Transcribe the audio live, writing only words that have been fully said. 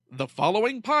The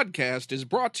following podcast is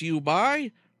brought to you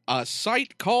by a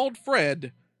site called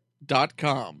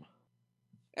Fred.com.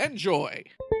 Enjoy.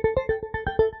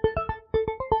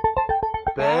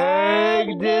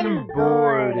 Bagged and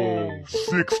boarded.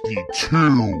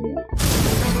 62.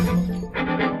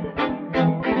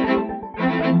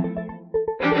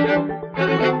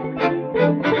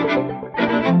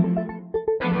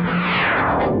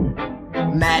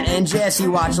 Matt and Jesse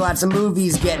watch lots of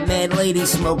movies, get mad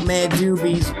ladies, smoke mad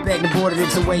doobies. Bagged and boarded,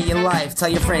 it's a way in life. Tell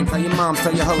your friend, tell your moms,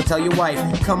 tell your hoe, tell your wife.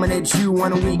 Coming at you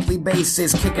on a weekly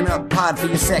basis, kicking up pod for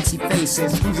your sexy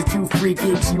faces. Who's the two freak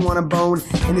geeks you wanna bone?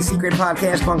 In the secret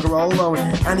podcast bunker all alone.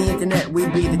 On the internet, we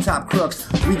be the top crooks.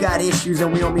 We got issues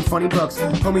and we don't mean funny books.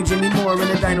 Homie Jimmy Moore and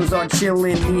the dinos are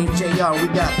chillin'. Me and JR, we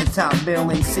got the top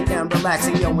billing. Sit down, relax,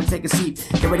 and yo, and take a seat.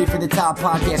 Get ready for the top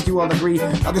podcast, you all agree.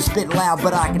 Others spit loud,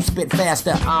 but I can spit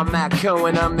faster. I'm Matt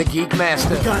Cohen, I'm the Geek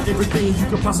Master. Got everything you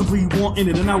could possibly want in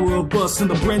it. An hour of us in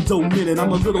the Brando minute.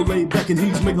 I'm a little laid back and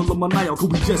he's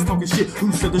megalomaniacal. We just talking shit.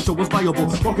 Who said the show was viable?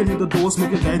 Walking in the door,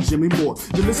 smoking that Jimmy Moore.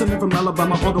 You're listening from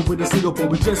Alabama all the way to Singapore.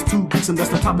 With just 2 weeks and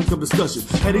that's the topic of discussion.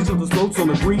 At each other's throats on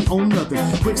agree on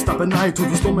nothing. Quick stopping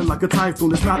iTunes, storming like a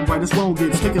typhoon. It's not right, it's wrong.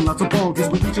 It's taking lots of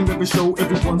bonkers. With each and every show,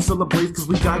 everyone celebrates. Cause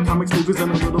we got comics, movies,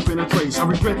 and a little bit of trash. I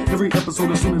regret every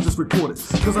episode as soon as it's recorded.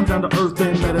 Cause I'm down to earth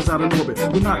and Matt is out in orbit.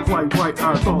 We're not quite right,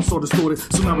 our thoughts are distorted.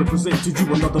 So now we present to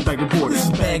you another Bagged and Boarded. This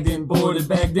is Bagged and Boarded,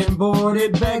 Bagged and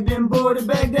Boarded, Bagged and Boarded,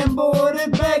 Bagged and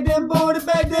Boarded, Bagged and Boarded,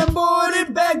 Bagged and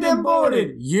Boarded, Bagged and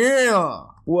Boarded. Yeah!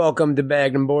 Welcome to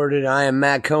Bagged and Boarded. I am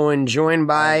Matt Cohen, joined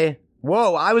by...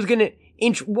 Whoa, I was gonna...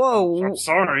 Whoa. I'm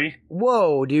sorry.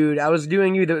 Whoa, dude. I was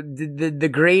doing you the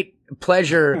great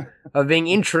pleasure of being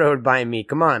introed by me.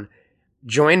 Come on.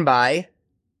 Joined by...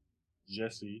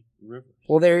 Jesse Rivers.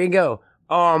 Well, there you go.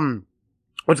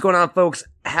 What's going on, folks?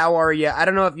 How are you? I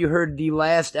don't know if you heard the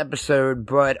last episode,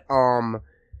 but,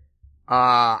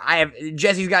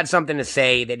 Jesse's got something to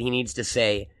say that he needs to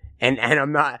say. And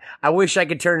I wish I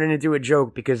could turn it into a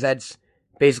joke because that's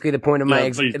basically the point of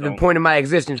the point of my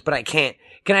existence, but I can't.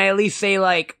 Can I at least say,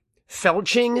 like,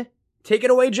 felching? Take it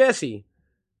away, Jesse.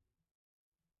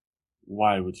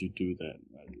 Why would you do that?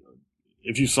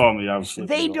 If you saw me, I was...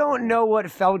 They don't know what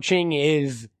felching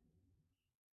is.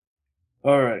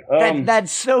 All right.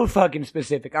 That's so fucking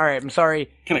specific. All right, I'm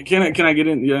sorry. Can I get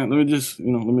in? Yeah, let me just, let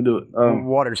me do it.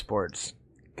 Water sports.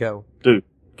 Go. Dude,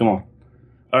 come on.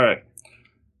 All right.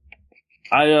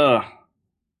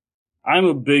 I'm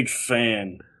a big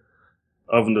fan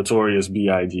of Notorious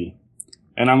B.I.G.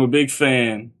 And I'm a big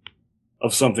fan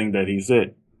of something that he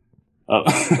said.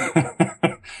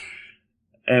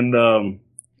 And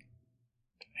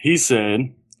he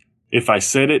said, if I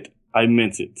said it, I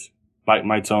meant it. Bite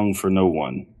my tongue for no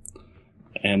one.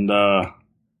 And I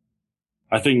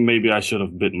think maybe I should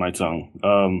have bit my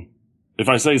tongue. If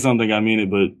I say something, I mean it,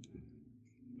 but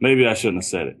maybe I shouldn't have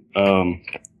said it.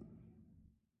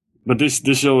 But this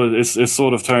show is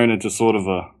sort of turned into sort of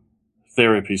a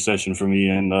therapy session for me,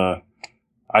 and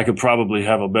I could probably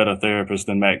have a better therapist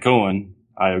than Matt Cohen.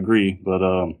 I agree, but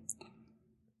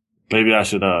maybe I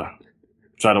should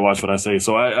try to watch what I say.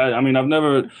 So I mean, I've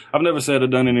never said or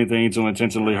done anything to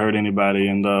intentionally hurt anybody,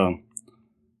 and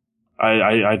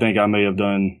I think I may have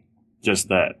done just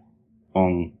that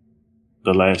on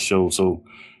the last show. So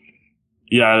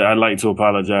yeah, I'd like to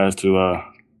apologize to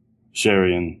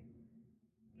Sherry and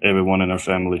everyone in her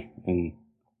family, and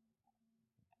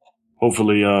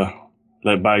hopefully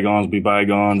let bygones be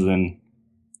bygones and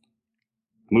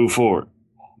move forward.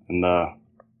 And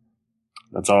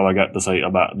that's all I got to say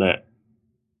about that.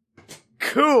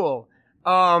 Cool.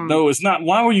 No, it's not.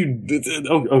 Why were you?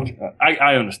 Okay,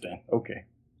 I understand. Okay.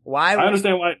 Why? I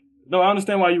understand why. No, I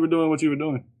understand why you were doing what you were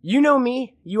doing. You know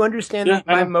me. You understand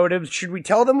my motives. Should we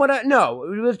tell them what no,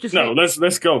 let's just... No, let's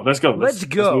go. Let's go.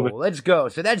 Let's go.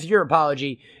 So that's your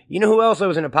apology. You know who else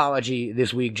owes an apology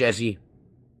this week, Jesse?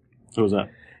 Who was that?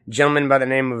 Gentleman by the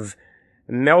name of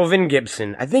Melvin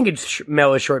Gibson. I think it's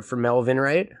Mel is short for Melvin,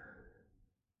 right?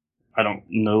 I don't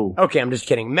know. Okay, I'm just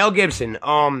kidding. Mel Gibson.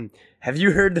 Have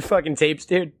you heard the fucking tapes,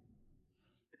 dude?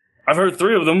 I've heard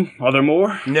 3 of them. Are there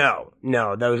more? No.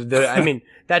 I mean,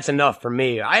 that's enough for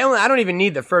me. I don't even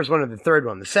need the first one or the third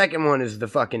one. The second one is the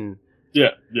fucking...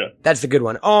 Yeah. That's the good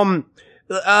one.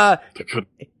 I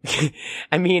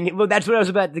mean, well, that's what I was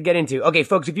about to get into. Okay,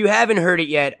 folks, if you haven't heard it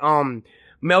yet,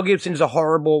 Mel Gibson's a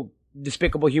horrible,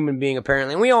 despicable human being,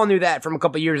 apparently. And we all knew that from a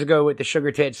couple years ago with the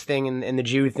sugar tits thing and the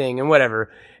Jew thing and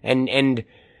whatever. And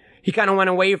he kind of went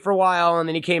away for a while, and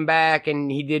then he came back and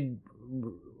he did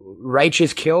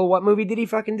Righteous Kill. What movie did he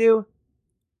fucking do?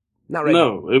 Not right.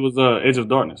 No, it was Edge of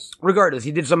Darkness. Regardless,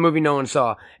 he did some movie no one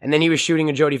saw, and then he was shooting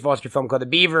a Jodie Foster film called The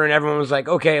Beaver, and everyone was like,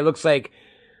 okay, it looks like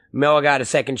Mel got a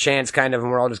second chance, kind of, and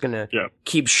we're all just gonna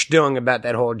keep stung about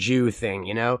that whole Jew thing,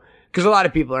 you know? Because a lot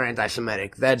of people are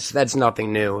anti-Semitic. That's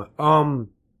nothing new.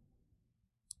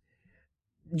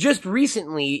 Just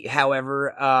recently,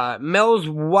 however, Mel's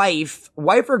wife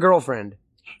or girlfriend?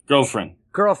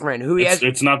 Girlfriend, who he has.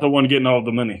 It's not the one getting all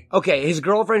the money. Okay, his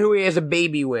girlfriend, who he has a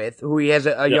baby with, who he has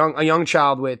a young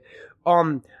child with,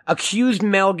 accused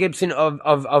Mel Gibson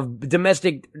of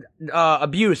domestic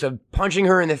abuse, of punching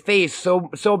her in the face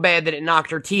so bad that it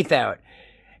knocked her teeth out.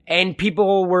 And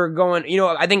people were going, you know,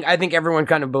 I think everyone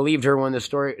kind of believed her when the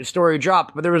story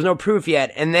dropped, but there was no proof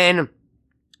yet. And then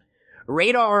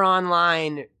Radar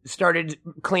Online started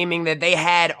claiming that they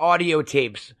had audio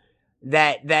tapes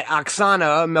that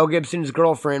Oksana, Mel Gibson's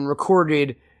girlfriend,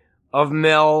 recorded of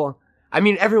Mel. I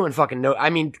mean, everyone fucking know.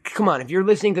 I mean, come on, if you're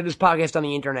listening to this podcast on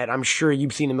the internet, I'm sure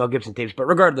you've seen the Mel Gibson tapes. But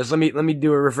regardless, let me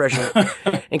do a refresher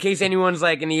in case anyone's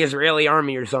like in the Israeli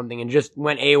army or something and just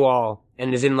went AWOL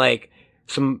and is in like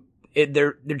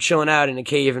they're chilling out in a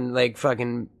cave in like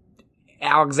fucking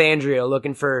Alexandria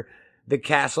looking for the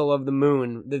Castle of the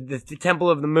Moon, the Temple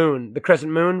of the Moon, the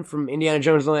Crescent Moon from Indiana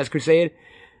Jones and the Last Crusade.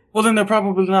 Well, then they're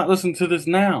probably not listening to this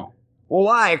now. Well,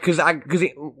 why? Because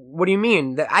what do you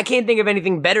mean? I can't think of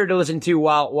anything better to listen to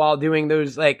while doing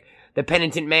those, like, the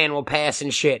penitent man will pass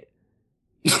and shit.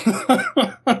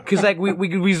 Because, like,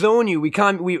 we zone you.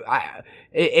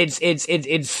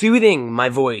 It's soothing, my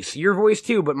voice. Your voice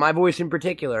too, but my voice in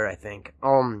particular, I think.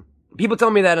 People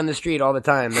tell me that on the street all the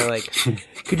time. They're like,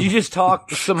 could you just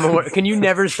talk some more? Can you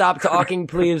never stop talking,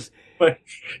 please? Wait,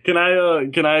 can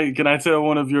I tell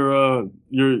one of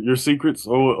your secrets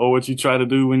or what you try to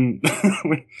do when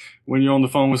when you're on the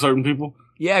phone with certain people?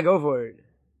 Yeah, go for it.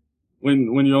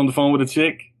 When you're on the phone with a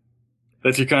chick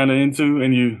that you're kind of into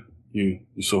and you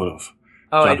sort of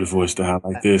drop your voice down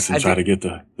like this and try to get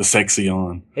the sexy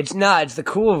on. It's the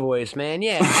cool voice, man.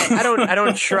 Yeah, I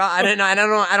don't try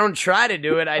to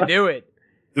do it. I do it.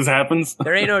 This happens.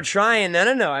 There ain't no trying.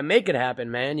 No. I make it happen,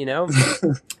 man. You know.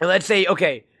 And let's say,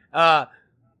 okay.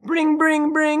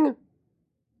 Bring.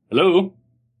 Hello?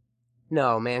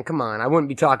 No, man, come on. I wouldn't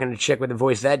be talking to a chick with a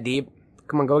voice that deep.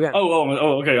 Come on, go again.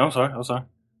 Oh, okay. I'm sorry. All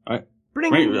right.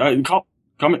 Bring. Call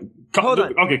me. Hold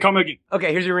on. Okay, call me again.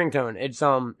 Okay, here's your ringtone. It's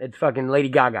fucking Lady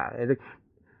Gaga.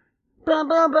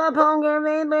 Poker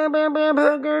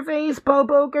face,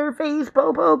 poker face,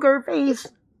 poker face.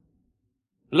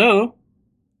 Hello?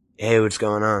 Hey, what's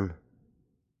going on?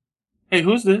 Hey,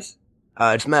 who's this?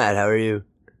 It's Matt. How are you?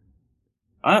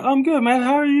 I'm good, man.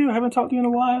 How are you? I haven't talked to you in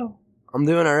a while. I'm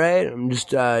doing all right. I'm just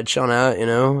chilling out, you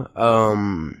know.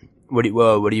 What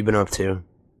have you been up to?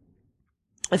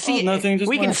 Let's see. Nothing.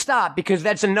 Just can stop because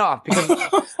that's enough. Because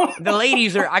the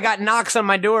ladies I got knocks on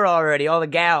my door already. All the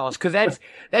gals, because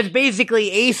that's basically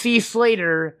AC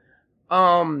Slater,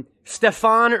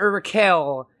 Stefan or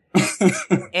Raquel,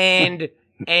 and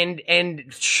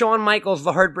Shawn Michaels,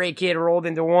 the Heartbreak Kid, rolled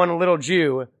into one little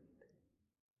Jew.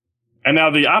 And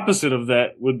now the opposite of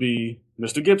that would be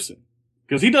Mr. Gibson.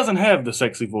 Because he doesn't have the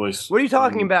sexy voice. What are you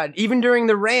talking about? Even during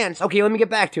the rants. Okay, let me get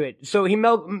back to it. So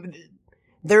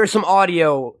there are some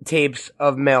audio tapes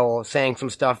of Mel saying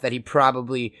some stuff that he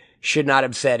probably should not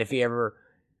have said if he ever,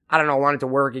 I don't know, wanted to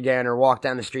work again or walk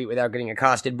down the street without getting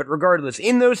accosted. But regardless,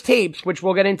 in those tapes, which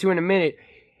we'll get into in a minute,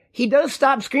 he does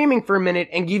stop screaming for a minute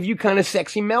and give you kind of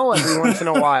sexy Mel every once in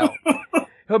a while.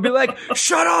 He'll be like,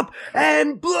 shut up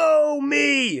and blow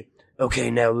me.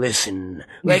 Okay, now listen.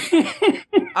 Like,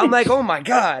 I'm like, oh my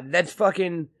god, that's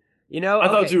fucking, you know? I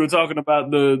thought you were talking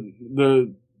about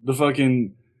the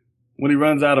fucking, when he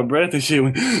runs out of breath and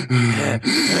shit.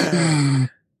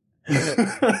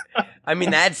 I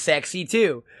mean, that's sexy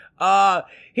too.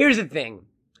 Here's the thing.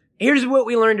 Here's what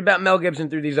we learned about Mel Gibson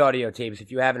through these audio tapes,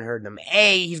 if you haven't heard them.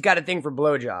 A, he's got a thing for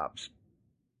blowjobs.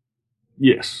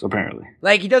 Yes, apparently.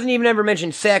 Like, he doesn't even ever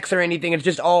mention sex or anything. It's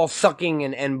just all sucking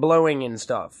and blowing and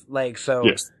stuff. Like, so.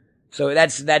 Yes. So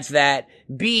that's that.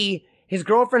 B, his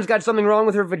girlfriend's got something wrong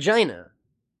with her vagina.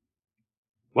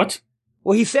 What?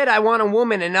 Well, he said, I want a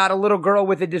woman and not a little girl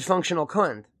with a dysfunctional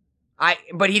cunt.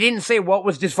 But he didn't say what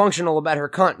was dysfunctional about her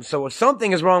cunt. So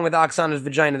something is wrong with Oksana's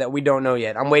vagina that we don't know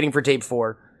yet. I'm waiting for tape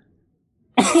 4.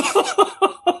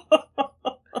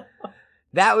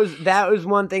 That was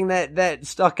one thing that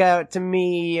stuck out to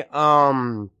me.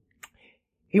 I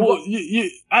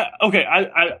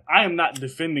am not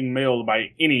defending Mel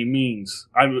by any means.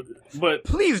 But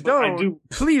please don't. I do.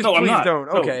 Please don't.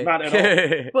 Okay. No, not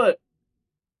at all.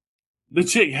 the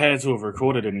chick had to have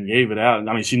recorded it and gave it out.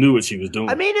 I mean, she knew what she was doing.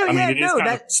 I mean, it is kind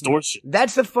of extortion.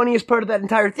 That's the funniest part of that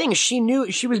entire thing. She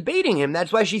knew she was baiting him.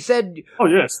 That's why she said, "Oh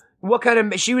yes." What kind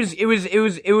of, it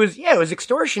was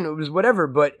extortion. It was whatever,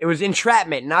 but it was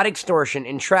entrapment, not extortion,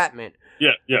 entrapment.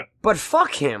 Yeah. But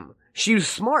fuck him. She was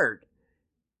smart.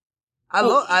 I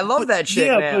love that chick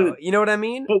now. You know what I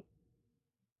mean?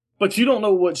 But you don't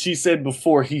know what she said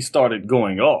before he started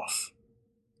going off.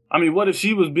 I mean, what if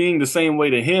she was being the same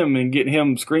way to him and getting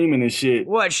him screaming and shit?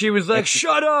 What? She was like,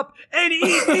 shut up and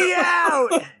eat me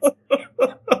out!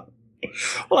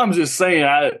 Well, I'm just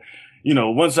saying,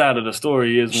 one side of the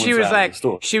story is one side of the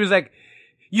story. She was like,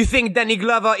 you think Danny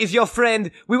Glover is your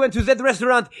friend? We went to that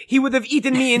restaurant. He would have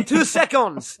eaten me in 2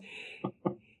 seconds.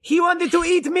 He wanted to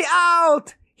eat me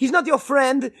out. He's not your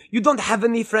friend. You don't have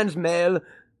any friends, Mel.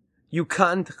 You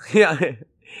can't.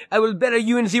 I will bury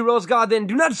you in the rose garden.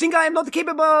 Do not think I am not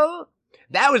capable.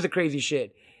 That was the crazy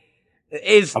shit.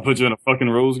 I'll put you in a fucking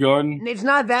rose garden? It's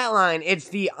not that line. It's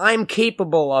the I'm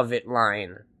capable of it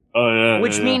line. Oh, yeah.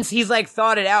 Which means he's like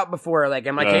thought it out before. Like,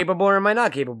 am I capable or am I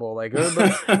not capable? Like,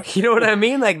 you know what I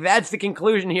mean? Like, that's the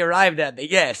conclusion he arrived at.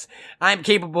 That yes, I'm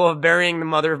capable of burying the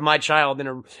mother of my child in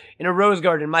a rose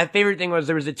garden. My favorite thing was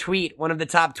there was a tweet. One of the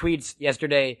top tweets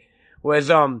yesterday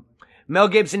was, Mel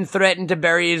Gibson threatened to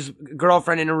bury his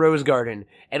girlfriend in a rose garden.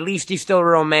 At least he's still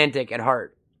romantic at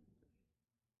heart.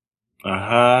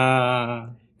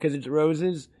 Because it's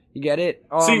roses. You get it?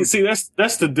 See,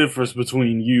 that's the difference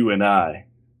between you and I.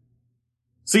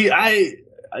 See, I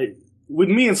with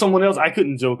me and someone else, I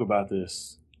couldn't joke about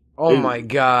this. Oh my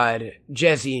God,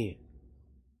 Jesse!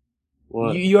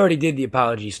 What? You already did the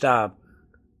apology. Stop.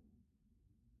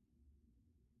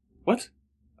 What?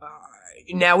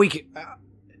 Now we can.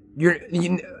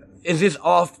 Is this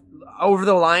off over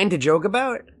the line to joke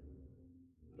about?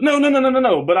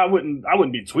 No. But I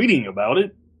wouldn't be tweeting about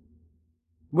it.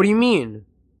 What do you mean?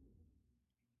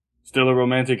 Still a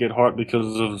romantic at heart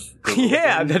because of...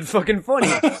 Yeah, that's fucking funny.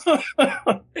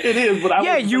 It is,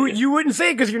 but you wouldn't say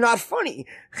it because you're not funny.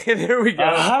 There we go.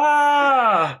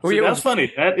 Aha! That's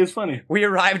funny. That is funny. We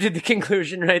arrived at the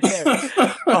conclusion right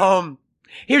there.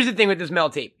 Here's the thing with this Mel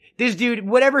tape. This dude,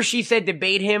 whatever she said to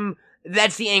bait him,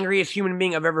 that's the angriest human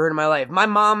being I've ever heard in my life. My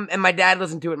mom and my dad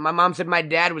listened to it. My mom said my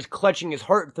dad was clutching his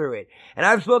heart through it. And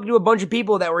I've spoken to a bunch of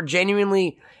people that were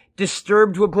genuinely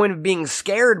disturbed to a point of being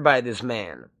scared by this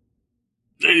man.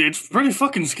 It's pretty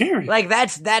fucking scary. Like,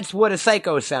 that's what a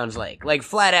psycho sounds like. Like,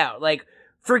 flat out. Like,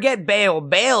 forget Bale.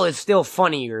 Bale is still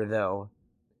funnier, though.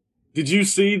 Did you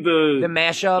see the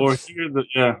mashups? Or hear the,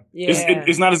 yeah.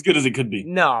 It's not as good as it could be.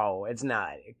 No, it's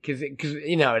not. Cause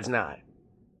it's not.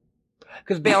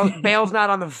 Cause Bale's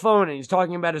not on the phone and he's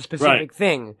talking about a specific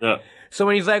thing. Yeah. So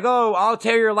when he's like, oh, I'll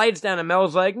tear your lights down, and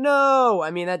Mel's like, no.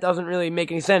 I mean, that doesn't really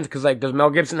make any sense, cause like, does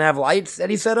Mel Gibson have lights that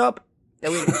he set up?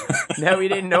 That we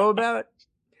didn't know about?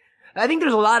 I think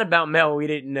there's a lot about Mel we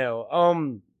didn't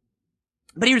know.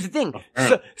 But here's the thing.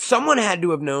 Someone had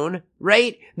to have known,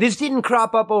 right? This didn't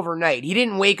crop up overnight. He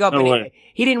didn't wake up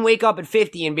he didn't wake up at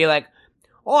 50 and be like,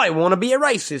 oh, I want to be a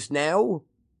racist now.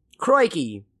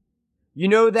 Crikey. You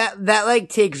know, that like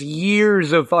takes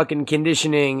years of fucking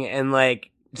conditioning and like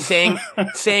saying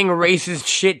racist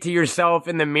shit to yourself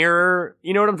in the mirror.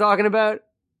 You know what I'm talking about?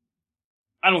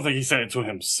 I don't think he said it to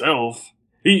himself.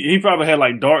 He probably had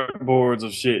like dartboards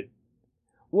of shit.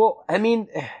 Well, I mean,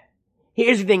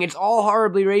 here's the thing. It's all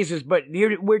horribly racist, but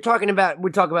we're talking about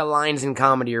lines in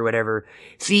comedy or whatever.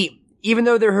 See, even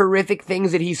though they're horrific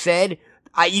things that he said,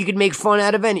 you could make fun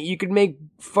out of you could make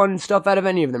fun stuff out of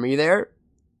any of them. Are you there?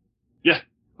 Yeah.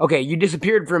 Okay, you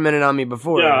disappeared for a minute on me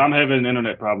before. Yeah, I'm having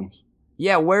internet problems.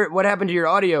 Yeah, what happened to your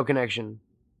audio connection?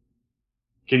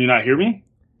 Can you not hear me?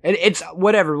 It's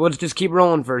whatever. Let's just keep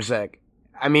rolling for a sec.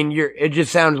 I mean, it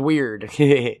just sounds weird.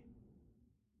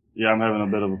 Yeah, I'm having a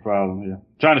bit of a problem here.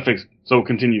 Trying to fix it. So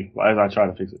continue as I try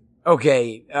to fix it.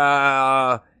 Okay.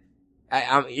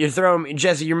 You're throwing me,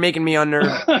 Jesse, you're making me unnerved.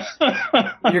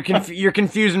 You're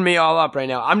confusing me all up right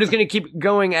now. I'm just gonna keep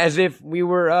going as if we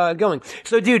were, going.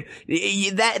 So dude,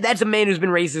 that's a man who's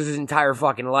been racist his entire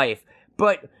fucking life.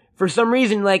 But for some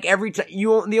reason, like every time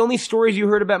the only stories you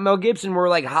heard about Mel Gibson were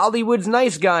like Hollywood's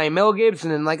nice guy, Mel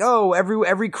Gibson, and like, oh,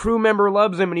 every crew member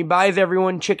loves him and he buys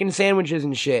everyone chicken sandwiches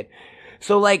and shit.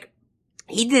 So like,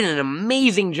 he did an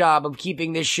amazing job of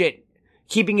keeping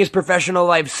his professional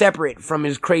life separate from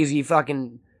his crazy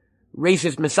fucking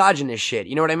racist misogynist shit.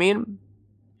 You know what I mean?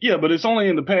 Yeah, but it's only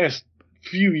in the past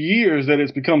few years that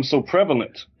it's become so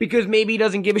prevalent. Because maybe he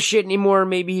doesn't give a shit anymore.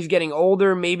 Maybe he's getting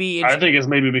older. I think it's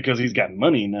maybe because he's got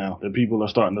money now that people are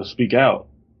starting to speak out.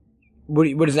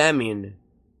 What does that mean?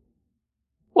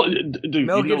 Well, dude,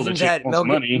 Mel you know Gibson's that had chick wants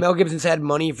money. Mel Gibson's had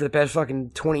money for the past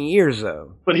fucking 20 years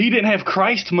though. But he didn't have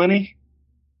Christ money.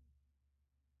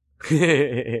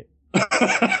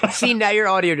 See, now your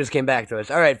audio just came back to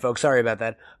us. All right, folks, sorry about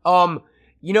that.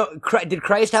 You know, did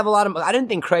Christ have a lot of? I didn't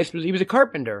think Christ was. He was a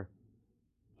carpenter.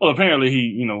 Well, apparently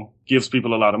he, gives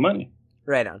people a lot of money.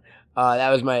 Right on. That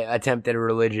was my attempt at a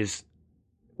religious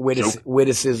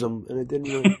witticism, and it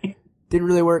didn't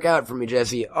really work out for me,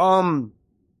 Jesse.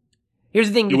 Here's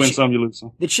the thing. You win some, you lose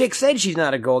some. The chick said she's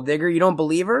not a gold digger. You don't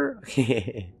believe her?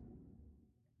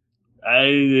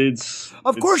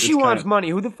 Of course she wants money.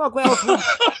 Who the fuck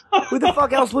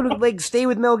else would like stay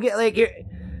with Mel Gibson? Like,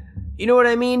 you know what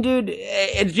I mean, dude?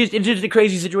 It's just a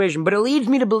crazy situation. But it leads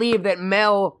me to believe that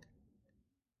Mel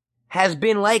has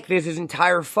been like this his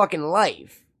entire fucking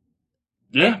life.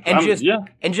 Yeah,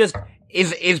 and just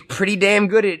is pretty damn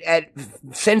good at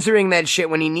censoring that shit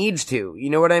when he needs to. You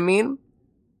know what I mean?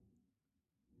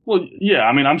 Well, yeah.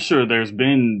 I mean, I'm sure there's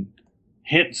been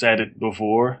hints at it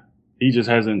before. He just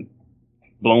hasn't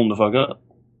blown the fuck up.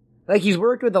 Like, he's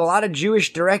worked with a lot of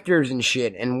Jewish directors and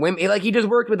shit, and women. Like, he just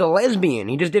worked with a lesbian.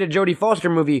 He just did a Jodie Foster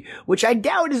movie, which I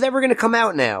doubt is ever going to come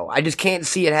out now. I just can't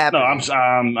see it happening.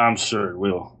 No, I'm sure it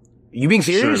will. You being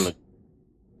serious?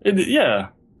 Surely. Yeah.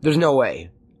 There's no way.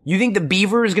 You think The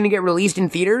Beaver is going to get released in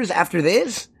theaters after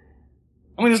this?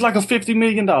 I mean, it's like a $50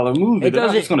 million movie. They're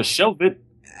not just going to shelve it.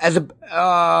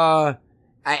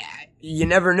 You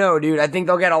never know, dude. I think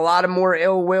they'll get a lot of more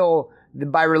ill will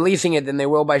by releasing it than they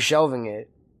will by shelving it.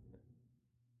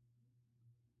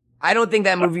 I don't think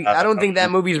that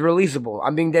movie's releasable.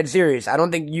 I'm being dead serious. I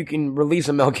don't think you can release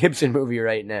a Mel Gibson movie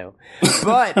right now.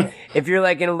 But if you're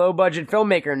like in a low budget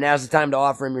filmmaker, now's the time to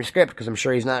offer him your script, because I'm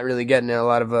sure he's not really getting a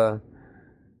lot of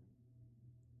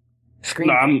screen.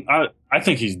 No, I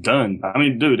think he's done. I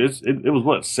mean, dude, it was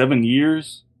what, 7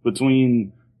 years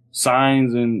between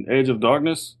Signs and Edge of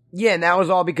Darkness? Yeah, and that was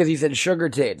all because he said sugar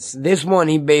tits. This one,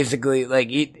 he basically, like,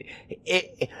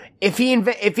 if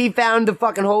he found the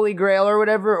fucking Holy Grail or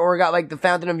whatever, or got like the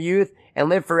Fountain of Youth and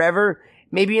lived forever,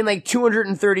 maybe in like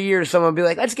 230 years, someone would be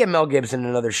like, let's get Mel Gibson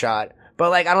another shot. But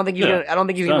like, I don't think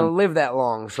he's gonna live that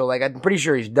long. So like, I'm pretty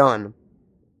sure he's done.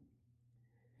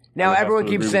 Now everyone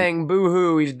keeps saying,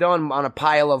 boo-hoo, he's done on a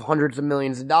pile of hundreds of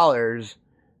millions of dollars.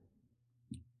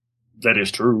 That is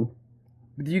true.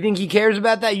 Do you think he cares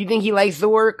about that? You think he likes the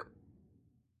work?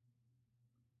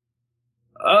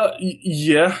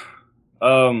 Yeah.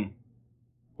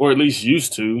 Or at least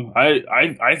used to.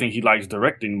 I think he likes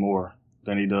directing more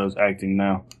than he does acting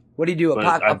now. What do you do?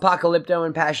 Apocalypto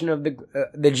and Passion of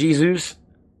the Jesus?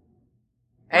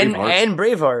 And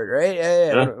Braveheart, right?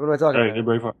 Yeah. What am I talking about?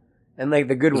 Braveheart. And like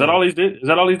the good one. Is that all he's did? Is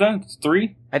that all he's done? It's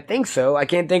 3? I think so. I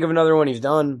can't think of another one he's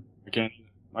done. I can't.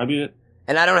 Might be it.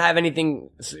 And I don't have anything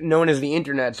known as the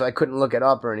internet, so I couldn't look it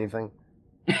up or anything.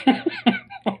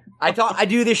 I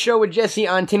do this show with Jesse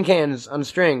on tin cans on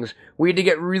strings. We had to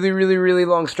get really, really, really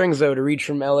long strings though to reach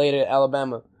from LA to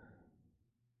Alabama.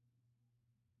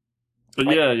 But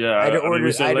yeah. I had to order.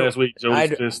 We said last week, I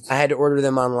had to order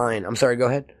them online. I'm sorry. Go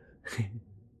ahead.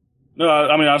 No,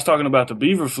 I mean I was talking about the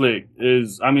Beaver flick.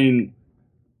 When's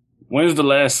the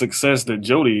last success that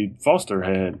Jodie Foster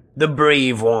had? The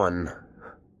Brave one.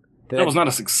 That was not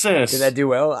a success. Did that do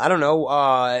well? I don't know.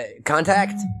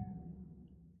 Contact?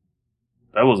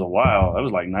 That was a while. That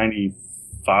was like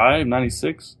 95,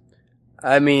 96.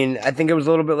 I mean, I think it was a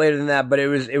little bit later than that, but it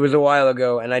was a while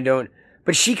ago, and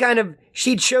but she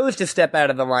chose to step out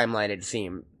of the limelight, it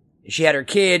seemed. She had her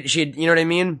kid, you know what I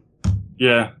mean?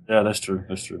 Yeah, that's true.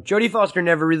 Jodie Foster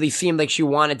never really seemed like she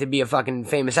wanted to be a fucking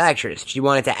famous actress. She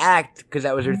wanted to act, because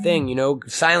that was her thing, you know?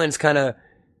 Silence kind of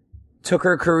took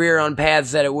her career on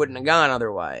paths that it wouldn't have gone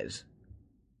otherwise.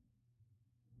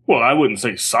 Well, I wouldn't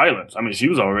say Silence. I mean, she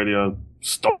was already a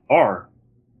star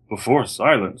before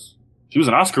Silence. She was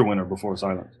an Oscar winner before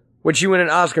Silence. What'd she win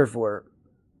an Oscar for?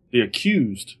 The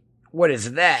Accused. What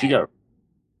is that?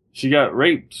 She got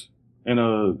raped in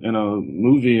a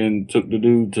movie and took the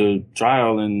dude to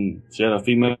trial, and she had a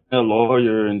female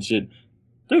lawyer and shit.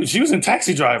 Dude, she was in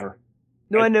Taxi Driver.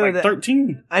 No, I know that.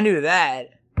 13. I knew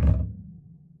that.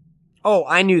 Oh,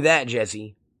 I knew that,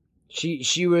 Jesse. She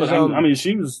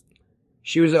was.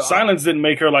 She was. Silence didn't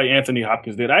make her like Anthony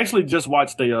Hopkins did. I actually just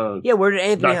watched the. Yeah, where did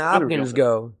Anthony Hopkins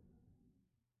go?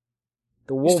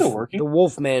 The Wolf. He's still working. The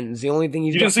Wolfman is the only thing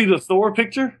he's. You didn't see the Thor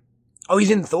picture? Oh, he's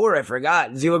in Thor. I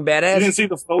forgot. Does he look badass? You didn't see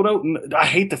the photo? I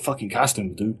hate the fucking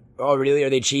costumes, dude. Oh, really?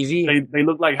 Are they cheesy? They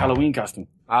look like Halloween costumes.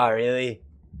 Oh, really?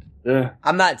 Yeah.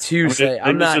 I'm not too psyched.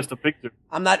 It's just a picture.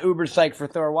 I'm not uber psyched for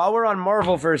Thor. While we're on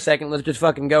Marvel for a second, let's just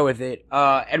fucking go with it.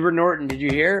 Edward Norton, did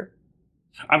you hear?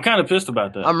 I'm kind of pissed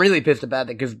about that. I'm really pissed about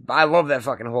that because I love that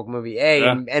fucking Hulk movie. A,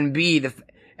 Yeah. and B,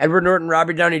 Edward Norton,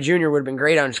 Robert Downey Jr. would have been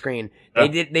great on screen. They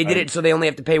Yeah. did it so they only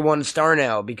have to pay one star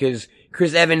now because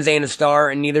Chris Evans ain't a star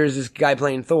and neither is this guy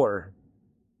playing Thor.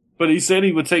 But he said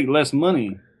he would take less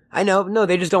money. I know, no,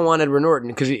 they just don't want Edward Norton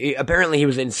because apparently he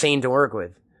was insane to work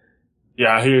with.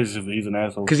 Yeah, I hear he's an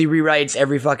asshole. Because he rewrites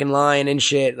every fucking line and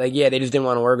shit. Like, yeah, they just didn't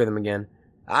want to work with him again.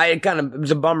 It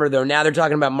was a bummer though. Now they're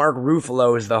talking about Mark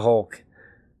Ruffalo as the Hulk.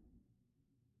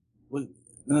 What?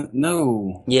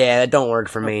 No. Yeah, that don't work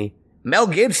for me. Mel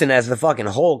Gibson as the fucking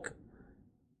Hulk.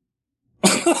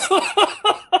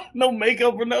 No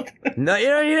makeup or nothing. No, you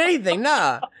don't need anything,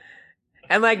 nah.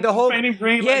 And like the Hulk, Paint him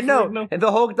green yeah, like no, Fred, no. and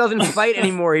the Hulk doesn't fight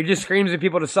anymore. He just screams at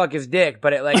people to suck his dick,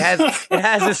 but it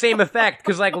has the same effect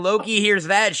because like Loki hears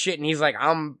that shit and he's like,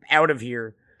 I'm out of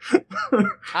here.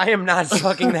 I am not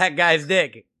sucking that guy's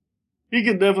dick. He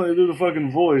could definitely do the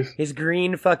fucking voice. His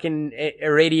green fucking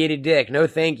irradiated dick. No,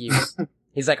 thank you.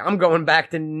 He's like, I'm going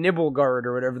back to Nibelgard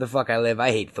or whatever the fuck I live.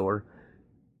 I hate Thor.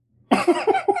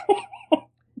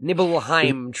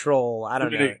 Nibelheim troll. I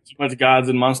don't know. Too much gods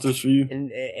and monsters for you. And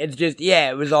it's just,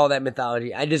 yeah, it was all that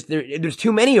mythology. There's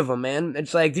too many of them, man.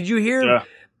 It's like, did you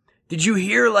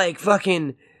hear like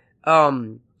fucking,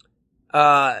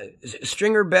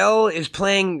 Stringer Bell is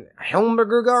playing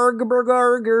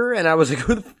Helmberger, and I was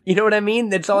like, you know what I mean?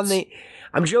 That's on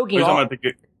I'm joking. You're talking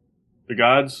about the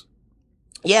gods?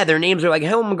 Yeah, their names are like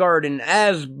Helmgard and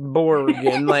Asborg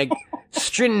and like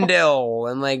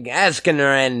Strindel and like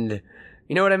Askenrend.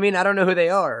 You know what I mean? I don't know who they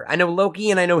are. I know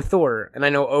Loki and I know Thor and I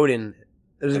know Odin.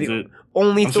 Those are That's the it.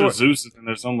 only I'm Thor. sure Zeus is in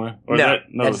there somewhere. Or No,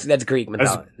 no, that's Greek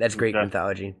mythology. That's Greek okay.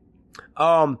 mythology.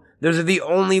 Those are the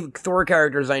only Thor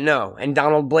characters I know, and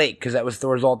Donald Blake because that was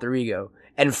Thor's alter ego.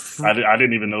 And I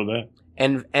didn't even know that.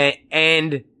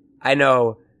 and I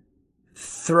know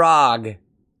Throg. Is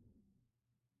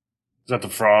that the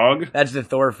frog? That's the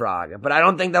Thor frog, but I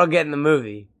don't think that'll get in the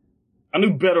movie. I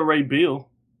knew Beta Ray Bill.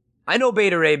 I know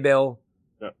Beta Ray Bill.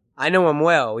 Yeah. I know him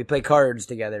well. We play cards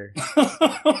together.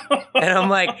 And I'm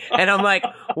like,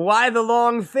 why the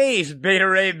long face, Beta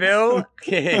Ray Bill?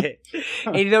 And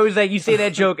he's always like, you say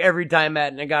that joke every time,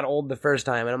 Matt, and it got old the first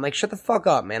time. And I'm like, shut the fuck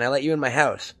up, man. I let you in my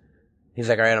house. He's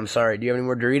like, all right, I'm sorry. Do you have any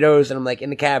more Doritos? And I'm like, in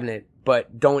the cabinet.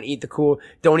 But don't eat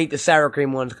the sour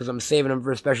cream ones because I'm saving them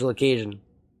for a special occasion.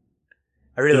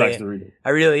 I He likes am. Doritos. I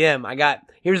really am.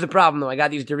 Here's the problem though. I got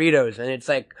these Doritos and it's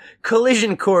like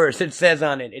collision course, it says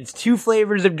on it. It's 2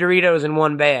 flavors of Doritos in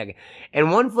one bag.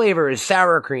 And one flavor is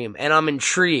sour cream and I'm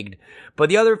intrigued. But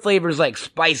the other flavor is like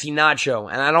spicy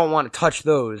nacho and I don't want to touch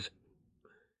those.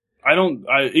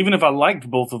 Even if I liked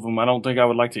both of them, I don't think I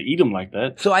would like to eat them like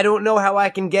that. So I don't know how I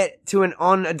can get to an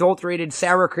unadulterated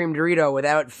sour cream Dorito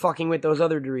without fucking with those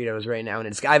other Doritos right now.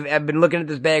 And I've been looking at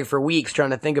this bag for weeks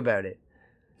trying to think about it.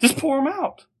 Just pour them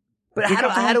out. But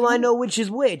how do I know which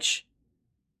is which?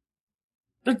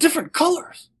 They're different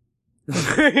colors.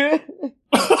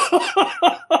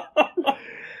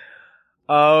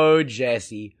 Oh,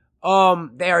 Jesse.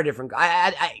 They are different.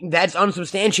 That's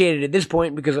unsubstantiated at this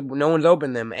point because no one's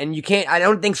opened them. And I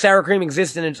don't think sour cream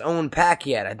exists in its own pack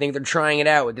yet. I think they're trying it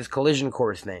out with this collision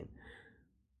course thing.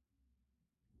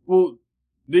 Well,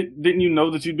 didn't you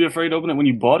know that you'd be afraid to open it when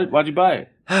you bought it? Why'd you buy it?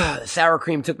 The sour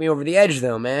cream took me over the edge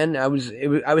though, man. I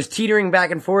was teetering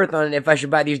back and forth on if I should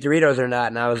buy these Doritos or not.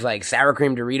 And I was like, sour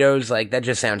cream Doritos? Like, that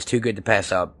just sounds too good to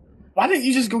pass up. Why didn't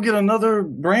you just go get another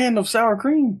brand of sour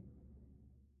cream?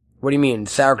 What do you mean?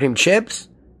 Sour cream chips?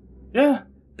 Yeah.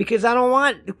 Because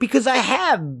I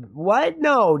have. What?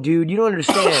 No, dude, you don't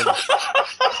understand.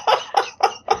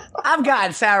 I've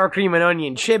got sour cream and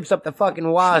onion chips up the fucking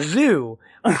wazoo.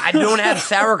 I don't have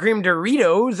sour cream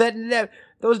Doritos.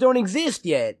 Those don't exist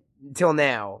yet until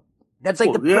now. That's like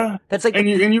yeah. That's like and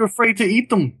you're afraid to eat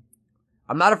them.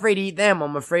 I'm not afraid to eat them.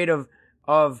 I'm afraid of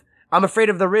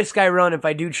the risk I run if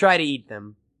I do try to eat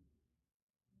them.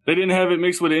 They didn't have it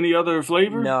mixed with any other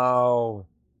flavor? No.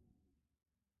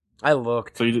 I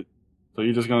looked. So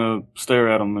you're just gonna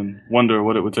stare at them and wonder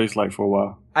what it would taste like for a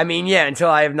while. I mean, yeah, until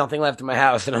I have nothing left in my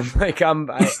house, and I'm like,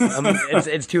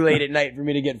 it's too late at night for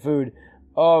me to get food.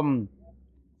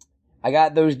 I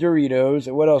got those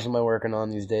Doritos. What else am I working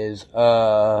on these days?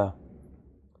 I've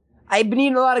been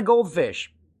eating a lot of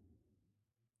goldfish.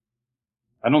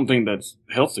 I don't think that's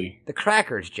healthy. The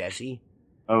crackers, Jesse.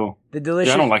 Oh. The delicious.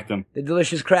 Yeah, I don't like them. The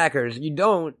delicious crackers. You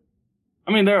don't?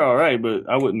 I mean, they're alright, but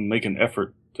I wouldn't make an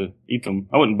effort to eat them.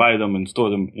 I wouldn't buy them and store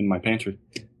them in my pantry.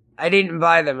 I didn't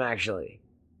buy them, actually.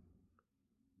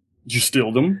 Did you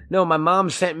steal them? No, my mom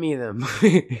sent me them.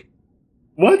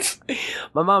 What?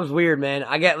 My mom's weird, man.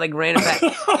 I get like random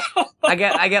I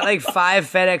get like 5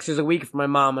 FedExes a week for my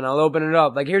mom, and I'll open it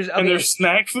up. Like And there's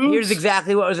snack food? Here's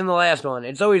exactly what was in the last one.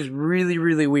 It's always really,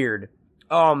 really weird.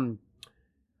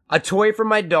 A toy for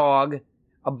my dog,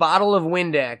 a bottle of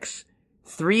Windex,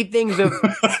 3 things of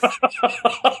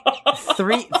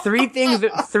three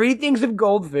things of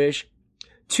goldfish,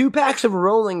 2 packs of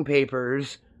rolling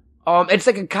papers. It's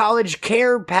like a college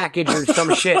care package or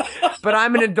some shit. But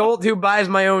I'm an adult who buys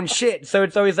my own shit, so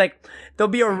it's always like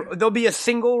there'll be a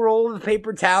single roll of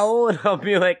paper towel, and I'll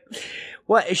be like,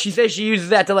 what? She says she uses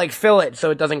that to like fill it so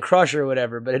it doesn't crush or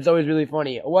whatever. But it's always really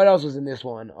funny. What else was in this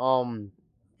one?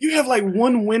 You have like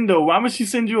one window. Why would she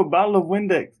send you a bottle of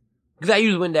Windex? Because I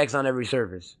use Windex on every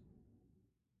surface.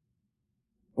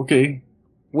 Okay.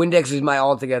 Windex is my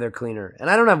altogether cleaner. And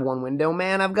I don't have one window,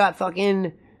 man. I've got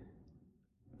fucking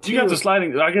 2. You got the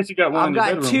sliding. I guess you got one in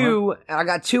your bedroom. I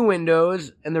got 2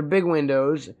 windows, and they're big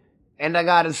windows. And I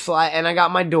got and I got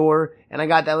my door, and I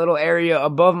got that little area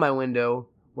above my window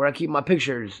where I keep my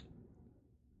pictures.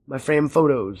 My framed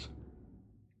photos.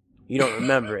 You don't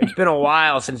remember. It's been a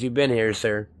while since you've been here,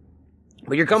 sir.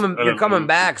 But you're coming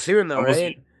back soon though,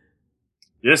 right?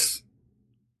 Yes.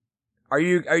 Are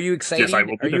you excited? Yes, I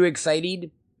will be Are there. you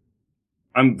excited?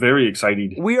 I'm very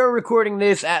excited. We are recording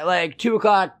this at like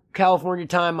 2:00 California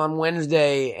time on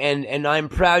Wednesday, and I'm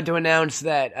proud to announce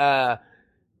that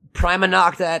Prima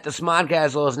Nocta at the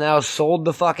Smodcastle is now sold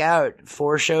the fuck out.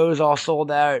 4 shows all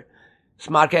sold out.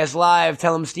 Smodcast Live,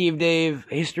 Tell 'em Steve Dave,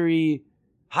 History,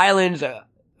 Highlands, a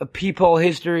Peephole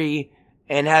History,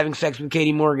 and Having Sex with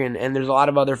Katie Morgan. And there's a lot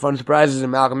of other fun surprises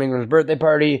in Malcolm Ingram's birthday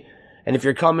party. And if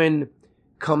you're coming,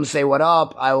 come say what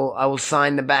up. I will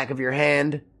sign the back of your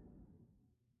hand.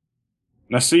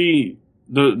 Now see,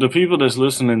 the people that's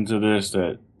listening to this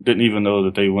that didn't even know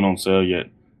that they went on sale yet,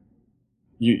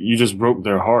 you just broke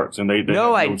their hearts, and they have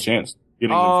no chance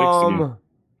getting them fixed again.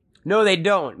 No, they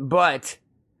don't, but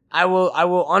I will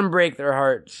unbreak their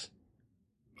hearts.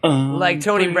 Like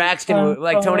Tony Braxton,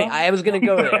 I was gonna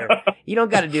go there. You don't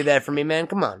gotta do that for me, man.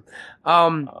 Come on.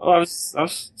 I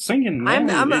was singing. Man.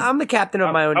 I'm the captain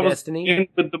of my own destiny. In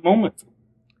with the moment.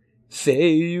 Say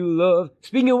you love.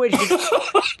 Speaking of which,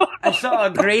 I saw a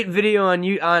great video on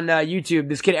YouTube.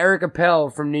 This kid Eric Appel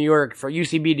from New York, for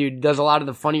UCB dude, does a lot of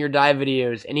the Funny or Die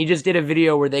videos, and he just did a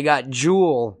video where they got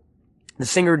Jewel, the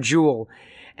singer Jewel,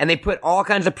 and they put all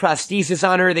kinds of prosthesis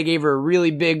on her. They gave her a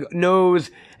really big nose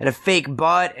and a fake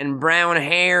butt and brown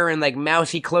hair and like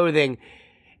mousy clothing.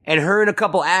 And her and a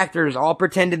couple actors all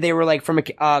pretended they were like from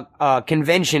a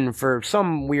convention for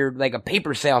some weird, like a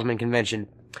paper salesman convention.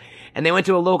 And they went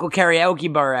to a local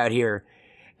karaoke bar out here.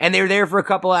 And they were there for a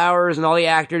couple hours, and all the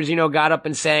actors, got up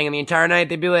and sang. And the entire night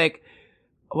they'd be like,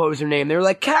 what was her name? They were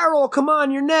like, Carol, come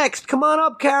on, you're next. Come on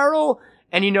up, Carol.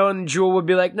 And and Jewel would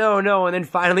be like, no. And then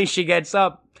finally she gets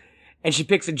up and she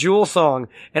picks a Jewel song.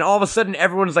 And all of a sudden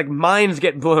everyone's like minds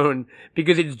get blown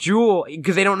because it's Jewel,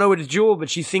 because they don't know it's Jewel, but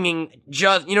she's singing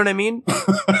just, you know what I mean?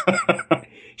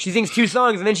 She sings 2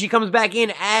 songs and then she comes back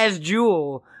in as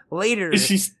Jewel later. Is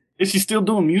she still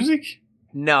doing music?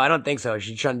 No, I don't think so.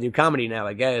 She's trying to do comedy now,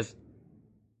 I guess.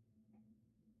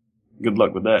 Good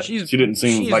luck with that. She didn't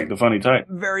seem like the funny type.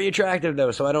 Very attractive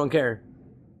though, so I don't care.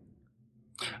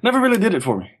 Never really did it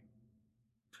for me.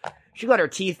 She got her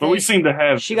teeth fixed. But we seem to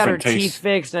have She got her tastes. teeth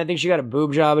fixed, and I think she got a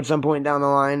boob job at some point down the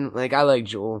line. Like, I like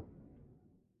Jewel.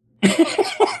 Because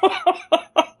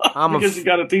she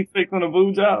got a teeth fixed on a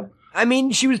boob job? I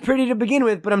mean, she was pretty to begin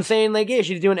with, but I'm saying, like, yeah,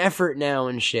 she's doing effort now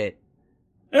and shit.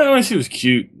 Yeah, I mean, she was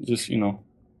cute. Just, she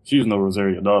was no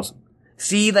Rosario Dawson.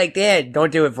 See, like that,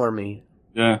 don't do it for me.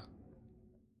 Yeah.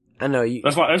 I know you.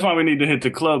 That's why we need to hit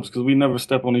the clubs, because we never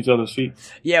step on each other's feet.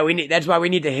 Yeah, that's why we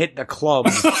need to hit the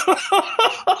clubs.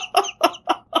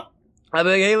 I'll be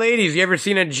like, hey ladies, you ever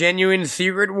seen a genuine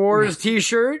Secret Wars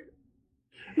t-shirt?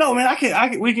 No,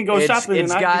 man, we can go shopping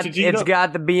and I can get you It's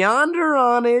got the Beyonder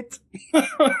on it.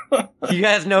 You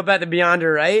guys know about the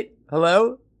Beyonder, right?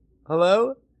 Hello?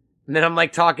 And then I'm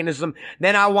like talking to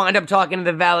then I'll wind up talking to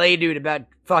the valet dude about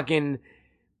fucking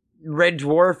Red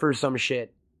Dwarf or some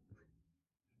shit.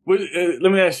 Well,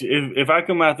 let me ask you, if I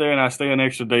come out there and I stay an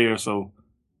extra day or so,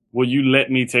 will you let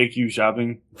me take you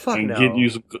shopping? Fuck and no. Get you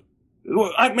some?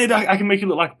 Well, I can make you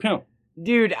look like a pimp.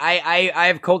 Dude,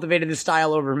 I've cultivated this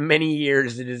style over many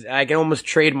years. I can almost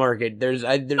trademark it.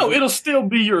 No, it'll still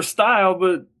be your style,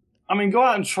 but I mean, go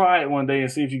out and try it one day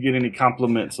and see if you get any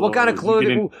compliments. What kind of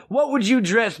clothing? What would you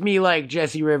dress me like,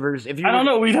 Jesse Rivers? If you I don't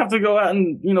know. We'd have to go out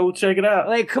and check it out.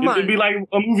 Like, come on. It'd be like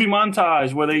a movie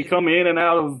montage where they come in and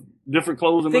out of different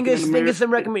clothes and think look in the mirror. of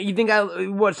some recommend. You think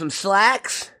some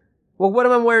slacks? Well, what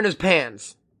am I wearing as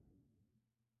pants?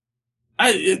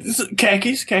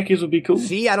 Khakis would be cool.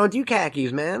 See, I don't do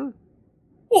khakis, man.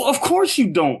 Well, of course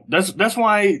you don't. That's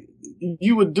why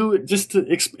you would do it just to.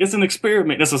 It's an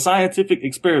experiment. It's a scientific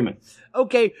experiment.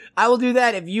 Okay, I will do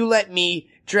that if you let me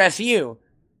dress you.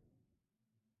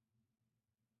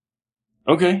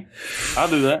 Okay, I'll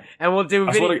do that. And we'll do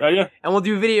video. Yeah. And we'll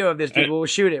do video of this, dude. We'll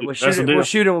shoot it. We'll shoot That's it. the deal. We'll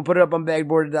shoot it. We'll put it up on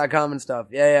bagboard.com and stuff.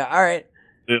 Yeah. All right.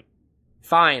 Yeah.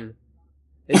 Fine.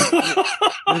 This is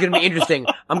gonna be interesting.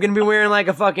 I'm gonna be wearing like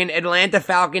a fucking Atlanta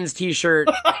Falcons t-shirt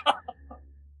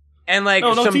and like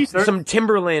some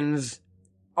Timberlands.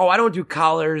 Oh, I don't do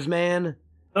collars, man.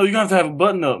 No, you're gonna have to have a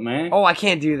button up, man. Oh, I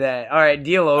can't do that. All right,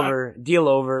 deal over. Deal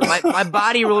over. My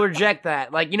body will reject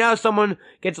that. Like, you know how someone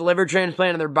gets a liver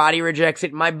transplant and their body rejects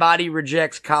it? My body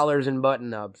rejects collars and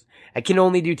button-ups. I can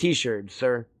only do t-shirts,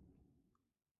 sir.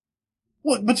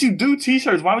 What? But you do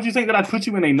t-shirts. Why would you think that I'd put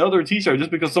you in another t-shirt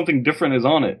just because something different is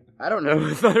on it? I don't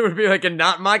know. I thought it would be like a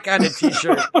not my kind of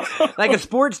t-shirt. Like a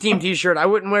sports team t-shirt. I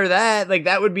wouldn't wear that. Like,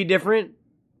 that would be different.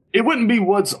 It wouldn't be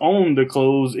what's on the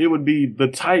clothes. It would be the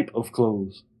type of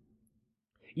clothes.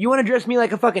 You want to dress me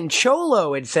like a fucking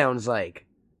cholo, it sounds like.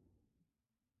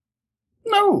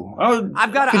 No.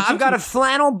 I've got a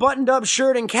flannel buttoned up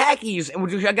shirt and khakis.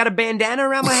 And I got a bandana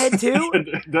around my head too?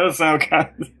 It does sound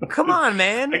kind of... Come on,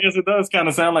 man. I guess it does kind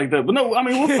of sound like that. But no, I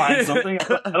mean, we'll find something.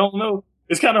 I don't know.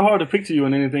 It's kind of hard to picture you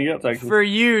in anything else, actually. For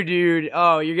you, dude.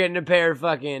 Oh, you're getting a pair of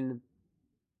fucking...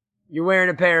 You're wearing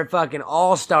a pair of fucking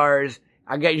All-Stars.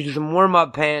 I got you some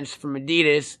warm-up pants from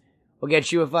Adidas. We'll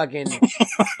get you a fucking...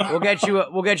 we'll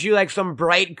get you like some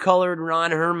bright-colored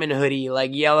Ron Herman hoodie,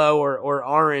 like yellow or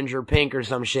orange or pink or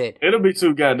some shit. It'll be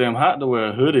too goddamn hot to wear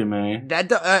a hoodie, man.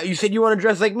 That you said you want to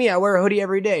dress like me. I wear a hoodie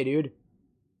every day, dude.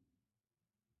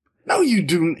 No, you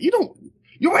do. You don't.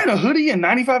 You're wearing a hoodie in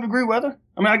 95-degree weather?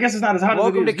 I mean, I guess it's not as hot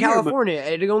Welcome as it to is here, California.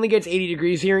 It only gets 80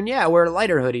 degrees here, and yeah, I wear a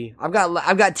lighter hoodie. I've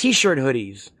got t-shirt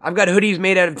hoodies. I've got hoodies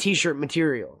made out of t-shirt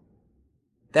material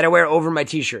that I wear over my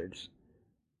t-shirts.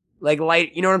 Like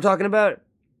light, you know what I'm talking about?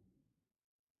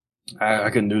 I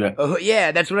couldn't do that.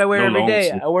 Yeah, that's what I wear every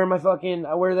day. I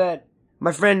wear that.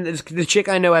 My friend, this chick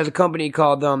I know has a company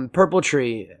called Purple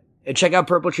Tree. Check out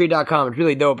purpletree.com. It's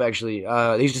really dope, actually.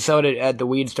 They used to sell it at the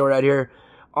weed store out here.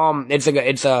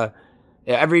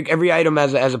 Every item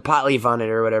has a pot leaf on it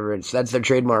or whatever. That's their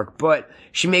trademark. But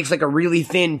she makes like a really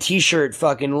thin t-shirt,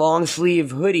 fucking long sleeve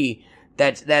hoodie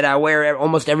that I wear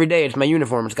almost every day. It's my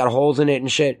uniform. It's got holes in it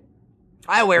and shit.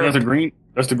 I wear it.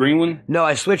 That's the green one? No,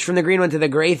 I switched from the green one to the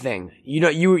gray thing. You know,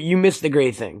 you missed the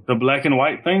gray thing. The black and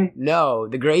white thing? No,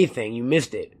 the gray thing. You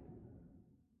missed it.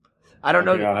 I don't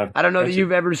know that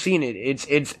you've ever seen it.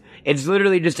 It's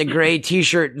literally just a gray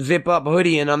t-shirt, zip up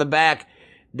hoodie, and on the back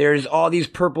there's all these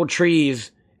purple trees,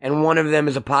 and one of them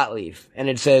is a pot leaf, and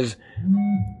it says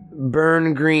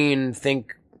burn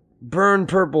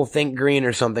purple, think green,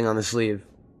 or something on the sleeve.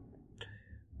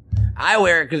 I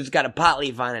wear it because it's got a pot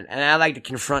leaf on it, and I like to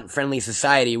confront friendly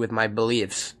society with my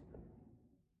beliefs.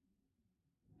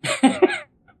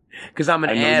 Because I'm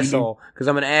an asshole.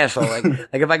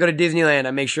 Like if I go to Disneyland,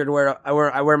 I make sure to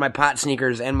I wear my pot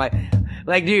sneakers and my,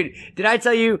 like, dude, did I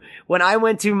tell you when I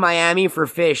went to Miami for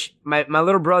fish? My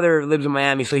little brother lives in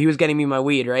Miami, so he was getting me my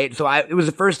weed, right? So it was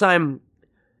the first time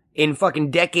in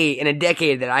a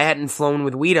decade that I hadn't flown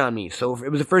with weed on me. So it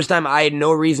was the first time I had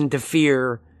no reason to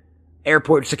fear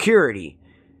airport security.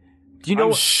 Do you know?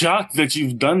 I'm shocked that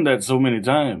you've done that so many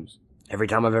times. Every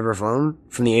time I've ever flown,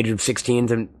 from the age of 16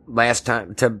 to last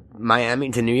time to Miami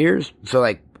to New Year's, so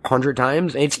like 100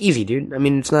 times. It's easy, dude. I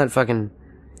mean, it's not fucking.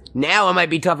 Now it might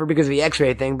be tougher because of the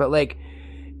X-ray thing, but like,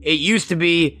 it used to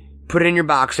be put it in your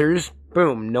boxers,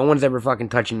 boom, no one's ever fucking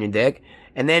touching your dick.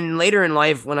 And then later in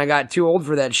life, when I got too old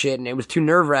for that shit and it was too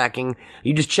nerve-wracking,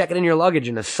 you just check it in your luggage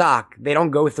in a sock. They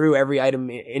don't go through every item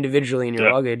individually in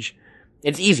your luggage.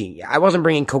 It's easy. I wasn't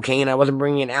bringing cocaine. I wasn't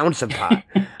bringing an ounce of pot.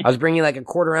 I was bringing like a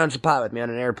quarter ounce of pot with me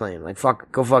on an airplane. Like,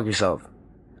 go fuck yourself,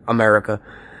 America.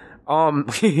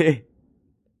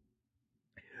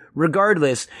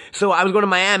 Regardless, so I was going to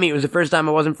Miami. It was the first time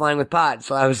I wasn't flying with pot.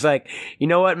 So I was like, you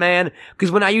know what, man?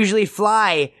 Because when I usually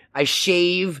fly, I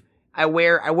shave. I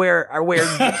wear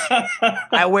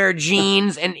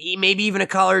jeans and maybe even a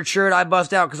collared shirt I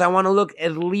bust out because I want to look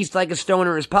at least like a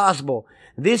stoner as possible.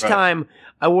 This time,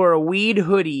 I wore a weed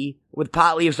hoodie with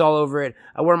pot leaves all over it.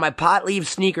 I wore my pot leaf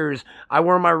sneakers. I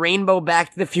wore my rainbow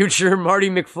Back to the Future Marty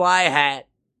McFly hat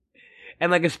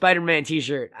and like a Spider-Man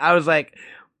t-shirt. I was like,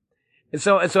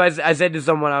 so I said to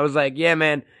someone, I was like, yeah,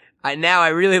 man, now I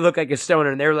really look like a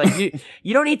stoner. And they were like,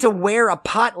 you don't need to wear a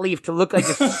pot leaf to look like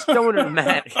a stoner,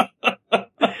 Matt.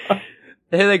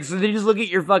 They're like, so they just look at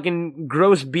your fucking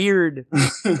gross beard.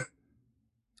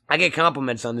 I get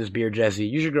compliments on this beard, Jesse.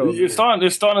 You should grow a beard. It's starting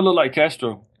to look like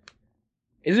Castro.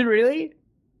 Is it really?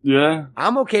 Yeah.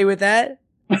 I'm okay with that.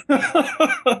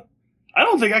 I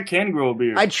don't think I can grow a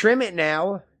beard. I trim it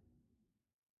now.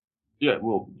 Yeah,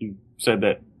 well, you said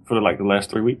that for like the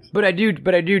last 3 weeks. But I do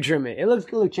trim it. It looks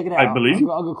good. Look, check it out. I believe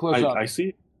you. I'll go close up. I see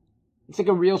it. It's like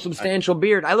a real substantial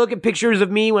beard. I look at pictures of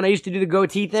me when I used to do the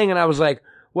goatee thing, and I was like,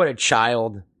 what a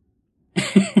child.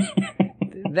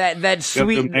 that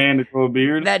sweet the man to grow a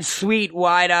beard. That sweet,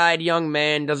 wide-eyed young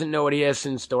man doesn't know what he has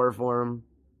in store for him.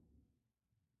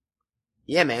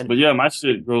 Yeah, man. But yeah, my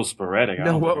shit grows sporadic.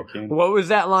 No, what was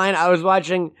that line? I was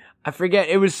watching, I forget,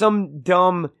 it was some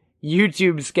dumb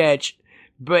YouTube sketch,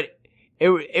 but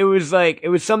it was like, it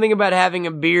was something about having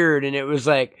a beard, and it was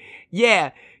like,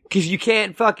 yeah, 'cause you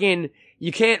can't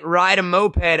ride a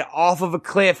moped off of a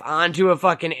cliff onto a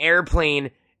fucking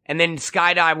airplane and then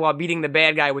skydive while beating the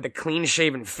bad guy with a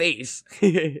clean-shaven face.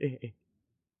 I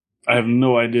have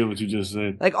no idea what you just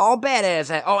said. Like, all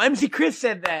badass. Oh, MC Chris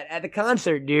said that at the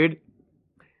concert, dude.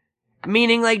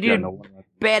 Meaning, like, dude,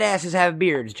 badasses have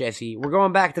beards, Jesse. We're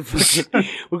going back to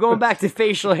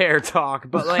facial hair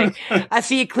talk, but, like, I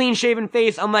see a clean-shaven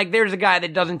face, I'm like, there's a guy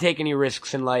that doesn't take any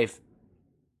risks in life.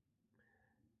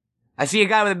 I see a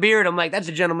guy with a beard, I'm like, that's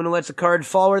a gentleman who lets the cards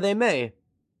fall where they may.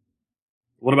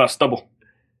 What about stubble?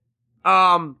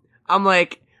 I'm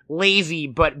like, lazy,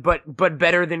 but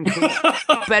better than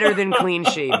clean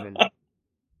shaven.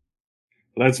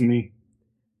 That's me.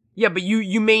 Yeah, but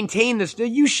you maintain this,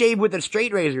 you shave with a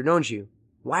straight razor, don't you?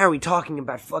 Why are we talking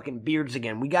about fucking beards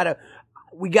again? We gotta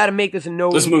make this a no.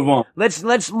 Let's move on.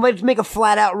 Let's make a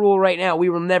flat out rule right now. We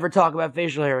will never talk about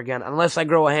facial hair again unless I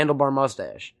grow a handlebar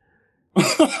mustache.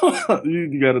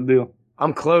 You got a deal.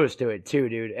 I'm close to it too,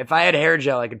 dude. If I had hair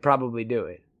gel, I could probably do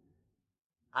it.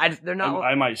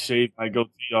 I might shave my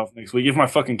goatee off next week if my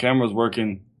fucking camera's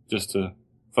working, just to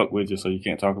fuck with you, so you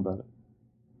can't talk about it.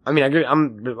 I mean,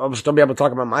 I'll still be able to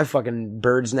talk about my fucking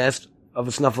bird's nest of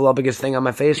a snuffleupagus thing on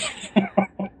my face.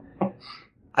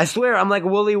 I swear, I'm like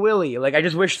Wooly Willy. Like, I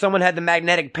just wish someone had the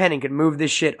magnetic pen and could move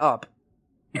this shit up.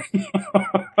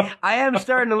 I am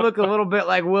starting to look a little bit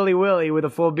like Wooly Willy with a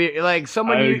full beard. Like,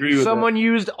 someone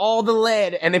used all the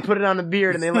lead and they put it on the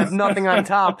beard and they left nothing on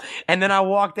top. And then I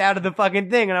walked out of the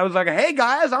fucking thing and I was like, hey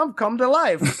guys, I'm come to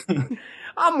life.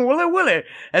 I'm Wooly Willy.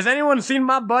 Has anyone seen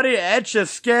my buddy Etch a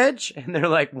Sketch? And they're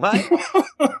like, what?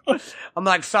 I'm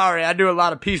like, sorry, I do a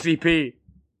lot of PCP.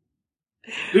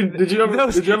 Did you ever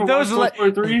watch Toy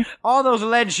Story 3? All those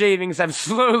lead shavings have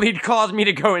slowly caused me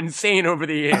to go insane over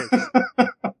the years.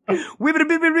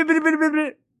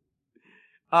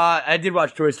 I did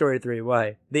watch Toy Story 3.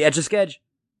 Why? The Etch a Sketch?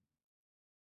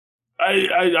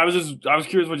 I was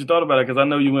curious what you thought about it, because I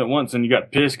know you went once and you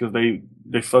got pissed because they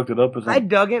fucked it up or something. I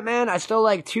dug it, man. I still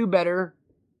like 2 better.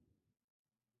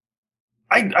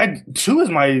 2 is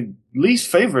my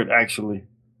least favorite, actually.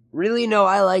 Really? No,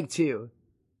 I like 2.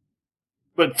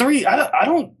 But 3, I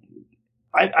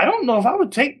don't know if I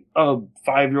would take a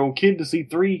 5-year-old kid to see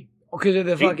 3. Because of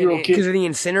the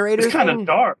incinerator. It's kind of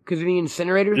dark. Because of the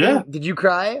incinerator. Yeah. Thing? Did you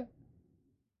cry?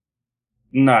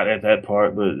 Not at that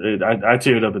part, but I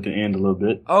teared up at the end a little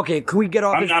bit. Okay, can we get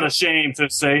off? I'm not ashamed to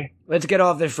say. Let's get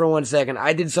off this for 1 second.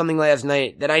 I did something last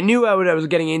night that I knew I was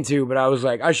getting into, but I was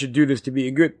like, I should do this to be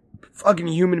a good fucking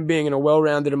human being and a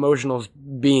well-rounded emotional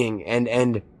being,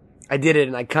 and I did it,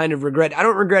 and I kind of regret. I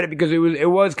don't regret it because it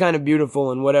was kind of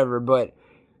beautiful and whatever, but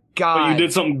God. But you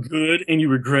did something good and you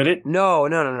regret it? No.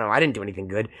 I didn't do anything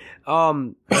good.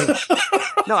 No,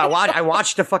 I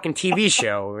watched a fucking TV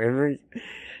show.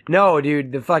 No,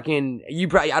 dude, the fucking,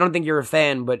 I don't think you're a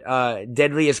fan, but,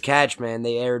 Deadliest Catch, man,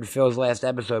 they aired Phil's last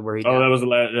episode where he dies. Oh, that was the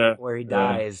last, yeah. Where he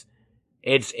dies.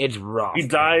 It's rough. He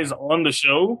dies on the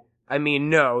show? I mean,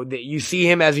 no, you see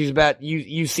him as he's about,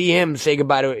 you see him say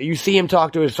goodbye to, you see him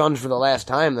talk to his sons for the last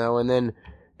time, though, and then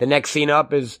the next scene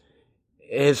up is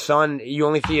his son, you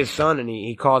only see his son, and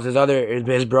he calls his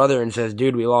brother and says,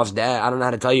 dude, we lost dad. I don't know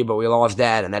how to tell you, but we lost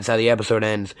dad, and that's how the episode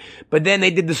ends. But then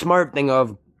they did the smart thing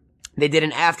of, they did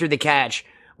an After the Catch,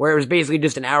 where it was basically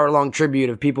just an hour-long tribute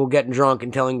of people getting drunk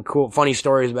and telling cool, funny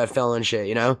stories about Phil and shit,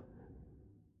 you know?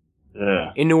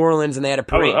 Yeah. In New Orleans, and they had a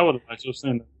parade. I would have liked to have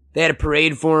seen that. They had a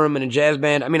parade for him and a jazz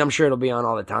band. I mean, I'm sure it'll be on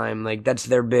all the time. Like, that's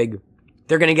their big,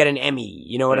 they're gonna get an Emmy,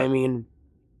 you know what I mean?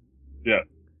 Yeah.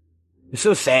 It's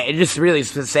so sad. It's just really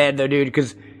sad though, dude,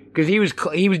 because he was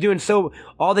doing so,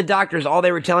 all the doctors, all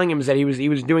they were telling him is that he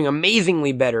was doing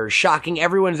amazingly better, shocking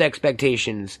everyone's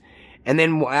expectations. And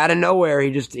then out of nowhere,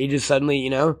 he just suddenly,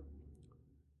 you know?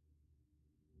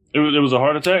 It was a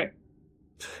heart attack?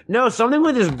 No, something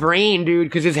with his brain, dude,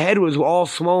 because his head was all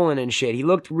swollen and shit. He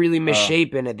looked really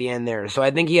misshapen at the end there. So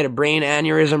I think he had a brain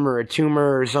aneurysm or a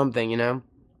tumor or something, you know?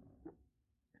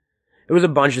 It was a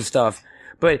bunch of stuff.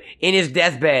 But in his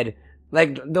deathbed,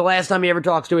 like the last time he ever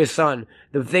talks to his son,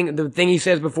 the thing he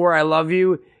says before "I love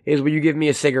you" is, "Will you give me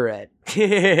a cigarette?"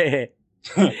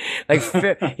 Like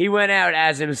he went out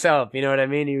as himself. You know what I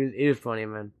mean? He was funny,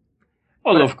 man.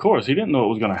 Well, of course, he didn't know it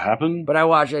was gonna happen. But I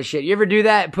watch that shit. You ever do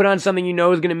that? Put on something you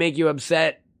know is gonna make you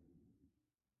upset,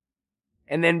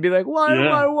 and then be like, "Why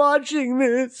am I watching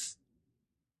this?"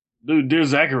 Dude, Dear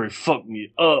Zachary fucked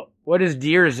me up. What is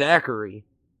Dear Zachary?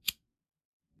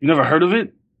 You never heard of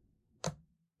it?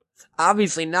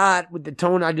 Obviously not, with the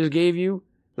tone I just gave you.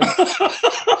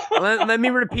 Let me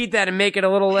repeat that and make it a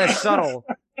little less subtle.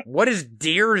 What is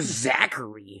Dear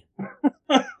Zachary?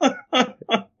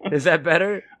 Is that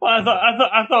better? Well,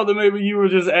 I thought that maybe you were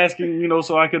just asking,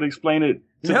 so I could explain it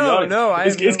to the audience. No,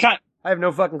 I have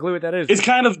no fucking clue what that is. It's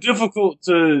kind of difficult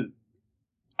to...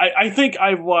 I think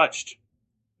I've watched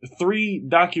 3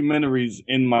 documentaries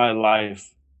in my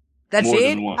life. That's more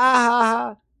it? Than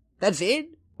once. That's it?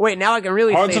 Wait, now I can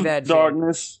really Hearts say of that.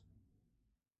 Darkness.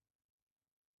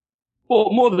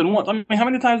 Well, more than once. I mean, how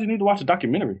many times do you need to watch a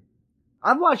documentary?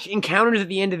 I've watched Encounters at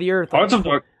the End of the Earth. Hearts of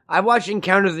Darkness. I've watched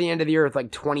Encounters at the End of the Earth like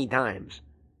 20 times.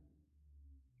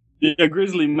 Yeah,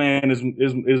 Grizzly Man is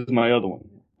my other one.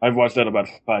 I've watched that about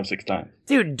 5-6 times.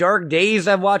 Dude, Dark Days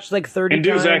I've watched like 30 and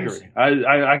Dear times. Zachary.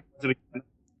 I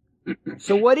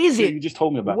So what is it? You just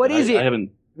told me about What that. is it? I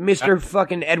haven't... Mr.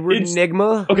 fucking Edward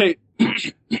Enigma? Okay.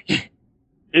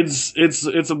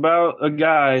 It's about a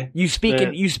guy. You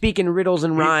speak in riddles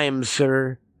and rhymes,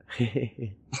 sir.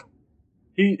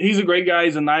 He's a great guy.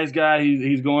 He's a nice guy.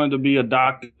 He's going to be a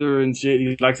doctor and shit.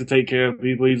 He likes to take care of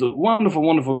people. He's a wonderful,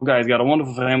 wonderful guy. He's got a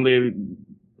wonderful family,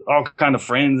 all kind of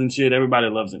friends and shit. Everybody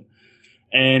loves him.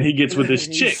 And he gets with this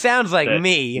chick. Sounds like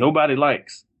me. Nobody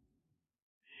likes.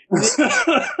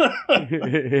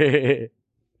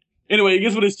 Anyway, he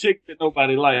gets with this chick that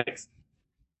nobody likes.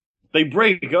 They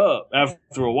break up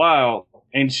after a while,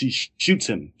 and she shoots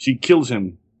him. She kills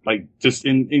him, like, just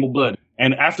in cold blood.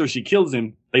 And after she kills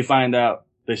him, they find out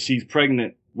that she's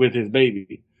pregnant with his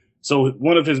baby. So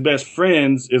one of his best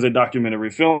friends is a documentary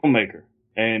filmmaker,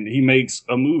 and he makes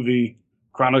a movie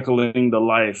chronicling the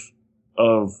life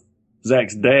of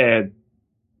Zach's dad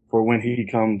for when he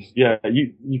comes. Yeah,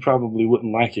 you probably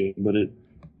wouldn't like it, but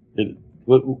okay.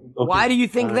 Why do you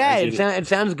think that? It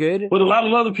sounds good. But a lot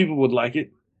of other people would like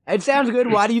it. It sounds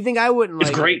good. Why do you think I wouldn't like it?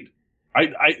 It's great.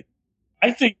 I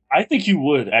think you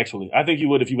would, actually. I think you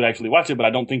would if you would actually watch it, but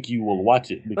I don't think you will watch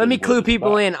it. Let me clue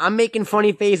people in. I'm making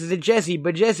funny faces at Jesse,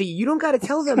 but Jesse, you don't gotta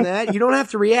tell them that. You don't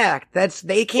have to react.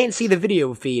 They can't see the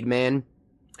video feed, man.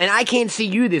 And I can't see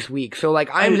you this week, so like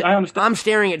I understand. I'm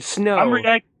staring at snow. I'm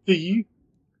reacting to you.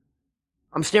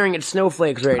 I'm staring at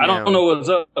snowflakes right now. I don't know what's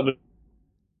up,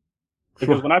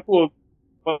 because when I pull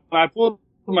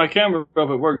my camera up,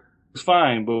 it works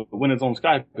fine, but when it's on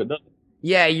Skype, it doesn't.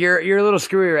 Yeah, you're a little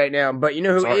screwy right now, but you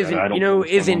know who isn't?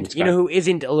 You know who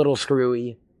isn't a little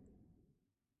screwy?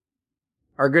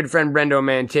 Our good friend Brendo,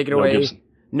 man, take it away. Gibson.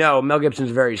 No, Mel Gibson's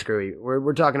very screwy.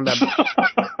 We're talking about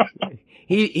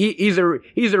he's a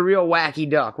real wacky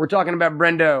duck. We're talking about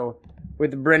Brendo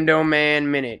with the Brendo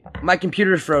Man Minute. My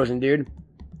computer's frozen, dude.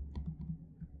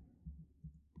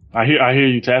 I hear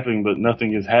you tapping, but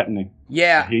nothing is happening.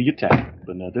 Yeah. I hear you tapping,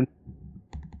 but nothing.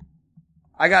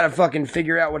 I gotta fucking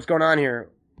figure out what's going on here.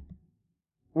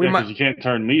 Because you can't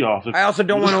turn me off. I also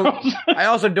don't want to. I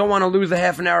also don't want to lose a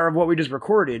half an hour of what we just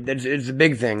recorded. It's a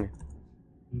big thing.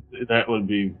 That would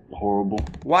be horrible.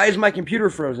 Why is my computer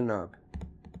frozen up?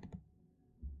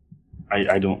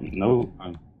 I don't know.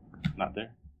 I'm not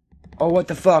there. Oh, what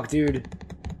the fuck, dude?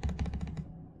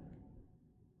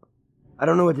 I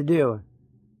don't know what to do.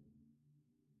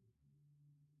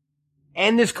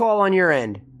 End this call on your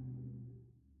end.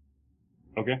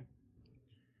 Okay.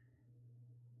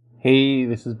 Hey,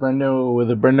 this is Brendo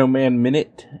with a Brendo Man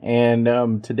Minute,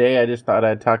 and today I just thought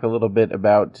I'd talk a little bit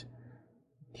about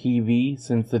TV,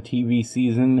 since the TV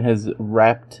season has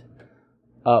wrapped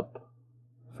up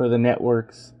for the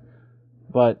networks.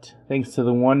 But thanks to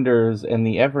the wonders and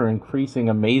the ever-increasing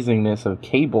amazingness of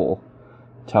cable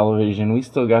television, we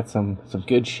still got some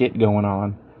good shit going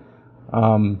on.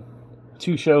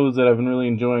 2 shows that I've been really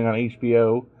enjoying on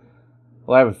HBO.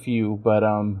 Well, I have a few, but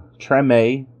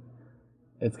Treme,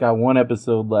 it's got 1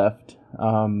 episode left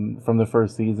from the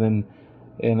first season,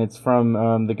 and it's from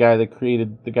the guys that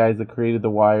created The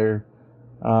Wire.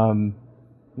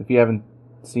 If you haven't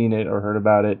seen it or heard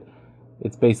about it,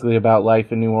 it's basically about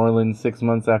life in New Orleans 6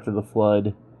 months after the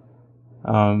floods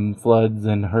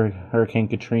and Hurricane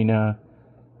Katrina,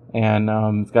 and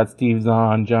it's got Steve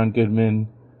Zahn, John Goodman,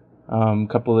 a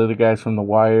couple of other guys from The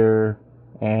Wire,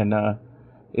 and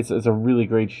it's a really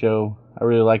great show. I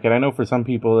really like it. I know for some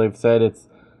people they've said it's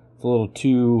It's a little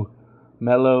too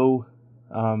mellow.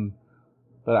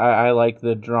 But I like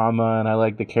the drama and I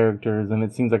like the characters, and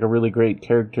it seems like a really great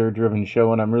character-driven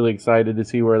show, and I'm really excited to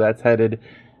see where that's headed.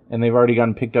 And they've already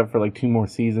gotten picked up for like 2 more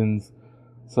seasons,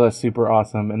 so that's super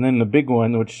awesome. And then the big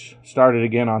one, which started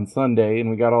again on Sunday,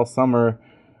 and we got all summer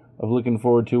of looking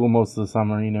forward to, well, most of the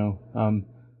summer,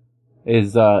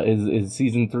 is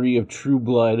season 3 of True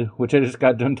Blood, which I just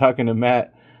got done talking to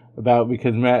Matt about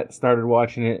because Matt started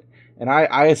watching it, and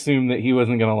I assumed that he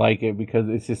wasn't gonna like it because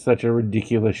it's just such a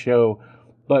ridiculous show.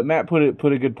 But Matt put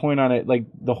a good point on it. Like,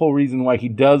 the whole reason why he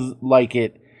does like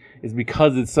it is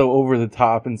because it's so over the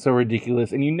top and so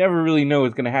ridiculous, and you never really know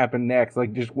what's going to happen next.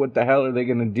 Like, just what the hell are they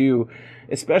going to do?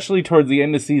 Especially towards the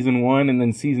end of season 1 and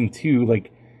then season 2.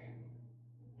 Like,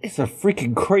 it's a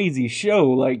freaking crazy show.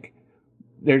 Like,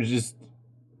 there's just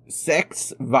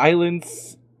sex,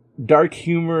 violence, dark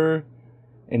humor,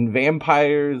 and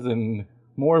vampires, and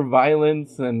more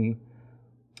violence, and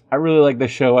I really like the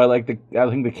show. I think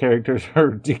the characters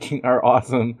are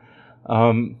awesome.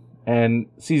 And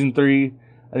season 3,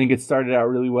 I think it started out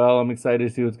really well. I'm excited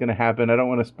to see what's going to happen. I don't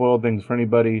want to spoil things for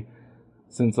anybody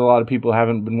since a lot of people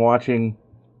haven't been watching.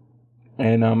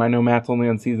 And I know Matt's only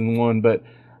on season 1, but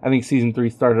I think season 3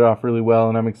 started off really well,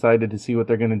 and I'm excited to see what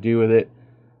they're going to do with it.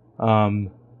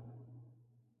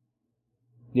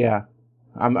 Yeah,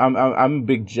 I'm a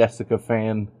big Jessica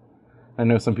fan. I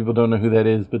know some people don't know who that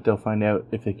is, but they'll find out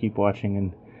if they keep watching,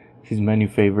 and she's my new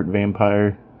favorite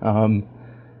vampire.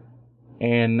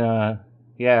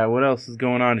 Yeah, what else is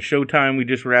going on? Showtime, we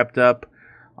just wrapped up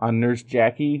on Nurse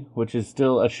Jackie, which is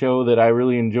still a show that I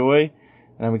really enjoy,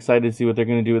 and I'm excited to see what they're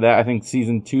going to do with that. I think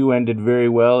season 2 ended very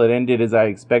well. It ended as I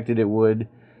expected it would,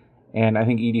 and I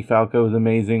think Edie Falco is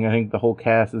amazing. I think the whole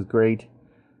cast is great.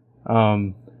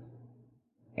 And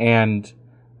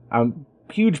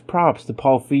huge props to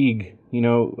Paul Feig.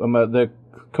 I'm the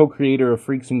co-creator of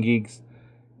Freaks and Geeks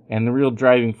and the real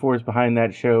driving force behind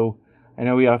that show. I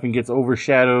know he often gets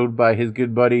overshadowed by his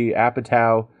good buddy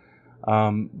Apatow,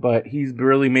 but he's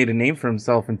really made a name for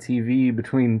himself in TV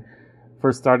between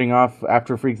first starting off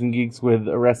after Freaks and Geeks with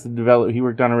Arrested Development. He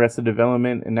worked on Arrested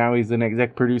Development, and now he's an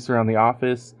exec producer on The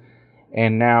Office,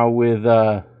 and now with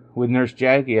Nurse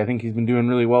Jackie. I think he's been doing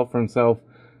really well for himself.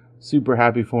 Super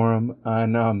happy for him,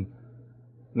 and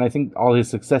I think all his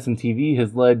success in TV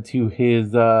has led to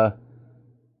his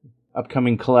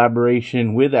upcoming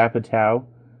collaboration with Apatow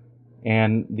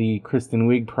and the Kristen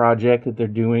Wiig project that they're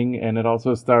doing, and it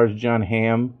also stars Jon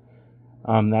Hamm.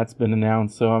 That's been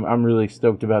announced, so I'm really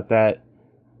stoked about that.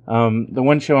 The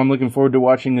one show I'm looking forward to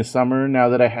watching this summer, now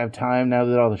that I have time, now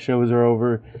that all the shows are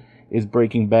over, is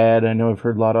Breaking Bad. I know I've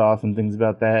heard a lot of awesome things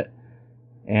about that,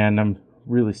 and I'm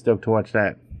really stoked to watch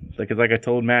that. Because like I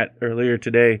told Matt earlier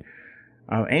today,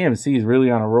 AMC is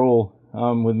really on a roll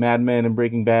with Mad Men and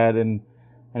Breaking Bad, and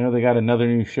I know they got another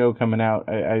new show coming out.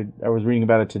 I was reading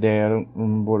about it today. I don't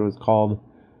remember what it was called,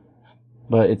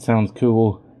 but it sounds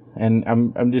cool. And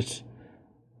I'm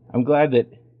glad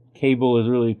that cable is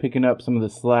really picking up some of the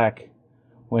slack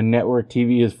when network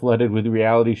TV is flooded with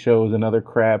reality shows and other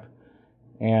crap.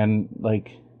 And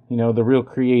the real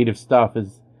creative stuff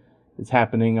is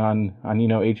happening on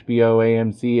HBO,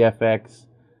 AMC, FX.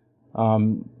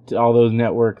 To all those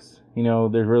networks,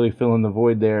 they're really filling the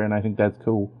void there, and I think that's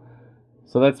cool.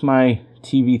 So that's my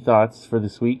TV thoughts for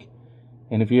this week.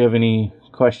 And if you have any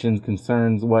questions,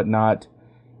 concerns, whatnot,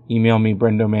 email me,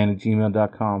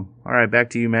 brendoman@gmail.com. All right, back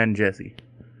to you, Matt and Jesse.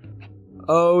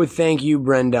 Oh, thank you,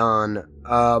 Brendan.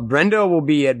 Brendo will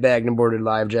be at Bagged and Boarded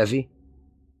Live, Jesse.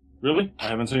 Really? I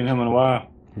haven't seen him in a while.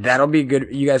 That'll be good.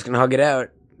 You guys can hug it out,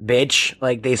 bitch,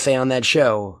 like they say on that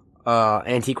show.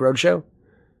 Antique Roadshow?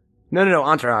 No,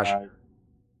 Entourage.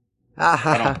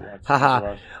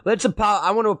 I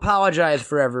want to apologize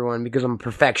for everyone because I'm a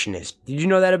perfectionist. Did you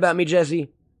know that about me, Jesse? You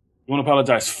want to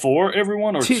apologize for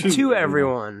everyone or to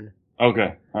everyone?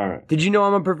 Okay, all right. Did you know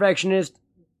I'm a perfectionist?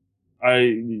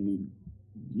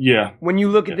 Yeah. When you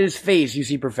look at this face, you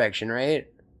see perfection, right?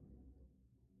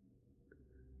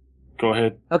 Go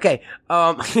ahead. Okay.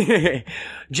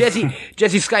 Jesse's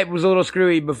Skype was a little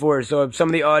screwy before, so if some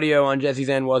of the audio on Jesse's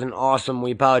end wasn't awesome, we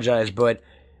apologize, but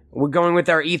we're going with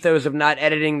our ethos of not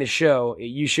editing the show.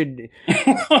 You should... You're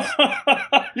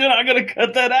not going to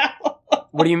cut that out?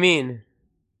 What do you mean?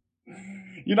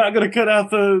 You're not going to cut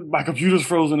out my computer's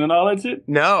frozen and all that shit?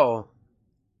 No.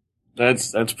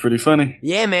 That's pretty funny.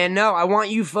 Yeah, man, no. I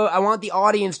want I want the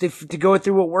audience to go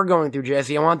through what we're going through,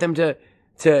 Jesse. I want them to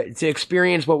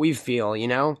experience what we feel,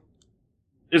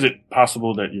 Is it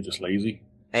possible that you're just lazy?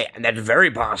 Hey, that's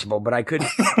very possible, but I could,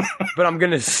 but I'm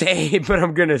gonna say,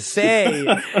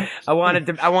 I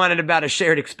wanted about a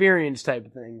shared experience type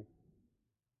of thing.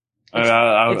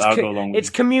 I'll go along with It's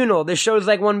communal. This show's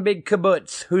like one big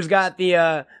kibbutz. Who's got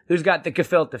the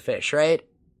gefilte fish, right?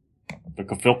 the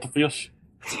gefilte fish.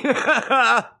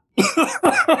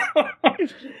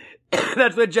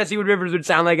 That's what Jesse Wood Rivers would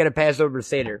sound like at a Passover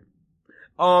Seder.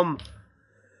 Ugh.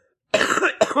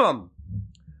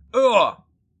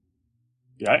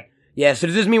 Yeah. Yeah, so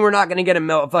does this mean we're not gonna get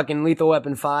a fucking Lethal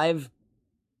Weapon 5?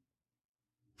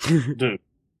 Dude,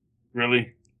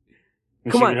 really?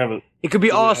 Come on. It could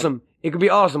be awesome. It could be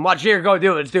awesome. Watch here, go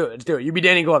do it. Let's do it. You be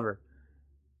Danny Glover.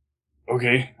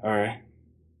 Okay, all right.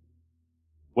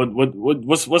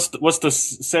 What's the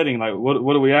setting like?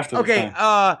 What are we after? Okay,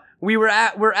 we're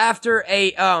after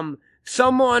a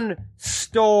someone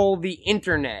stole the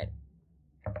internet.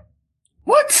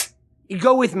 What? You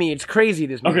go with me. It's crazy,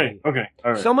 this movie. Okay,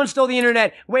 all right. Someone stole the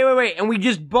internet. Wait. And we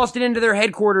just busted into their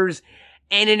headquarters,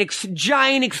 and a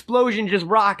giant explosion just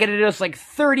rocketed us like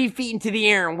 30 feet into the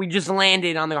air, and we just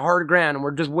landed on the hard ground, and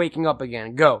we're just waking up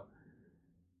again. Go.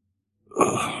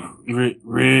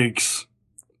 Riggs.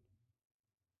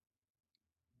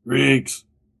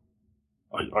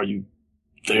 Are you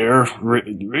there?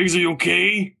 Riggs, are you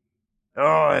okay?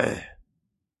 Oh,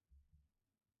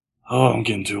 I'm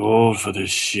getting too old for this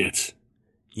shit.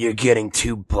 you're getting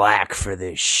too black for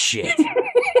this shit.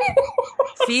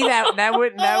 See, that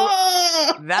wouldn't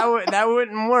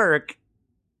work.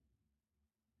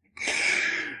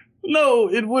 No,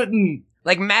 it wouldn't.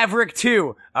 Like Maverick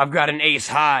 2, I've got an ace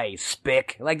high,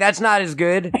 spick. Like, that's not as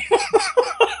good.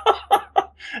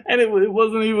 And it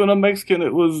wasn't even a Mexican,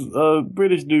 it was a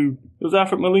British dude. It was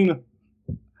Alfred Molina.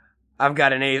 I've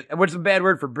got an ace. What's the bad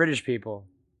word for British people?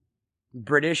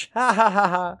 British? Ha ha ha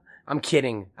ha. I'm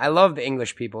kidding. I love the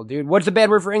English people, dude. What's the bad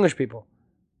word for English people?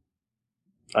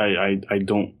 I don't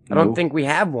know. I don't think we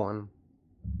have one.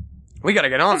 We gotta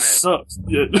get on that. Sucks.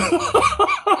 Yeah.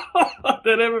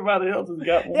 That everybody else has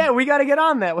got one. Yeah, we gotta get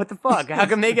on that. What the fuck? How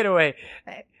come they get away?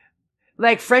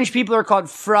 Like, French people are called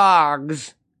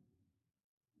frogs.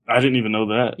 I didn't even know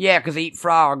that. Yeah, because they eat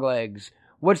frog legs.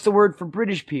 What's the word for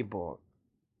British people?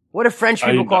 What are French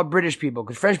people called British people?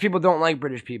 Because French people don't like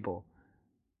British people.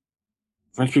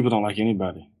 French people don't like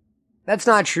anybody. That's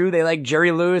not true. They like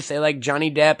Jerry Lewis. They like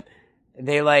Johnny Depp.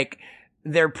 They like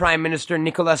their Prime Minister,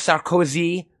 Nicolas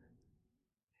Sarkozy.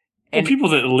 And people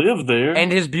that live there.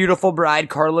 And his beautiful bride,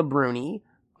 Carla Bruni.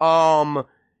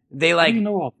 They like... How do you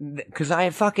know all? Cause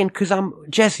I'm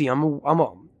Jesse. I'm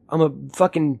a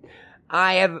fucking...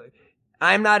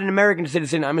 I'm not an American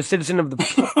citizen. I'm a citizen of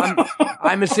the...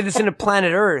 I'm a citizen of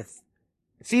planet Earth.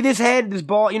 See this head, this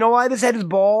bald... You know why this head is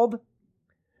bald?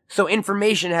 So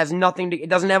information has nothing to... It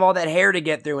doesn't have all that hair to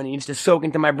get through, and it needs to soak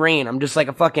into my brain. I'm just like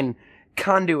a fucking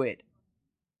conduit.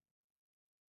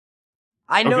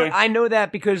 I know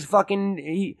that because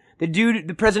fucking...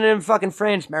 the president of fucking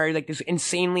France married like this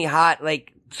insanely hot,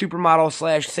 like,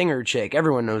 supermodel / singer chick.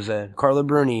 Everyone knows that. Carla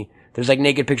Bruni. There's like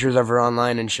naked pictures of her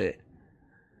online and shit.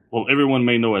 Well, everyone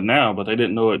may know it now, but they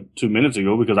didn't know it 2 minutes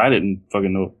ago because I didn't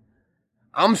fucking know it.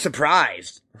 I'm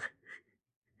surprised.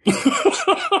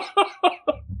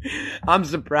 I'm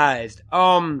surprised.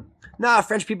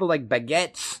 French people like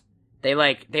baguettes. They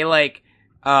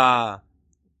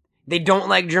don't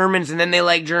like Germans, and then they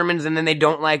like Germans, and then they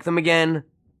don't like them again.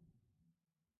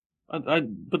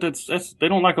 But that's they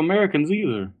don't like Americans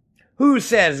either. Who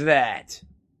says that?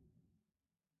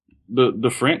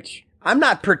 The French. I'm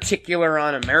not particular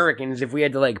on Americans if we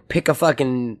had to like pick a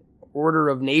fucking order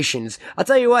of nations. I'll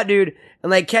tell you what, dude.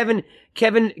 And like Kevin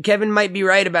might be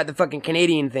right about the fucking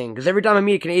Canadian thing. Cause every time I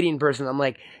meet a Canadian person, I'm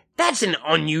like, that's an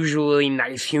unusually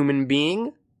nice human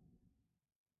being.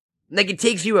 Like it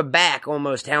takes you aback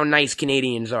almost how nice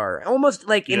Canadians are. Almost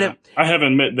like I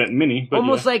haven't met that many, but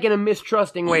almost like in a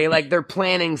mistrusting way, like they're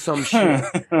planning some shit.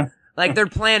 Like they're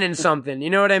planning something.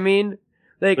 You know what I mean?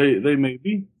 Like they may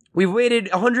be. We've waited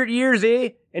 100 years, eh?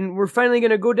 And we're finally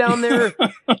gonna go down there,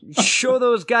 show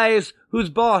those guys who's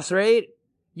boss, right?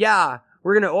 Yeah,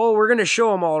 we're gonna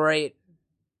show them all right.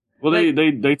 Well, like,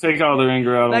 they take all their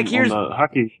anger out on the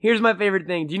hockey. Here's my favorite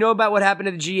thing. Do you know about what happened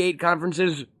at the G8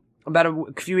 conferences about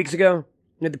a few weeks ago?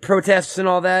 The protests and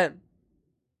all that?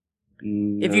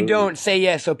 No. If you don't, say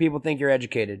yes so people think you're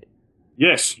educated.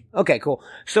 Yes. Okay, cool.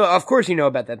 So, of course you know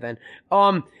about that then.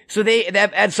 So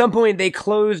at some point they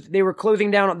were closing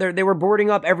down, they were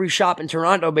boarding up every shop in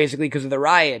Toronto basically because of the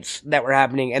riots that were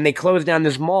happening, and they closed down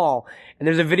this mall, and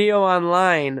there's a video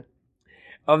online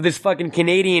of this fucking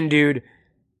Canadian dude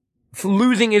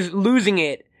losing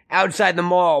it outside the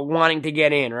mall wanting to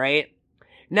get in, right?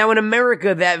 Now in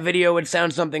America, that video would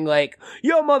sound something like,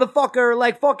 yo motherfucker,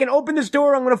 like fucking open this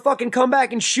door, I'm gonna fucking come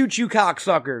back and shoot you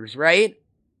cocksuckers, right?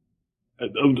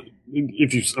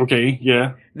 If you okay,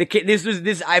 yeah.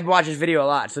 I've watched this video a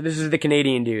lot, so this is the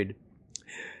Canadian dude.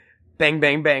 Bang,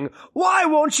 bang, bang. Why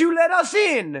won't you let us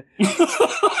in?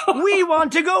 We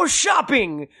want to go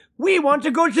shopping. We want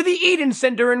to go to the Eden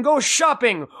Center and go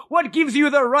shopping. What gives you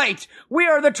the right? We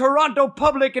are the Toronto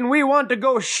public and we want to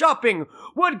go shopping.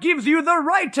 What gives you the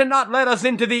right to not let us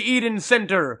into the Eden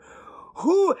Center?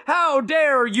 How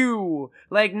dare you?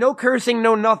 Like, no cursing,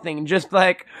 no nothing. Just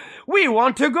like, we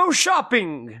want to go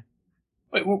shopping.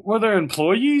 Wait, were there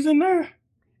employees in there?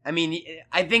 I mean,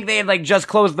 I think they had, like, just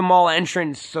closed the mall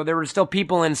entrance, so there were still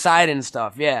people inside and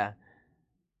stuff, yeah.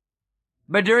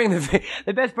 But during the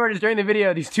best part is during the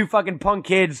video, these two fucking punk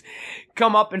kids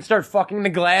come up and start fucking the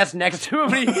glass next to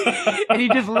him, and he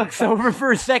just looks over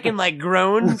for a second, like,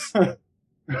 groans.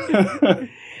 And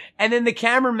then the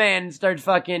cameraman starts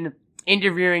fucking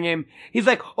interviewing him. He's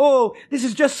like, oh, this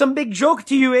is just some big joke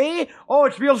to you, eh? Oh,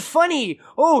 it's real funny.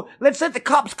 Oh, let's let the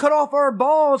cops cut off our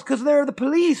balls because they're the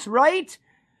police, right?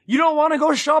 You don't want to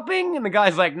go shopping? And the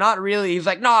guy's like, not really. He's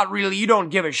like, not really. You don't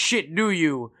give a shit, do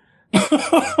you?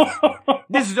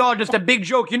 This is all just a big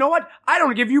joke. You know what? I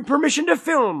don't give you permission to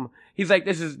film. He's like,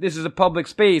 this is a public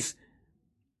space.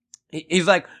 He's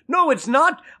like, no, it's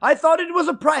not. I thought it was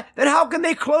then how can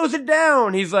they close it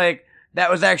down? He's like, that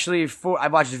was actually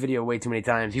I've watched this video way too many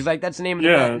times. He's like, that's the name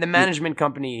of the management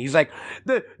company. He's like,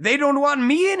 they don't want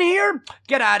me in here?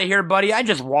 Get out of here, buddy. I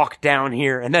just walked down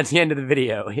here. And that's the end of the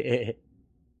video.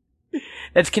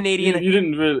 That's Canadian. You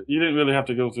didn't really have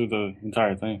to go through the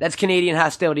entire thing. That's Canadian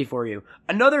hostility for you.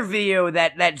 Another video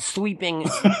that's sweeping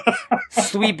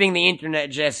the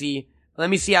internet, Jesse. Let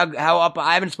me see how up,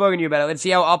 I haven't spoken to you about it. Let's see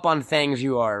how up on things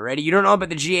you are. Ready? You don't know about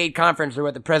the G8 conference or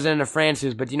what the president of France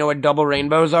is, but do you know what double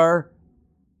rainbows are?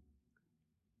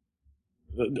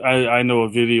 I know a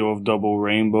video of double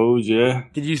rainbows, yeah.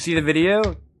 Did you see the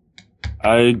video?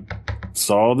 I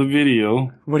saw the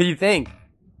video. What do you think?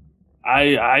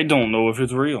 I don't know if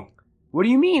it's real. What do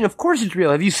you mean? Of course it's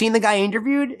real. Have you seen the guy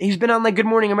interviewed? He's been on like Good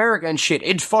Morning America and shit.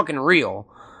 It's fucking real.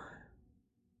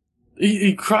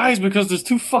 He cries because there's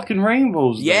two fucking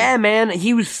rainbows there. Yeah, man.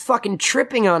 He was fucking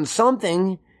tripping on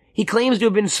something. He claims to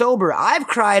have been sober. I've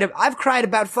cried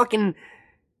about fucking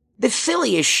the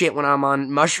silliest shit when I'm on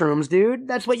mushrooms, dude.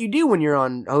 That's what you do when you're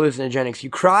on hallucinogenics. You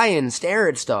cry and stare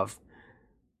at stuff.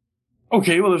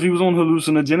 Okay, well, if he was on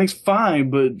hallucinogenics, fine,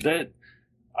 but that...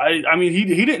 I mean,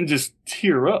 he didn't just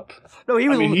tear up. No, he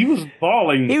was. I mean, he was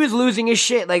bawling. He was losing his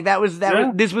shit. Like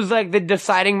this was like the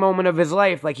deciding moment of his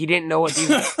life. Like he didn't know what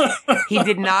these. He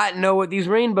did not know what these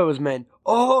rainbows meant.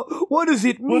 Oh, what does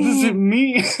it mean? What does it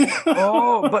mean?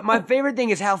 Oh, but my favorite thing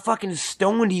is how fucking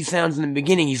stoned he sounds in the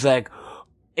beginning. He's like,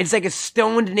 it's like a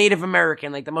stoned Native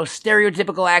American, like the most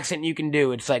stereotypical accent you can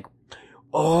do. It's like,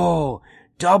 oh,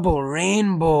 double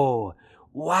rainbow.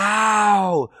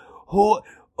 Wow.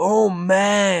 Oh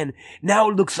man, now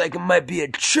it looks like it might be a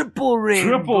triple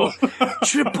rainbow.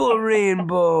 Triple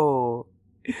rainbow.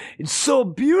 It's so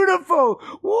beautiful.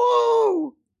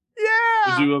 Whoa!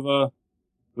 Yeah!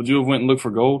 Would you have went and looked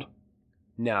for gold?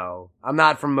 No, I'm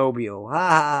not from Mobile.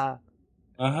 Ha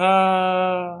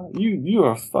ha. You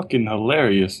are fucking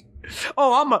hilarious.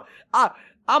 Oh,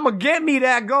 I'ma get me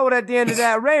that gold at the end of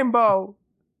that rainbow.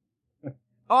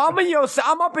 Oh,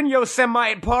 I'm up in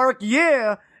Yosemite Park,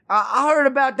 yeah. I heard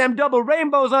about them double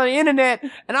rainbows on the internet,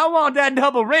 and I want that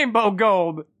double rainbow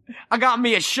gold. I got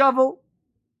me a shovel.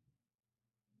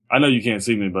 I know you can't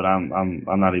see me, but I'm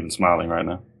not even smiling right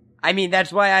now. I mean,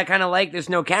 that's why I kind of like this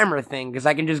no camera thing, because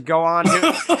I can just go on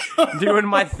doing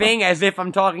my thing as if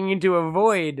I'm talking into a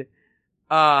void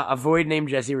named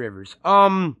Jesse Rivers.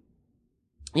 Yeah,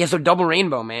 so double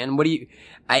rainbow, man. What do you,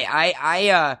 is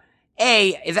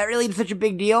that really such a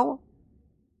big deal?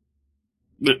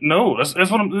 No, that's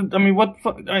what I mean, what the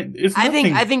fuck? It's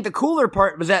nothing. I think the cooler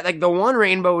part was that, like, the one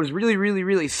rainbow was really, really,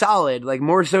 really solid. Like,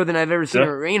 more so than I've ever seen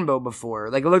a rainbow before.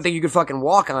 Like, it looked like you could fucking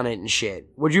walk on it and shit.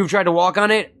 Would you have tried to walk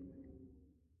on it?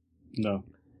 No.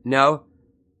 No?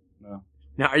 No.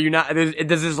 Now, are you not,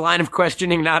 does this line of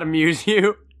questioning not amuse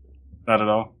you? Not at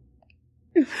all.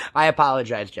 I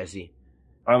apologize, Jesse.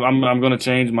 I'm gonna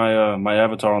change my, my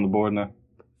avatar on the board now.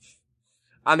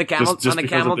 On the camel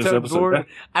toe board.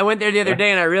 I went there the other day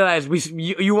and I realized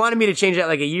you wanted me to change that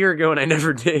like a year ago and I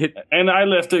never did. And I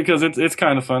left it because it's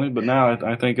kind of funny, but now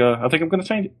I think I'm gonna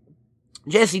change it.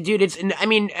 Jesse, dude,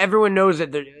 everyone knows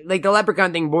that the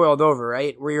leprechaun thing boiled over,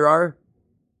 right? Where you are?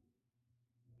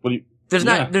 There's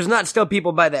not still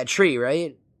people by that tree,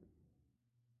 right?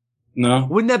 No.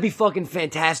 Wouldn't that be fucking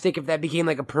fantastic if that became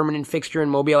like a permanent fixture in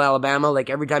Mobile, Alabama? Like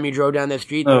every time you drove down that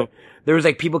street, there was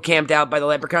like people camped out by the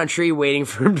leprechaun tree waiting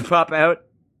for him to pop out.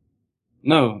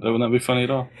 No, that would not be funny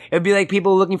at all. It'd be like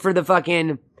people looking for the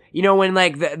fucking, you know, when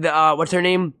like the what's her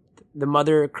name? The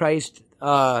Mother Christ,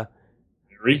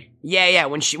 Mary? Yeah,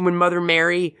 when Mother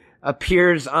Mary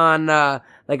appears on,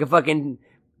 like a fucking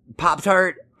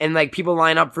Pop-Tart and like people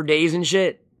line up for days and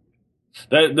shit.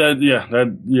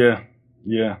 Yeah.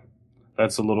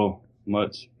 That's a little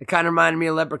much. It kind of reminded me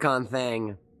of Leprechaun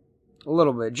Thing. A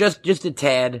little bit. Just a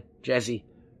tad, Jesse.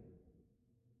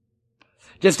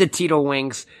 Just a teetle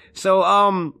winks.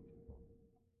 So,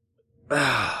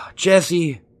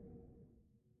 Jesse.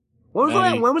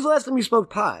 When was the last time you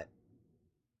smoked pot?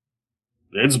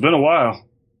 It's been a while.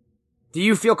 Do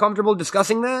you feel comfortable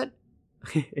discussing that?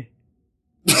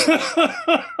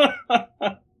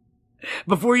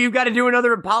 Before you've got to do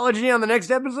another apology on the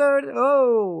next episode?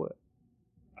 Oh.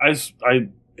 I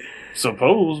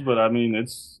suppose, but I mean,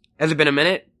 it's... Has it been a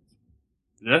minute?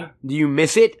 Yeah. Do you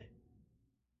miss it?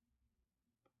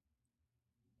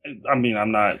 I mean,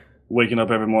 I'm not waking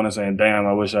up every morning saying, damn,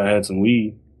 I wish I had some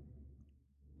weed.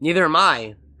 Neither am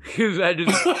I. Cause I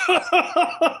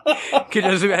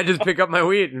just pick up my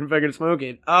weed and fucking smoke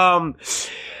it.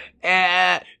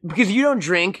 Because you don't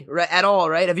drink at all,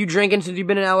 right? Have you drinking since you've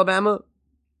been in Alabama?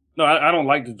 No, I don't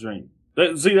like to drink.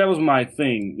 That was my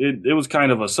thing. It was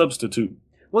kind of a substitute.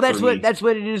 Well, that's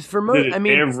what it is for most. I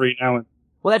mean, every now and.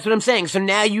 Well, that's what I'm saying. So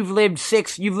now you've lived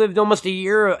almost a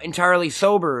year entirely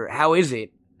sober. How is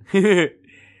it?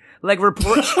 Like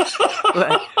report,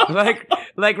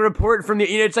 like report from the,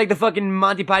 you know, it's like the fucking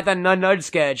Monty Python Nun Nudge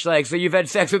sketch. Like, so you've had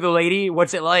sex with a lady.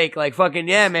 What's it like? Like fucking,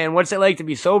 yeah, man. What's it like to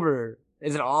be sober?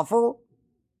 Is it awful?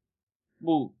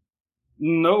 Well,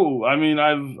 no. I mean,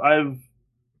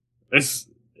 it's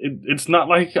not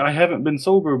like I haven't been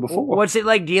sober before. What's it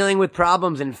like dealing with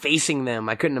problems and facing them?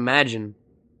 I couldn't imagine.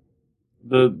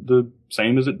 The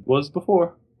same as it was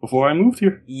before I moved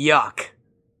here. Yuck.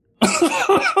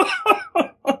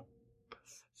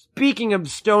 Speaking of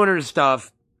stoner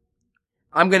stuff,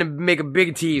 I'm gonna make a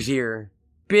big tease here.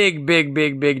 Big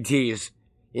tease.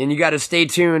 And you gotta stay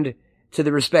tuned to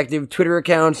the respective Twitter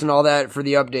accounts and all that for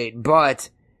the update.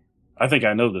 But I think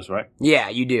I know this, right? Yeah,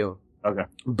 you do. Okay.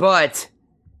 But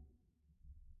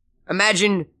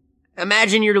imagine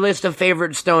your list of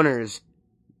favorite stoners.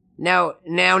 Now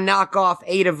knock off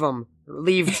 8 of them.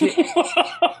 Leave 2.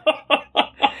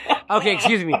 Okay,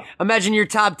 excuse me. Imagine your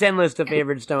top 10 list of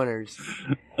favorite stoners.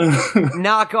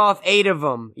 Knock off 8 of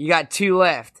them. You got 2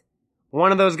 left.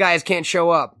 One of those guys can't show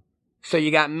up. So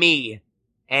you got me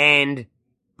and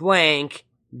blank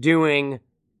doing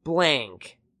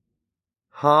blank.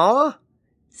 Huh?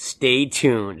 Stay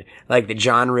tuned. Like the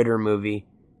John Ritter movie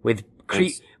with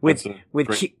Jeffrey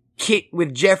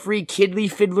Kidley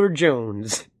Fiddler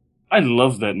Jones. I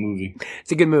love that movie.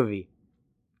 It's a good movie.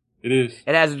 It is.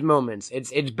 It has its moments.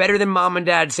 It's better than Mom and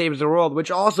Dad Saves the World,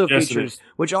 which also features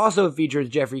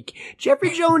Jeffrey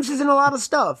Jones is in a lot of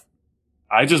stuff.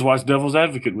 I just watched Devil's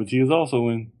Advocate, which he is also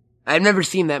in. I've never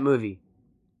seen that movie.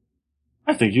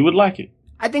 I think you would like it.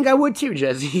 I think I would too,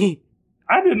 Jesse.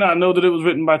 I did not know that it was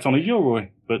written by Tony Gilroy,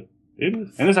 but it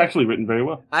is. And it's actually written very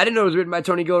well. I didn't know it was written by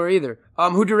Tony Gilroy either.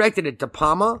 Who directed it? De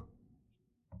Palma?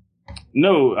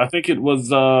 No, I think it was,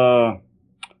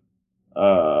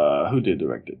 who did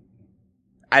direct it?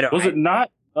 Was it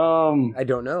not, I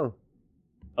don't know.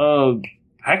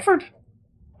 Hackford?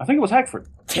 I think it was Hackford.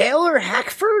 Taylor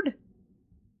Hackford?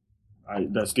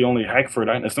 That's the only Hackford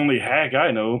that's the only hack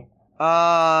I know.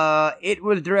 It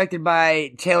was directed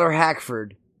by Taylor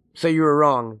Hackford. So you were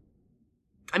wrong.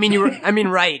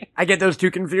 Right. I get those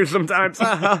two confused sometimes.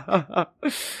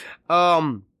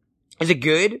 Is it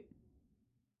good?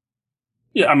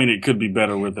 Yeah, I mean, it could be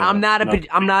better with I'm not a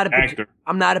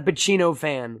Pacino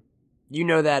fan. You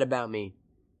know that about me.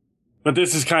 But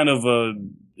this is kind of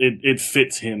it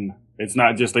fits him. It's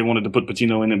not just they wanted to put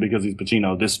Pacino in it because he's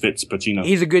Pacino. This fits Pacino.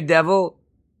 He's a good devil?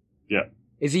 Yeah.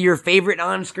 Is he your favorite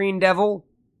on-screen devil?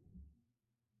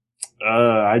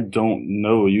 I don't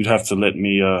know. You'd have to let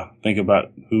me think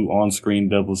about who on-screen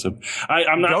devils have. I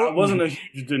wasn't a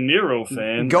huge De Niro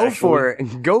fan. Go for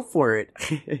it.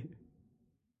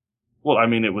 Well, I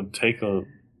mean, it would take a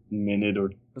minute or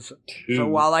two. So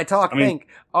while I talk, think.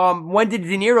 When did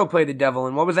De Niro play the devil,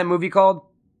 and what was that movie called?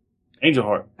 Angel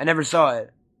Heart. I never saw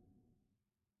it.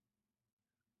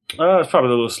 It's probably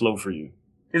a little slow for you.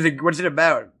 What's it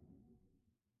about?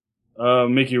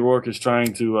 Mickey Rourke is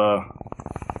trying to, I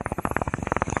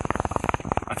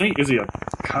think, is he a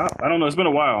cop? I don't know. It's been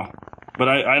a while. But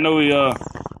I know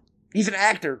he's an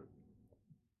actor.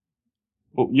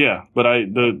 Well, yeah, but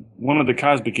one of the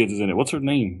Cosby kids is in it. What's her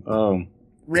name?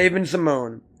 Raven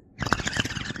Simone.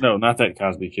 No, not that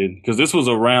Cosby kid. Because this was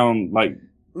around, like,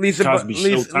 Lisa Cosby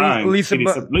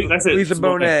Showtime. That's it. Lisa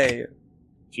Bonet.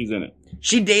 She's in it.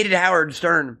 She dated Howard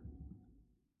Stern.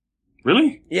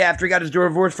 Really? Yeah, after he got his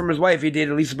divorce from his wife, he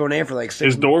dated Lisa Bonet for like 6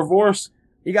 His divorce?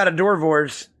 He got a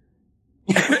divorce.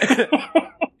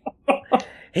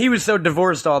 He was so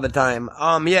divorced all the time.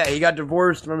 Yeah, he got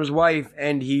divorced from his wife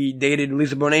and he dated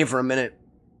Lisa Bonet for a minute.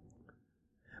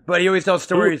 But he always tells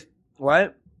stories.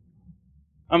 What?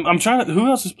 I'm trying to. Who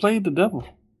else has played the devil?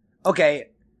 Okay.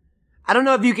 I don't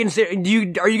know if you consider.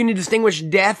 Are you going to distinguish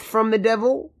death from the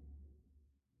devil?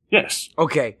 Yes.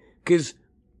 Okay. Because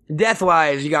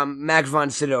death-wise, you got Max von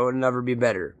Sydow would never be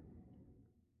better.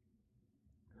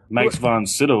 Max von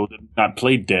Sydow did not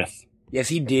play death. Yes,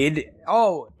 he did.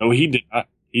 Oh. No, he did not.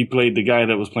 He played the guy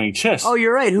that was playing chess. Oh,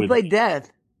 you're right. Who played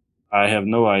death? I have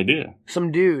no idea.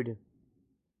 Some dude.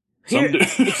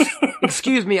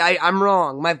 Excuse me, I'm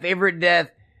wrong. My favorite death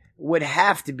would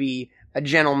have to be a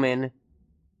gentleman.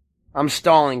 I'm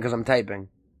stalling because I'm typing.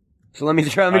 So let me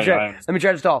try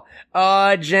to stall.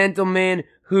 A gentleman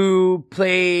who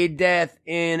played death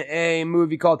in a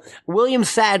movie called William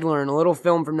Sadler in a little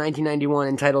film from 1991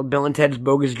 entitled Bill and Ted's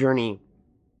Bogus Journey.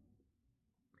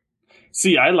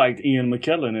 See, I liked Ian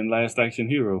McKellen in Last Action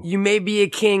Hero. You may be a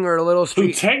king or a little street.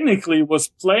 Who technically was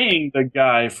playing the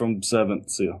guy from Seventh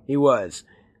Seal. He was.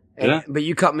 Yeah? But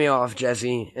you cut me off,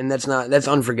 Jesse, and that's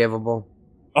unforgivable.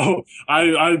 Oh,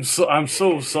 I'm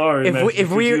so sorry.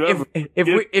 If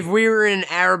we were in an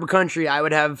Arab country,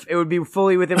 it would be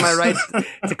fully within my rights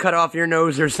to cut off your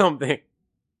nose or something.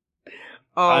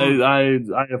 I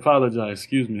apologize.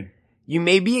 Excuse me. You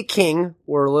may be a king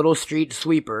or a little street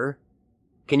sweeper.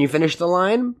 Can you finish the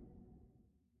line?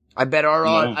 I bet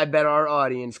our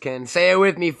audience can. Say it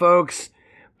with me, folks.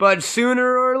 But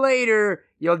sooner or later,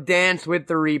 you'll dance with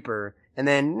the Reaper, and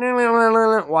then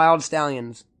Wild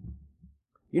Stallions.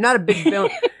 You're not a big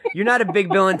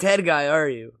Bill and Ted guy, are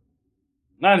you?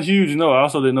 Not huge, no. I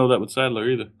also didn't know that with Sadler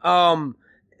either.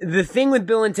 The thing with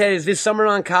Bill and Ted is this summer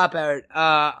on Cop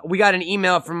Out, we got an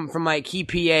email from my key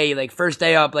PA, like first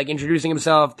day up, like introducing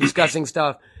himself, discussing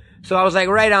stuff. So I was like,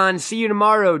 right on, see you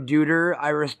tomorrow, duder. I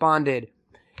responded.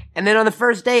 And then on the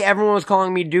first day, everyone was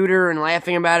calling me duder and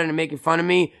laughing about it and making fun of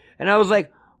me. And I was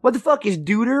like, what the fuck, is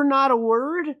duder not a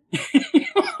word?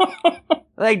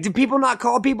 Like, do people not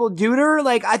call people duder?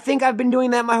 Like, I think I've been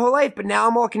doing that my whole life, but now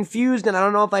I'm all confused and I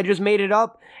don't know if I just made it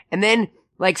up. And then,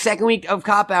 like, second week of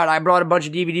Cop Out, I brought a bunch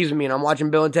of DVDs with me and I'm watching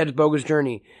Bill and Ted's Bogus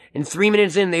Journey. And 3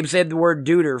 minutes in, they've said the word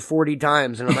duder 40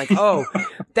 times. And I'm like, oh,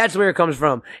 that's where it comes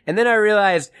from. And then I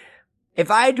realized, if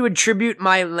I had to attribute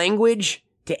my language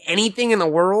to anything in the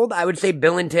world, I would say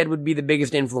Bill and Ted would be the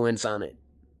biggest influence on it.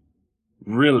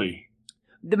 Really?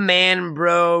 The man,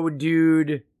 bro,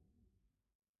 dude.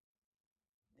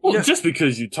 Well, just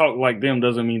because you talk like them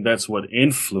doesn't mean that's what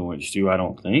influenced you, I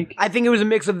don't think. I think it was a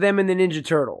mix of them and the Ninja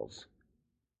Turtles.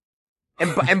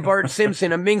 And Bart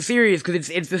Simpson. I'm being serious because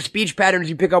it's the speech patterns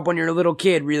you pick up when you're a little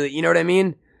kid, really. You know what I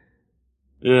mean?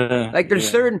 Yeah. Like there's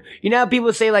certain, you know how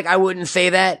people say like, I wouldn't say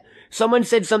that? Someone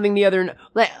said something the other,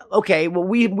 like, okay, well,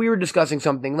 we were discussing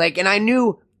something, like, and I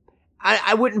knew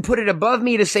I wouldn't put it above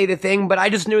me to say the thing, but I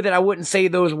just knew that I wouldn't say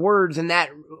those words in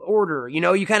that order. You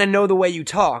know, you kind of know the way you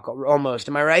talk, almost.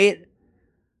 Am I right?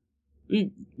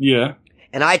 Yeah.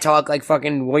 And I talk like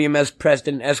fucking William S.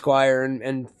 Preston Esquire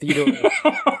and Theodore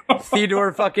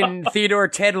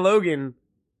Ted Logan.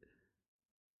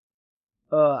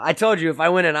 I told you if I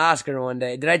win an Oscar one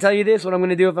day. Did I tell you this? What I'm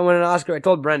going to do if I win an Oscar? I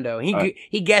told Brendo.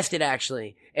 He guessed it,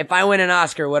 actually. If I win an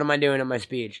Oscar, what am I doing in my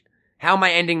speech? How am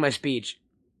I ending my speech?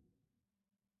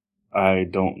 I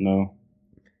don't know.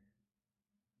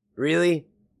 Really?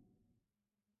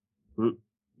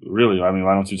 Really? I mean,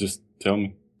 why don't you just tell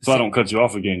me? So I don't cut you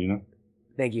off again, you know?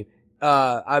 Thank you.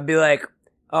 I'd be like,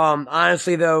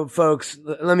 honestly though, folks,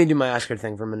 let me do my Oscar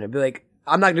thing for a minute. Be like,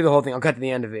 I'm not gonna do the whole thing. I'll cut to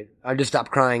the end of it. I'll just stop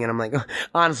crying and I'm like,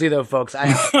 honestly though, folks,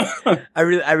 I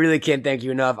really can't thank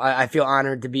you enough. I feel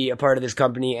honored to be a part of this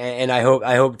company and I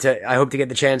hope to get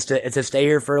the chance to stay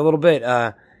here for a little bit.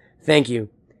 Thank you.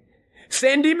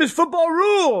 San Dimas football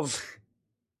rules!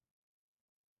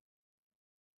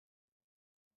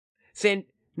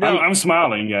 No. I'm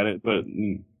smiling at it, but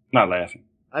not laughing.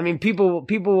 I mean, people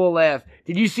will laugh.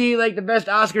 Did you see, like, the best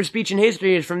Oscar speech in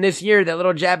history is from this year? That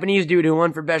little Japanese dude who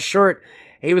won for Best Short.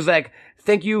 He was like,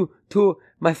 thank you to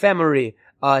my family.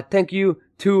 Thank you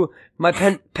to my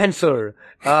pencil.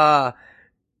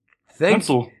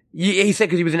 Pencil? He said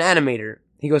because he was an animator.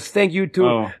 He goes, thank you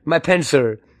to my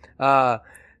pencil.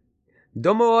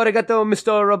 Domo arigato,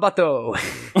 Mr. Roboto.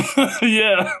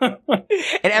 Yeah.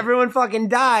 And everyone fucking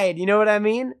died. You know what I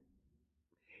mean?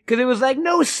 Because it was like,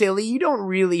 no, silly, you don't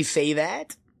really say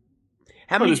that.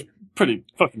 How pretty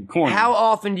fucking corny. How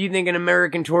often do you think an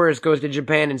American tourist goes to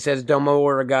Japan and says "Domo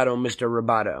arigato, Mr.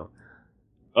 Roboto"?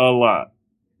 A lot.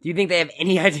 Do you think they have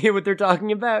any idea what they're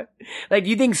talking about? Like,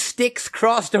 do you think Styx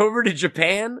crossed over to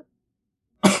Japan?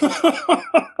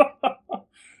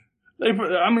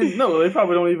 No, they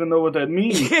probably don't even know what that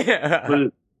means. Yeah.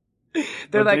 But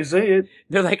They're like, they say it.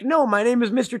 They're like, no, my name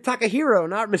is Mr. Takahiro,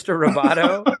 not Mr.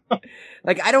 Roboto.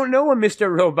 Like, I don't know a Mr.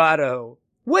 Roboto.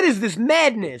 What is this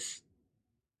madness?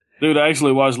 Dude, I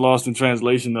actually watched Lost in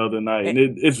Translation the other night, and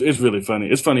it's really funny.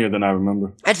 It's funnier than I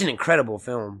remember. That's an incredible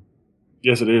film.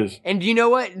 Yes, it is. And you know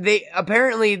what? They've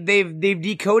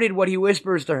decoded what he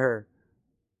whispers to her.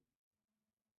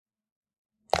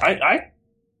 I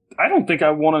don't think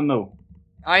I want to know.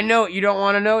 I know you don't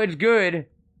want to know. It's good.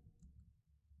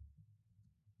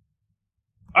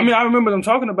 I mean, I remember them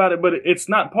talking about it, but it's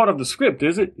not part of the script,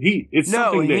 is it? It's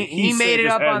something that he made it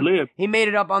up on. He made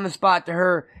it up on the spot to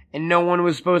her, and no one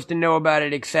was supposed to know about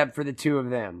it except for the two of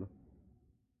them.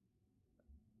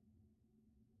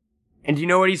 And do you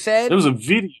know what he said? There was a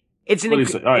video. It's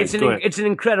an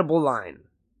incredible line.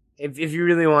 If you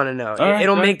really want to know,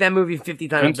 it'll make that movie 50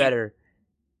 times better.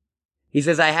 He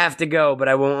says, "I have to go, but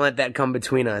I won't let that come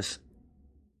between us."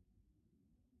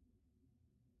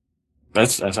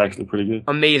 That's actually pretty good.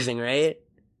 Amazing, right?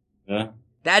 Yeah.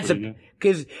 That's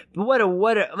because what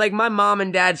a like my mom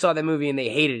and dad saw that movie and they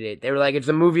hated it. They were like, "It's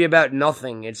a movie about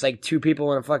nothing. It's like two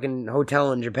people in a fucking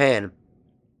hotel in Japan."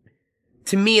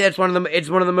 To me, it's one of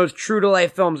the most true to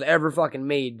life films ever fucking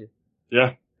made.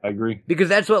 Yeah, I agree. Because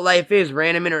that's what life is: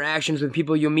 random interactions with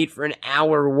people you'll meet for an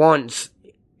hour once.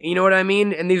 You know what I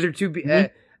mean? And these are two.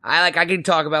 I could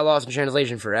talk about Lost in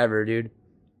Translation forever, dude.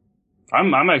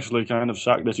 I'm actually kind of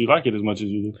shocked that you like it as much as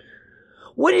you do.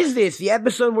 What is this? The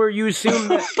episode where you assume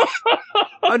that...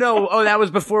 Oh, that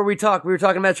was before we talked. We were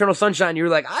talking about Eternal Sunshine. You were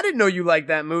like, I didn't know you liked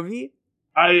that movie.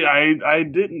 I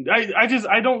didn't.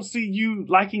 I don't see you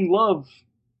liking love.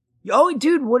 Oh,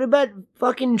 dude, what about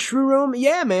fucking true romance?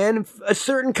 Yeah, man. A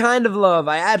certain kind of love.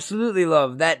 I absolutely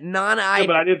love that Yeah,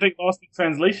 but I didn't think Lost in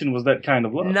Translation was that kind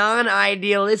of love.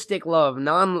 Non-idealistic love.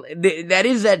 That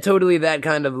is totally that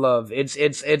kind of love.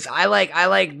 I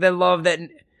like the love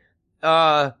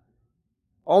that,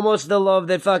 almost the love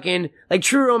that fucking, like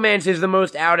true romance is the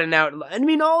most out and out. I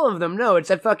mean, all of them. No, it's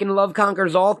that fucking love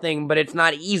conquers all thing, but it's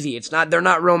not easy. They're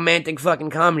not romantic fucking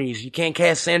comedies. You can't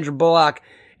cast Sandra Bullock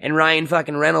and Ryan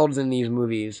fucking Reynolds in these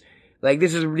movies. Like,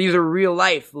 these are real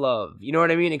life love. You know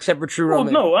what I mean? Except for true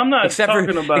romance. No, I'm not except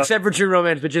for true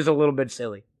romance, which is a little bit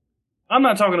silly. I'm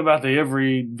not talking about the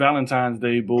every Valentine's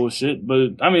Day bullshit,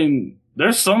 but I mean,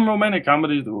 there's some romantic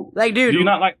comedies. Like, dude. Do you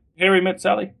not like Harry Met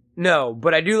Sally? No,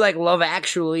 but I do like Love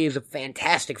Actually is a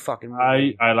fantastic fucking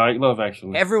movie. I like Love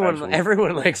Actually.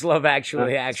 Everyone likes Love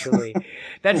Actually, actually.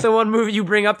 That's the one movie you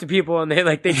bring up to people and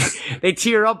they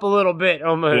tear up a little bit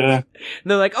almost. Yeah. And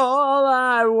they're like, all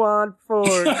I want for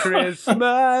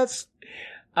Christmas.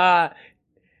 No,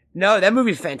 that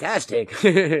movie's fantastic.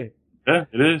 Yeah,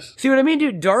 it is. See what I mean,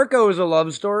 dude? Darko is a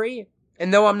love story.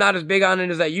 And though I'm not as big on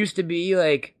it as I used to be,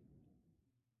 like,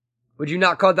 would you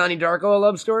not call Donnie Darko a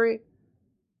love story?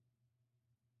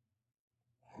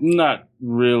 Not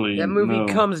really. That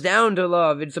movie comes down to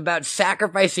love. It's about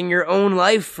sacrificing your own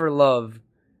life for love.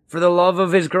 For the love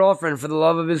of his girlfriend, for the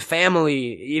love of his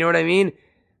family. You know what I mean?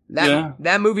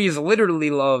 That movie is literally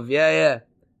love. Yeah.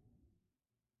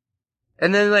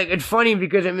 And then, like, it's funny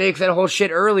because it makes that whole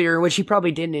shit earlier, which he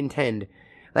probably didn't intend.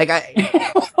 Like, you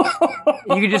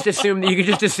could just assume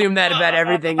that about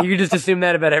everything. You could just assume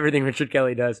that about everything Richard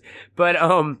Kelly does. But,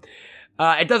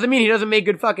 it doesn't mean he doesn't make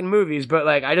good fucking movies, but,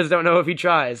 like, I just don't know if he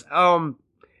tries.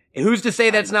 Who's to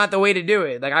say that's not the way to do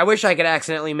it? Like, I wish I could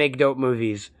accidentally make dope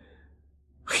movies.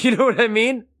 You know what I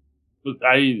mean?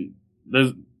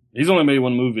 He's only made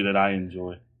one movie that I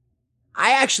enjoy.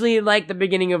 I actually like the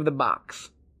beginning of The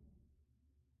Box.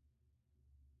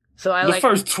 So the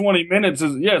first 20 minutes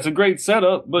it's a great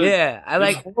setup, but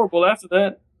it's horrible after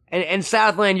that. And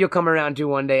Southland you'll come around to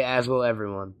one day, as will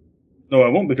everyone. No, I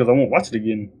won't, because I won't watch it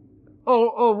again.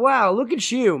 Oh, wow, look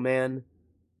at you, man.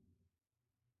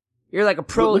 You're like a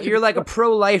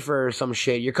pro-lifer or some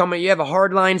shit. You have a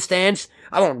hardline stance.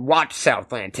 I won't watch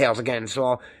Southland Tales again, so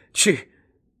I'll...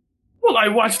 Well, I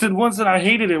watched it once and I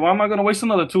hated it. Why am I going to waste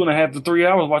another 2.5 to 3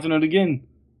 hours watching it again?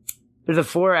 There's a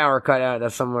 4-hour cut out of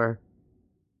that somewhere.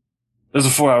 There's a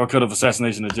 4-hour cut of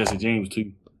Assassination of Jesse James,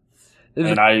 too.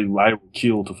 And I would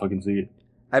kill to fucking see it.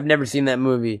 I've never seen that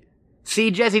movie.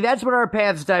 See, Jesse, that's where our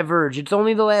paths diverge. It's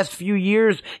only the last few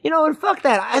years. You know, and fuck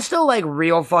that. I still like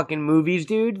real fucking movies,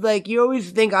 dude. Like, you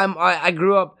always think I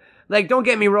grew up... Like, don't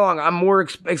get me wrong. I'm more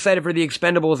excited for The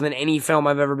Expendables than any film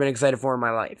I've ever been excited for in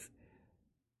my life.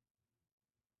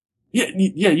 Yeah,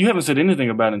 you haven't said anything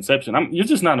about Inception. You're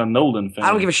just not a Nolan fan.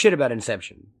 I don't give a shit about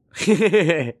Inception.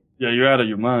 Yeah, you're out of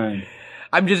your mind.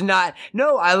 I'm just not.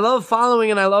 No, I love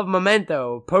Following and I love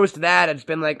Memento. Post that, it's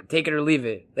been like, take it or leave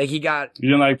it. Like, he got. You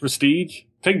didn't like Prestige?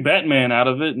 Take Batman out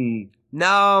of it and.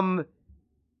 No,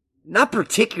 not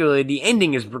particularly. The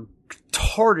ending is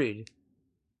retarded.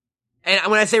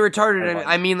 And when I say retarded,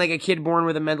 I mean like a kid born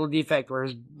with a mental defect where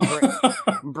his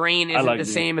brain isn't the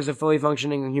same as a fully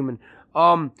functioning human.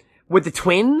 With the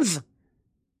twins?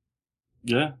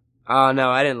 Yeah. Oh, no,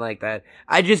 I didn't like that.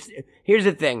 Here's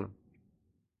the thing.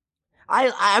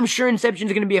 I'm sure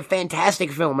Inception's gonna be a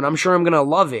fantastic film, and I'm sure I'm gonna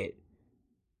love it.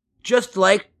 Just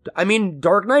like,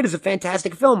 Dark Knight is a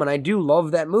fantastic film, and I do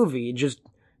love that movie. Just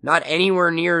not anywhere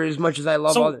near as much as I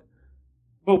love other.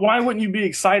 But why wouldn't you be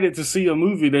excited to see a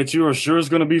movie that you are sure is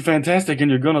going to be fantastic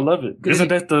and you're going to love it? Isn't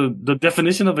that the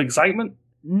definition of excitement?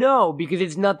 No, because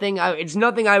it's nothing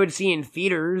I would see in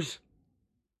theaters.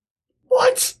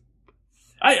 What?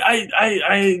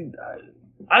 I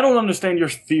don't understand your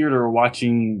theater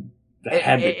watching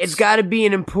habits. It's got to be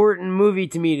an important movie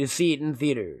to me to see it in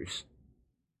theaters.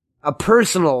 A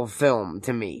personal film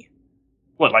to me.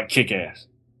 What, like Kick-Ass?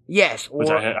 Yes. Which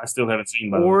I still haven't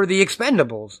seen, by the way. Or The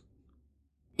Expendables.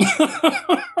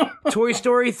 Toy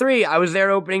Story 3, I was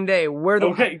there opening day. Where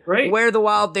the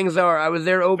Wild Things Are, I was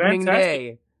there opening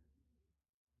day.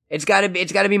 It's gotta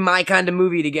be my kind of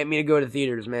movie to get me to go to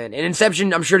theaters, man. And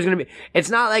Inception, I'm sure it's gonna be.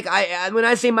 It's not like when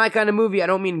I say my kind of movie, I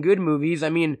don't mean good movies. I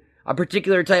mean a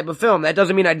particular type of film. That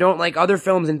doesn't mean I don't like other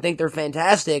films and think they're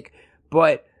fantastic,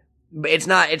 but it's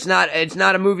not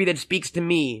a movie that speaks to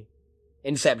me.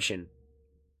 Inception.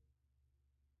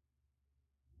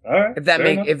 All right, if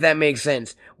that makes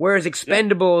sense. Whereas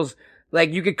Expendables,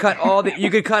 like you could cut all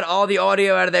the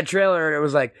audio out of that trailer and it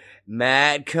was like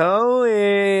Matt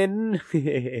Cohen.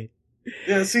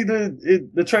 Yeah, see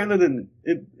the trailer didn't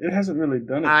it hasn't really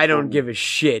done it. I don't give a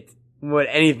shit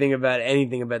anything about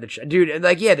the dude.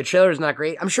 Like, yeah, the trailer is not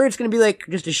great. I'm sure it's gonna be like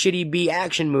just a shitty B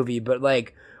action movie, but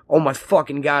like, oh my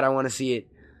fucking god, I want to see it.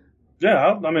 Yeah,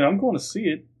 I'm going to see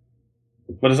it,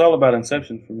 but it's all about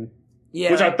Inception for me.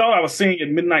 Yeah, which I thought I was seeing at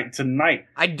midnight tonight.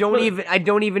 I don't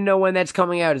even know when that's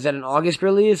coming out. Is that an August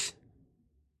release?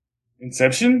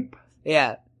 Inception?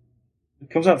 Yeah. It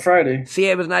comes out Friday. See,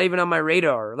 it was not even on my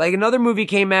radar. Like, another movie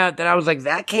came out that I was like,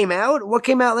 that came out? What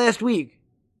came out last week?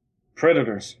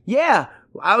 Predators. Yeah.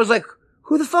 I was like,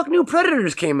 who the fuck knew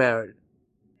Predators came out?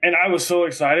 And I was so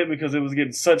excited because it was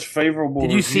getting such favorable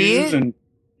reviews. Did you see it? And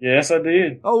yes, I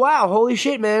did. Oh, wow. Holy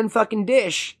shit, man. Fucking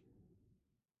Dish.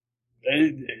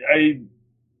 I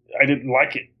didn't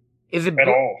like it. Is it at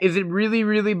all? Is it really,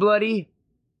 really bloody?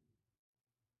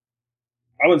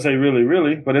 I wouldn't say really,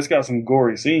 really, but it's got some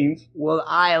gory scenes. Well,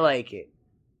 I like it.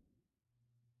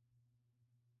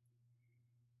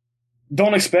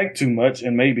 Don't expect too much,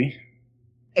 and maybe.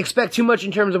 Expect too much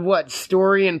in terms of what?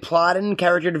 Story and plot and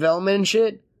character development and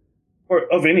shit? Or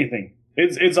of anything.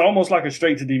 It's almost like a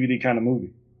straight to DVD kind of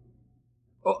movie.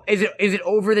 Oh, is it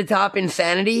over the top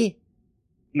insanity?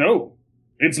 No,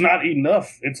 it's not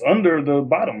enough. It's under the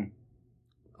bottom.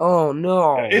 Oh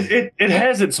no! It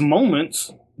has its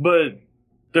moments, but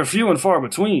they're few and far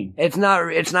between. It's not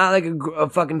like a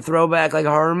fucking throwback like a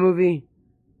horror movie.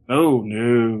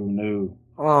 No.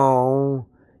 Oh,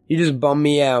 you just bummed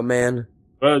me out, man.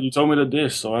 Well, you told me to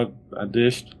dish, so I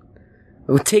dished.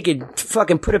 Well, take it,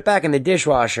 fucking put it back in the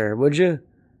dishwasher, would you?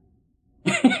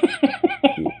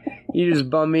 You just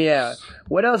bummed me out.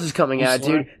 What else is coming out,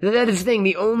 dude? That is the thing.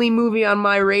 The only movie on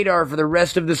my radar for the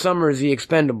rest of the summer is The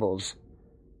Expendables.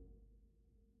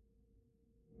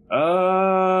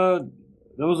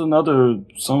 There was another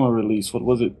summer release. What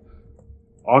was it?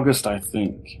 August, I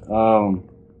think. Or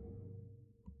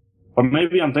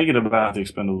maybe I'm thinking about The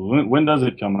Expendables. When does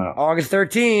it come out? August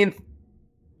 13th.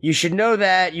 You should know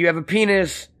that. You have a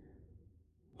penis.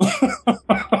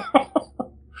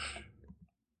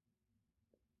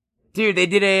 Dude, they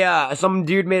did some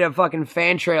dude made a fucking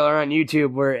fan trailer on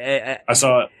YouTube where... I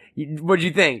saw it. What'd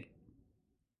you think?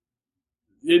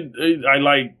 I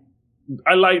like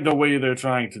the way they're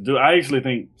trying to do it. I actually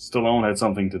think Stallone had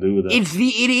something to do with it.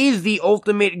 It is the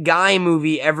ultimate guy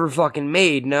movie ever fucking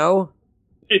made, no?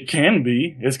 It can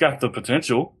be. It's got the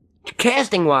potential.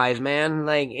 Casting wise, man.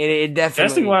 Like, it definitely...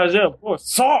 Casting wise, yeah, of course.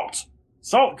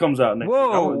 Salt comes out next week.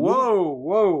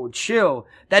 Whoa, chill.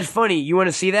 That's funny. You want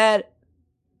to see that?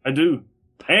 I do.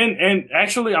 And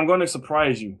actually, I'm going to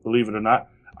surprise you, believe it or not.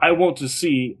 I want to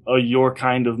see a Your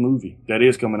Kind of movie that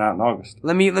is coming out in August.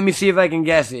 Let me see if I can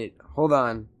guess it. Hold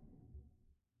on.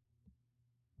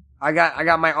 I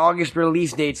got my August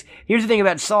release dates. Here's the thing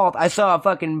about Salt. I saw a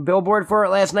fucking billboard for it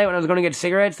last night when I was going to get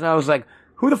cigarettes, and I was like,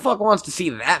 Who the fuck wants to see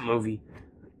that movie?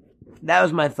 That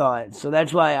was my thought. So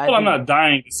that's why I'm not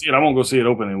dying to see it. I won't go see it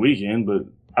opening weekend, but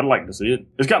I'd like to see it.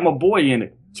 It's got my boy in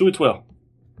it, Chewy 12.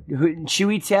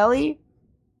 Chewy Telly?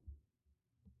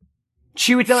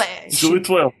 Chewy Telly. Chewy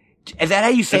 12. Is that how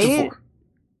you say it?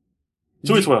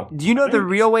 Chewy 12. Do you know the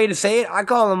real way to say it? I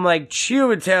call him like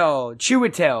Chewitel.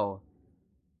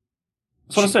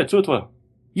 That's what I said, Chewy 12.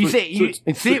 You say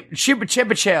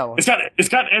Chibichel. It's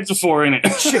got Edgefor in it.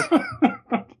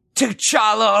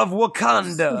 T'Challa of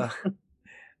Wakanda.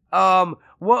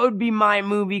 What would be my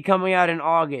movie coming out in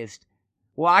August?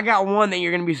 Well, I got one that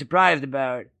you're gonna be surprised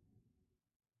about.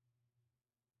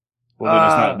 Well, then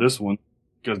it's not this one,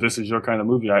 because this is your kind of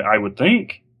movie, I would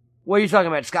think. What are you talking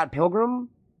about? Scott Pilgrim?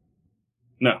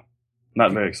 No,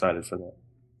 not very excited for that.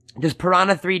 Does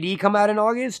Piranha 3D come out in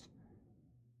August?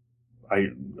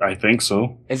 I think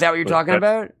so. Is that what you're talking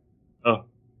about? Oh.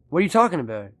 What are you talking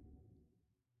about?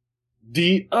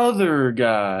 The Other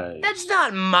Guy. That's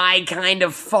not my kind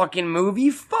of fucking movie.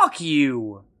 Fuck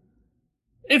you.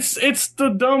 It's the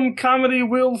dumb comedy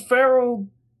Will Ferrell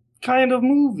kind of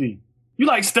movie. You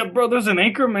like Step Brothers and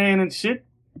Anchorman and shit?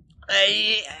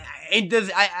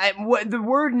 What the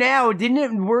word now,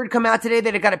 didn't word come out today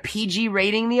that it got a PG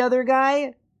rating, The Other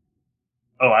Guy?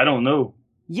 Oh, I don't know.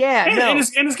 Yeah, and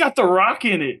it's got The Rock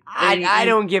in it. I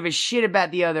don't give a shit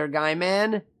about The Other Guy,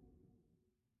 man.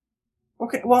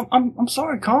 Okay, well, I'm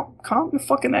sorry. Calm your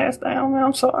fucking ass down, man.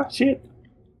 I'm sorry. Shit.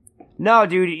 No,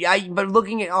 dude. But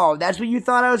looking at that's what you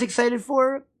thought I was excited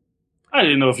for? I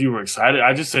didn't know if you were excited.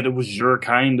 I just said it was your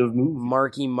kind of movie.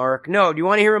 Marky Mark. No, do you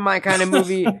want to hear my kind of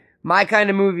movie? My kind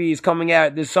of movie is coming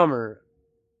out this summer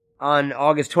on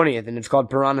August 20th, and it's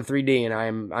called Piranha 3D,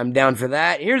 and I'm down for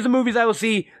that. Here's the movies I will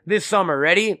see this summer.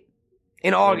 Ready?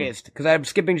 In August, because I'm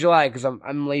skipping July because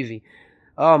I'm lazy.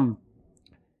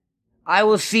 I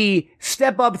will see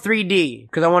Step Up 3D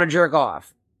because I want to jerk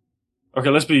off. Okay,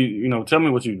 tell me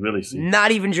what you really see.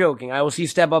 Not even joking. I will see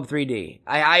Step Up 3D.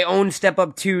 I own Step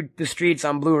Up 2 The Streets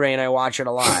on Blu-ray and I watch it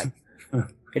a lot.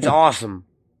 It's awesome.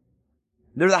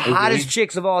 They're the hottest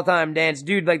chicks of all time dance.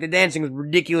 Dude, like the dancing is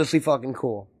ridiculously fucking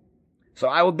cool. So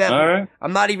I will definitely, all right.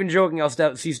 I'm not even joking, I'll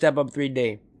see Step Up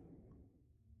 3D.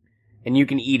 And you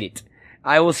can eat it.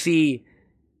 I'll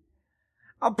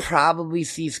probably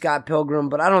see Scott Pilgrim,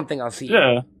 but I don't think I'll see it.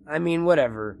 Yeah. I mean,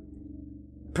 whatever.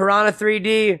 Piranha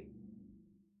 3D?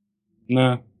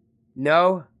 No.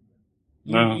 No?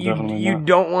 Definitely you not.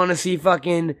 don't want to see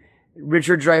fucking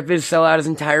Richard Dreyfuss sell out his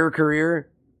entire career?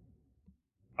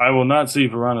 I will not see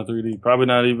Piranha 3D. Probably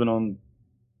not even on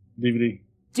DVD.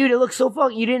 Dude, it looks so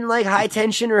fucking... You didn't like High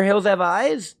Tension or Hills Have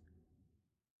Eyes?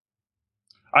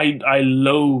 I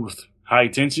loathed High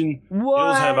Tension. What?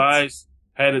 Hills Have Eyes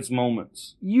had its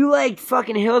moments. You liked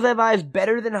fucking Hills Have Eyes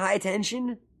better than High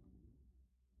Tension?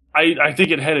 I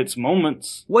think it had its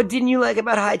moments. What didn't you like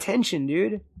about High Tension,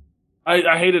 dude?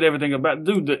 I hated everything about it.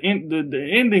 Dude, the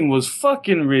ending was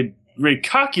fucking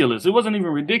ridiculous. It wasn't even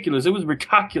ridiculous. It was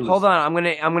ridiculous. Hold on,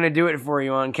 I'm gonna do it for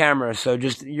you on camera, so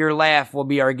just your laugh will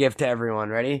be our gift to everyone.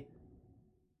 Ready?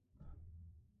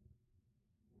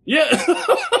 Yeah.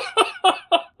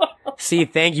 See,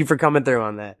 thank you for coming through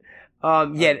on that.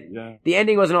 Yeah, the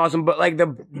ending wasn't awesome, but like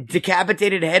the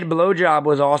decapitated head blowjob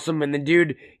was awesome, and the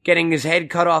dude getting his head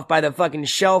cut off by the fucking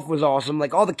shelf was awesome.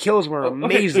 Like all the kills were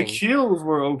amazing. Okay, the kills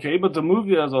were okay, but the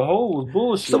movie as a whole was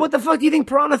bullshit. So what the fuck do you think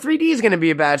Piranha 3D is gonna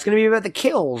be about? It's gonna be about the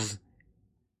kills.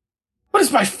 But it's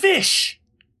by fish.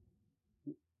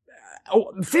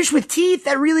 Oh, fish with teeth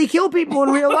that really kill people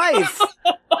in real life.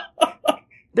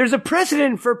 There's a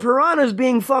precedent for piranhas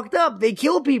being fucked up. They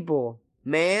kill people,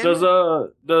 man. Does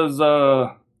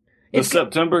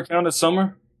September count as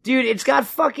summer? Dude, it's got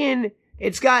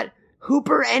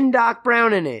Hooper and Doc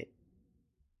Brown in it.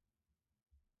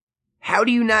 How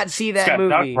do you not see that movie?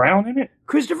 Doc Brown in it?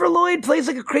 Christopher Lloyd plays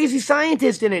like a crazy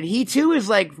scientist in it. He too is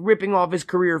like ripping off his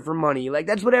career for money. Like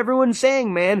that's what everyone's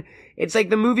saying, man. It's like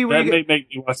the movie where that may make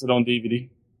me watch it on DVD.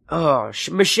 Oh,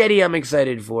 Machete I'm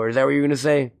excited for. Is that what you're gonna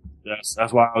say? Yes,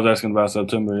 that's why I was asking about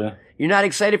September, yeah. You're not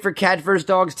excited for Cat vs.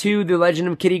 Dogs 2, The Legend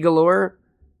of Kitty Galore?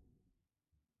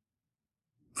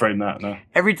 Afraid not, no.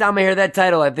 Every time I hear that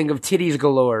title, I think of Titties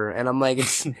Galore, and I'm like,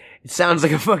 it sounds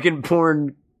like a fucking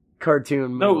porn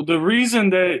cartoon movie. No, the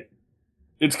reason that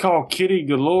it's called Kitty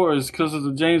Galore is because of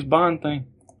the James Bond thing.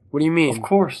 What do you mean? Of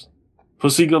course.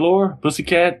 Pussy Galore,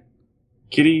 Pussycat,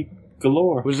 Kitty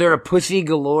Galore. Was there a Pussy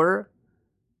Galore?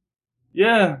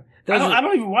 Yeah. I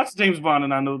don't even watch James Bond,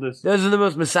 and I know this. Those are the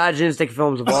most misogynistic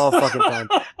films of all fucking time.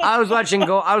 I was watching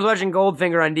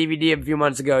Goldfinger on DVD a few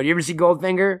months ago. Do you ever see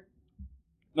Goldfinger?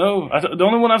 No, the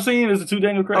only one I've seen is the two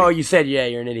Daniel Craig. Oh, you said yeah.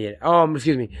 You're an idiot.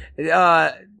 Excuse me.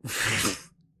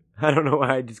 I don't know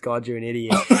why I just called you an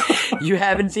idiot. You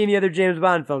haven't seen the other James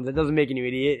Bond films. That doesn't make you an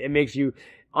idiot. It makes you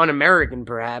un-American,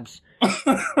 perhaps.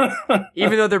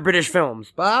 Even though they're British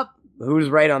films. But who's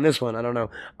right on this one? I don't know.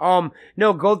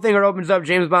 No, Goldfinger opens up.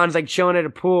 James Bond's like chilling at a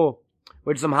pool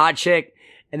with some hot chick,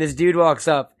 and this dude walks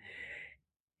up,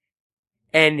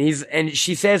 and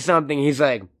she says something. He's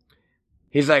like,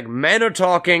 men are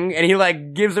talking, and he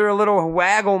like gives her a little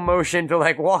waggle motion to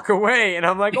like walk away, and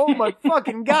I'm like, oh my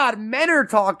fucking god, men are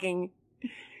talking.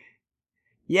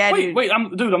 Yeah, dude. Wait, I'm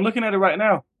looking at it right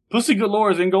now. Pussy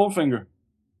Galore is in Goldfinger.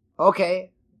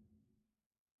 Okay.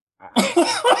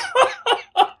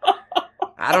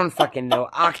 I don't fucking know.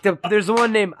 There's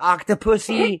one named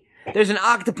Octopussy. There's an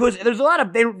octopus. There's a lot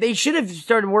of, they should have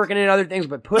started working in other things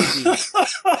but pussy.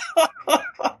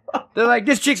 They're like,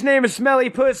 this chick's name is Smelly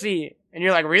Pussy. And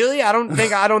you're like, really? I don't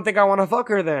think I want to fuck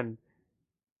her then.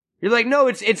 You're like, no,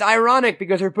 it's ironic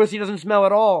because her pussy doesn't smell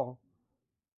at all.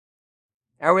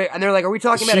 And they're like, are we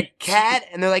talking about a cat?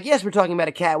 And they're like, yes, we're talking about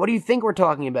a cat. What do you think we're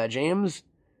talking about, James?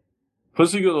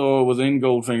 Pussy Galore was in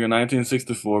Goldfinger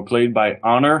 1964, played by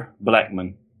Honor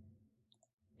Blackman.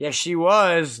 Yes, she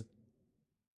was.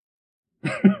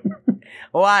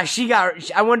 Wow,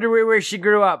 I wonder where she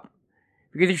grew up.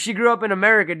 Because if she grew up in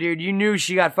America, dude, you knew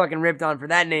she got fucking ripped on for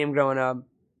that name growing up.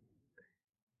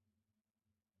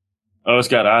 Oh, it's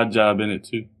got Odd Job in it,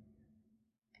 too.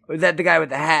 Was that the guy with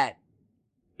the hat?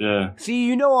 Yeah. See,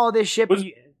 you know all this shit.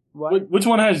 Which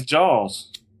one has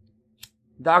Jaws?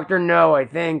 Dr. No, I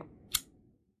think.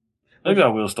 Maybe I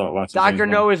will start watching. Dr.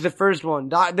 No is the first one.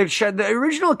 The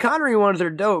original Connery ones are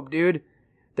dope, dude.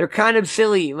 They're kind of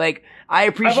silly. Like,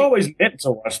 I've always meant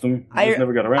to watch them. I just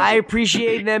never got around to it. I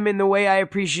appreciate them in the way I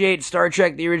appreciate Star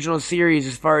Trek, the original series,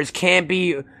 as far as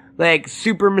campy, like,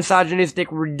 super misogynistic,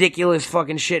 ridiculous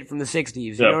fucking shit from the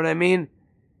 60s. You know what I mean?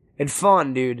 It's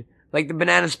fun, dude. Like the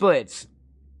Banana Splits.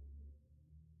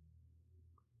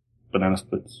 Banana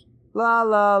Splits. La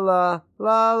la la,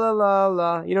 la la la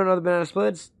la. You don't know the Banana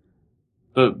Splits?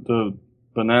 The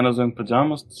Bananas in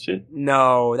Pajamas shit?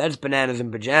 No, that's Bananas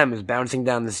in Pajamas bouncing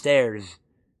down the stairs.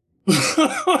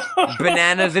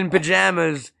 Bananas in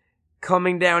Pajamas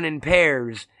coming down in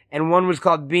pairs. And one was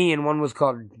called B and one was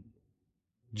called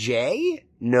J?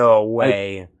 No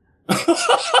way.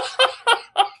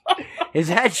 Is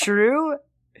that true?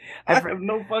 I have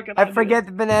no fucking I idea. forget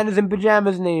the Bananas in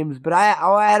Pajamas names, but I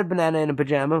had a banana in a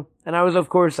pajama. And I was, of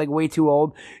course, like way too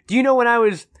old. Do you know when I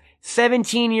was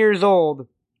 17 years old,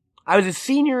 I was a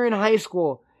senior in high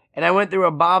school, and I went through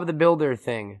a Bob the Builder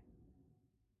thing.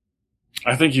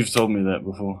 I think you've told me that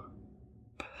before.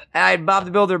 And I had Bob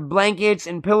the Builder blankets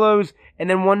and pillows, and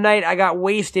then one night I got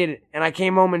wasted, and I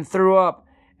came home and threw up.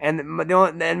 And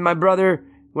my brother,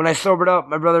 when I sobered up,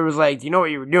 my brother was like, "You know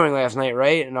what you were doing last night,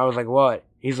 right?" And I was like, "What?"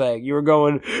 He's like, "You were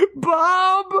going,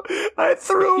 Bob, I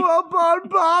threw up on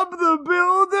Bob the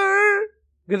Builder."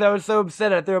 Because I was so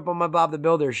upset I threw up on my Bob the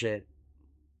Builder shit.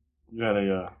 You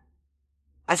had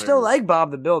I still like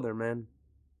Bob the Builder, man.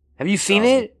 Have you seen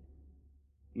it?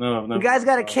 No, I've never. The guy's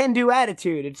got a can-do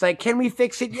attitude. It's like, can we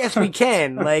fix it? Yes, we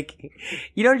can. Like,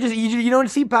 you don't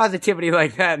see positivity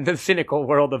like that in the cynical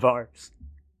world of ours.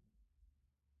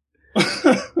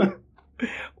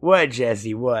 What,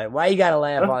 Jesse? What? Why you gotta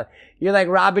laugh on? You're like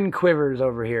Robin Quivers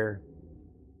over here.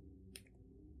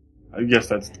 I guess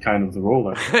that's kind of the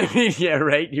role. Yeah,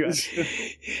 right. You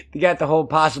got the whole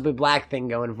possibly black thing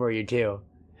going for you too.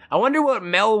 I wonder what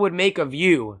Mel would make of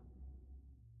you.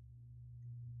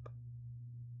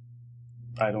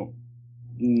 I don't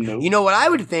know. You know what I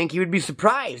would think? He would be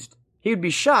surprised. He would be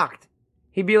shocked.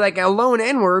 He'd be like, a lone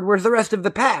N-word, where's the rest of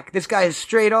the pack? This guy is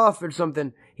straight off or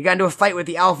something. He got into a fight with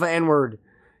the alpha N-word.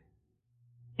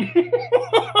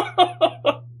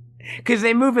 Because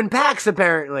they move in packs,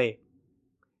 apparently.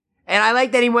 And I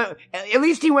like that at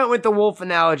least he went with the wolf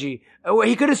analogy.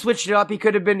 He could have switched it up. He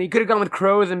could have gone with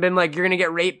crows and been like, you're gonna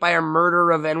get raped by a murder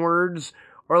of N-words.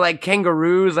 Or like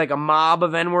kangaroos, like a mob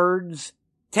of N-words.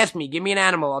 Test me. Give me an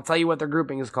animal. I'll tell you what their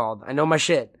grouping is called. I know my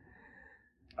shit.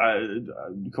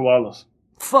 Koalas.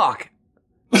 Fuck.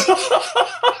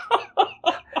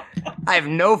 I have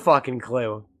no fucking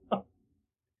clue.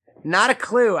 Not a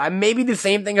clue. I may be the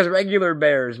same thing as regular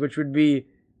bears, which would be,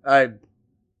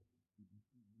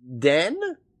 den?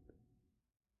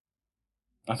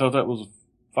 I thought that was a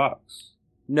fox.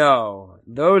 No.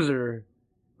 Those are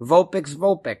Vulpix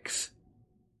vulpix.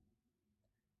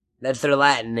 That's their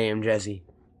Latin name, Jesse.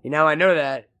 You know, I know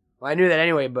that. Well, I knew that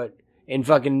anyway, but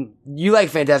you like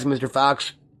Fantastic Mr.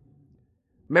 Fox.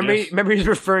 Remember, Yes. remember he's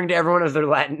referring to everyone as their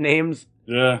Latin names?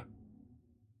 Yeah.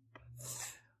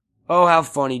 Oh, how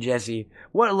funny, Jesse.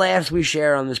 What laughs we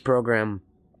share on this program.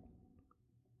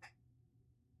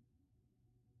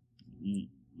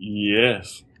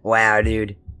 Yes. Wow,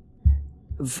 dude.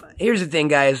 Here's the thing,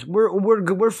 guys.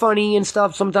 We're funny and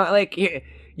stuff sometimes. Like, you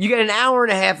get an hour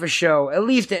and a half of show. At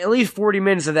least 40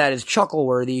 minutes of that is chuckle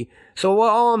worthy. So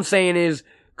all I'm saying is,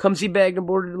 come see Bagged and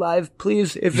Boarded live,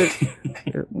 please. If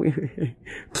it,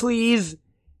 please.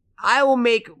 I will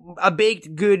make a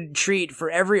baked good treat for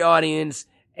every audience,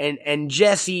 and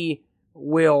Jesse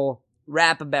will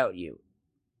rap about you.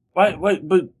 Why,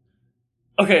 but,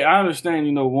 okay, I understand,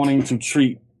 wanting to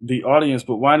treat the audience,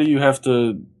 but why do you have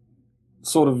to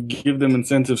sort of give them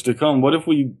incentives to come? What if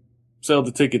we sell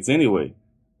the tickets anyway?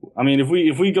 I mean, if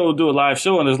we go do a live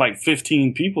show and there's like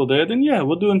 15 people there, then yeah,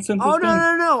 we'll do incentives. Oh,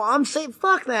 no. I'm saying,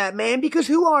 fuck that, man, because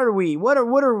who are we? What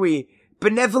are we?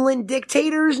 Benevolent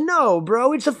dictators? No,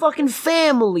 bro, it's a fucking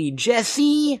family,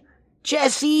 Jesse.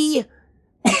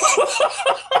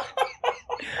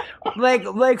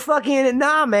 like fucking,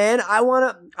 nah, man, I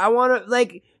wanna,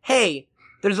 like, hey,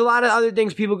 there's a lot of other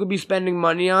things people could be spending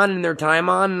money on and their time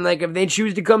on, and like, if they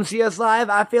choose to come see us live,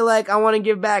 I feel like I wanna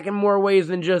give back in more ways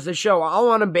than just a show. I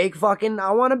wanna bake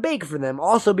for them.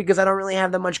 Also, because I don't really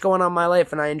have that much going on in my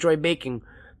life, and I enjoy baking.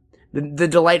 The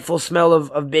delightful smell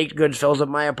of baked goods fills up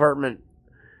my apartment.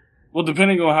 Well,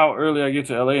 depending on how early I get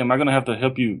to LA, am I going to have to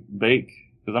help you bake?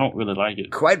 Because I don't really like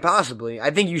it. Quite possibly.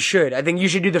 I think you should. I think you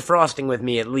should do the frosting with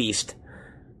me at least.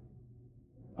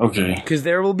 Okay. Because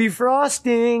there will be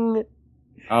frosting.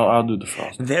 I'll do the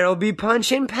frosting. There'll be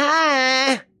punch and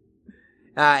pie.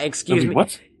 Excuse me.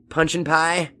 What? Punch and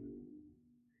pie.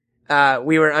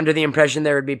 We were under the impression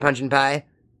there would be punch and pie.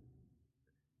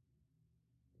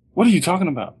 What are you talking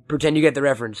about? Pretend you get the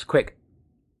reference. Quick.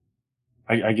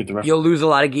 I get the reference. You'll lose a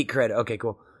lot of geek cred. Okay,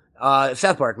 cool.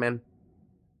 South Park, man.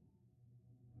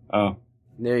 Oh.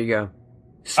 There you go.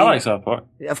 See, I like South Park.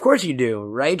 Of course you do,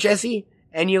 right, Jesse?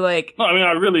 And you like... No, I mean,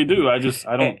 I really do. I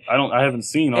haven't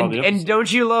seen all the episodes. And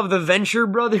don't you love the Venture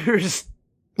Brothers?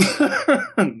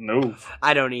 No.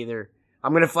 I don't either.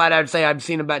 I'm gonna flat out say I've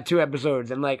seen about 2 episodes,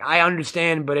 and like, I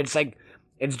understand, but it's like,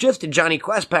 it's just a Johnny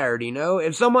Quest parody, you know?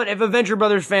 If a Venture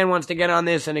Brothers fan wants to get on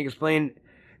this and explain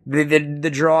the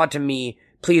draw to me,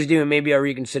 please do, and maybe I'll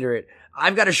reconsider it.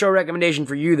 I've got a show recommendation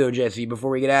for you, though, Jesse, before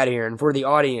we get out of here, and for the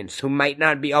audience who might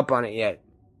not be up on it yet.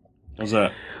 What's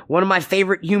that? One of my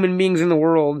favorite human beings in the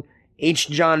world, H.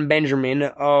 John Benjamin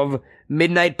of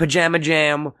Midnight Pajama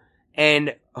Jam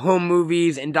and Home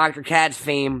Movies and Dr. Katz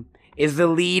fame, is the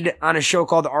lead on a show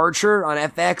called Archer on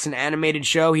FX, an animated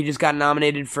show. He just got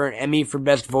nominated for an Emmy for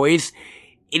Best Voice.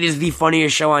 It is the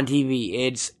funniest show on TV.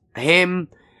 It's him,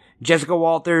 Jessica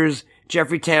Walters,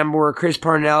 Jeffrey Tambor, Chris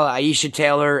Parnell, Aisha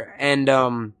Taylor, and,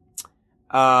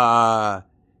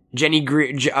 Jenny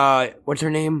Greer, what's her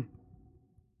name?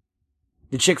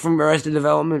 The chick from Arrested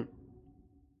Development.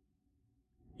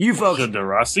 You folks.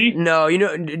 Degrassi? No, you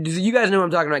guys know what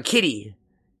I'm talking about. Kitty.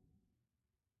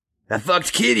 I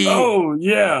fucked Kitty. Oh,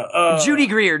 yeah. Judy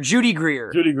Greer. Judy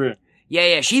Greer.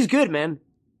 Yeah, she's good, man.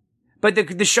 But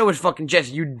the show is fucking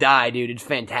Jesse, you die, dude. It's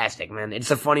fantastic, man. It's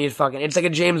the funniest fucking, it's like a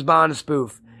James Bond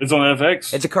spoof. It's on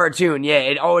FX? It's a cartoon, yeah.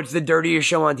 It's the dirtiest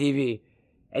show on TV.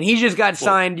 And he just got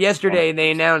signed yesterday.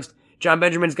 They announced John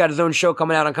Benjamin's got his own show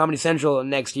coming out on Comedy Central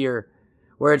next year,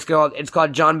 where it's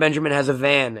called John Benjamin Has a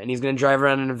Van, and he's gonna drive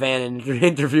around in a van and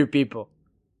interview people.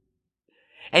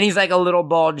 And he's like a little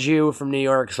bald Jew from New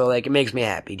York, so like, it makes me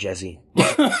happy, Jesse.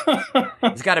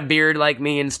 He's got a beard like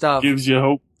me and stuff. Gives you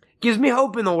hope. Gives me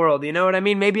hope in the world, you know what I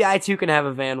mean? Maybe I too can have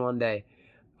a van one day.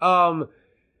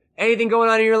 Anything going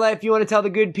on in your life you want to tell the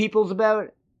good peoples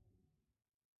about?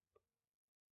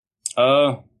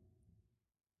 No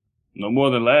more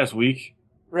than last week.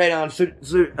 Right on. So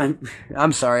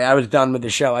I'm sorry, I was done with the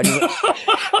show.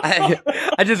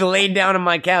 I just laid down on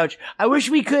my couch. I wish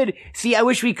we could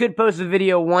post the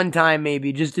video one time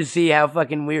maybe, just to see how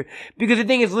fucking weird. Because the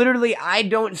thing is, literally, I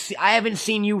haven't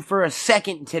seen you for a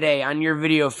second today on your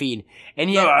video feed.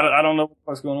 And yet, no, I don't know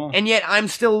what's going on. And yet, I'm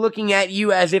still looking at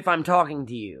you as if I'm talking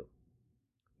to you.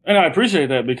 And I appreciate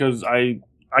that, because I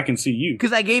can see you.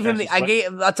 Because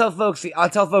I'll tell folks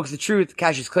the truth,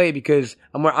 Cassius Clay, because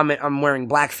I'm wearing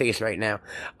blackface right now.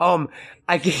 Oh.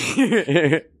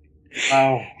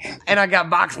 And I got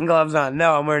boxing gloves on.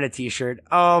 No, I'm wearing a t-shirt.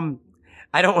 I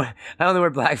only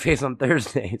wear blackface on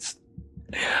Thursdays.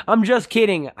 I'm just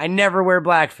kidding. I never wear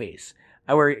blackface.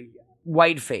 I wear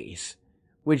whiteface,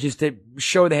 which is to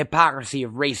show the hypocrisy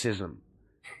of racism.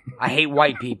 I hate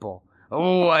white people.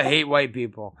 Oh, I hate white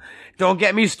people. Don't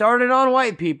get me started on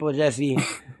white people, Jesse.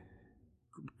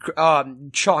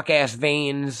 Chalk-ass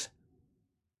veins.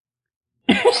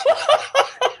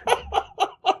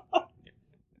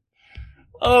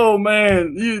 Oh,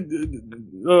 man.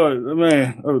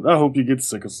 I hope you get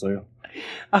sickle cell.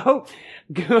 Oh,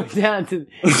 go down to.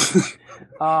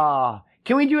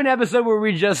 Can we do an episode where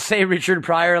we just say Richard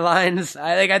Pryor lines?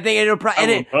 I think it'll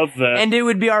probably love that. and it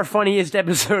would be our funniest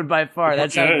episode by far.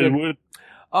 That sounds good. It would.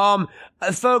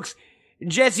 Folks,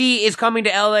 Jesse is coming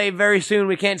to LA very soon.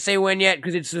 We can't say when yet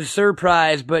because it's a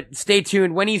surprise, but stay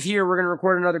tuned. When he's here, we're going to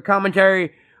record another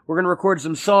commentary. We're going to record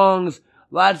some songs.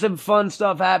 Lots of fun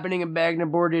stuff happening in Bagged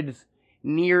and Boarded's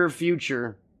near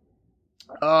future.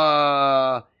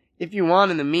 If you want,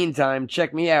 in the meantime,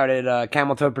 check me out at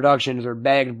Camel Toad Productions or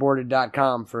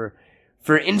baggedboarded.com for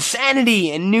insanity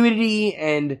and nudity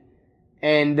and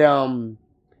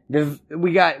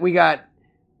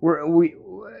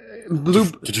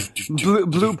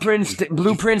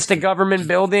blueprints to government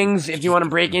buildings if you want to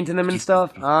break into them and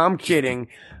stuff. I'm kidding.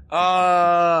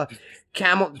 Stop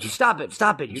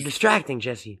it. You're distracting,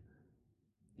 Jesse.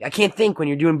 I can't think when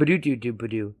you're doing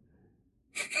badoo-doo-doo-badoo.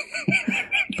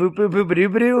 Boop boop boop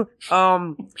badoo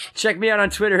badoo. Check me out on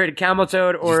Twitter at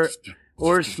Cameltoad or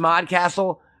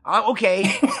Smodcastle.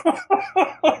 Okay.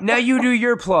 Now you do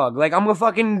your plug. Like I'm gonna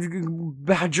fucking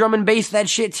drum and bass that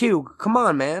shit too. Come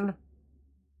on, man.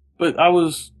 But I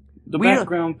was the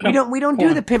background. We don't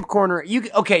do the pimp corner. You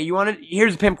want to?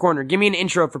 Here's the pimp corner. Give me an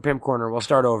intro for pimp corner. We'll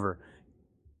start over.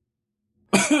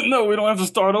 No, we don't have to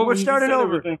start over.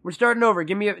 We're starting over.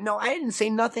 Give me no, I didn't say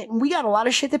nothing. We got a lot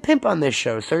of shit to pimp on this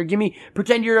show, sir.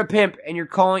 Pretend you're a pimp and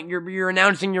you're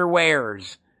announcing your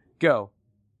wares. Go.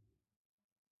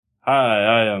 Hi,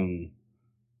 I am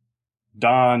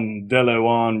Don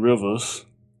DeLejuan Rivers,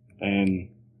 and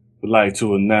would like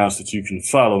to announce that you can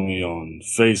follow me on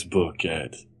Facebook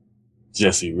at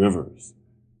Jesse Rivers,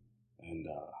 and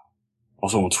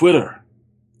also on Twitter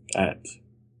at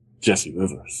Jesse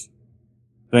Rivers.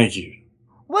 Thank you.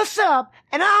 What's up?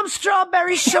 And I'm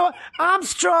Strawberry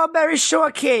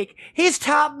Shortcake, his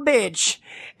top bitch.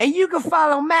 And you can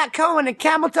follow Matt Cohen at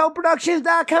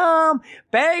CamelToadProductions.com,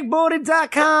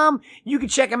 BagBoarded.com. You can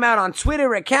check him out on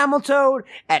Twitter at CamelToad,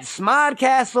 at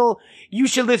Smodcastle. You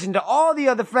should listen to all the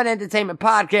other Fred Entertainment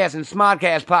podcasts and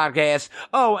Smodcast podcasts.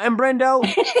 Oh, and Brendo.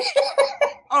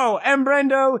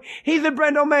 He's at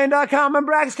BrendoMan.com and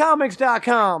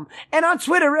BraxComics.com. And on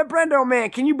Twitter at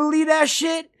BrendoMan. Can you believe that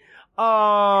shit?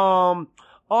 Also,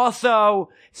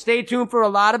 stay tuned for a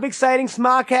lot of exciting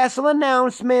Smodcastle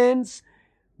announcements.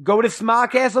 Go to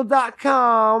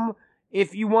Smodcastle.com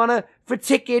if you for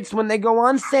tickets when they go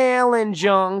on sale and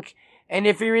junk. And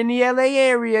if you're in the LA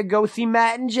area, go see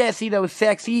Matt and Jesse, those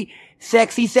sexy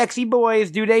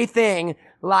boys do they thing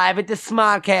live at the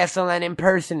Smodcastle and in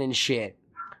person and shit.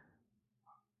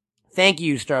 Thank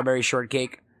you, Strawberry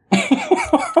Shortcake.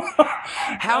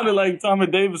 Sounded like Tommy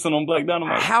Davidson on Black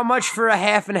Dynamite. How much for a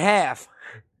half and half?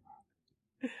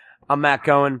 I'm Matt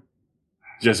Cohen.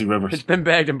 Jesse Rivers. It's been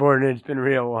Bagged and Boarded. It's been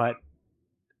real what?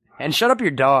 And shut up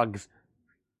your dogs.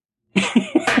 I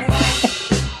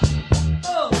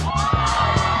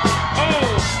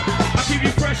keep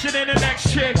you fresher than the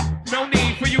next chick. No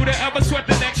need for you to ever sweat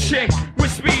the next chick.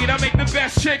 With speed, I make the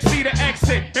best chick see the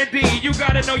exit. Indeed, you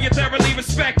gotta know you're thoroughly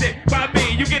respected by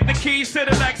me. You get the keys to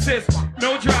the Lexus.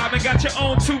 No driving, got your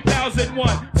own 2001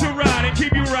 to ride and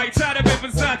keep you right side of it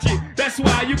Versace. That's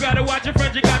why you gotta watch your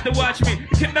friend, you got to watch me.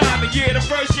 Konami, yeah, the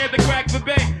first year the crack the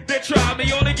bank. They try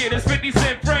me, all they get is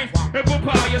 50-cent francs. And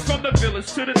papayas from the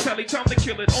village to the telly, time to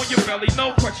kill it on your belly.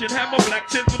 No question, have my black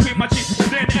chin between my cheeks.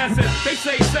 Then essence, they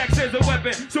say sex is a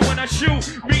weapon. So when I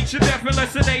shoot, meet your death in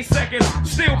less than 8 seconds.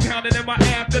 Still counting in my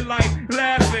afterlife,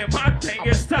 laughing, my thing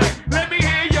is tight. Let me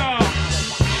hear y'all.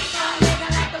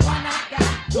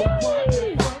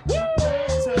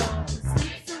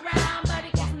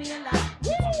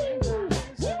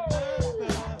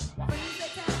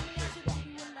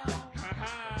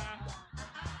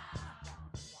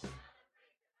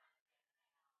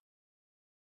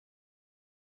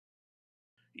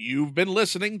 You've been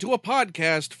listening to a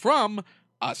podcast from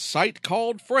a site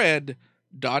called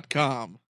Fred.com.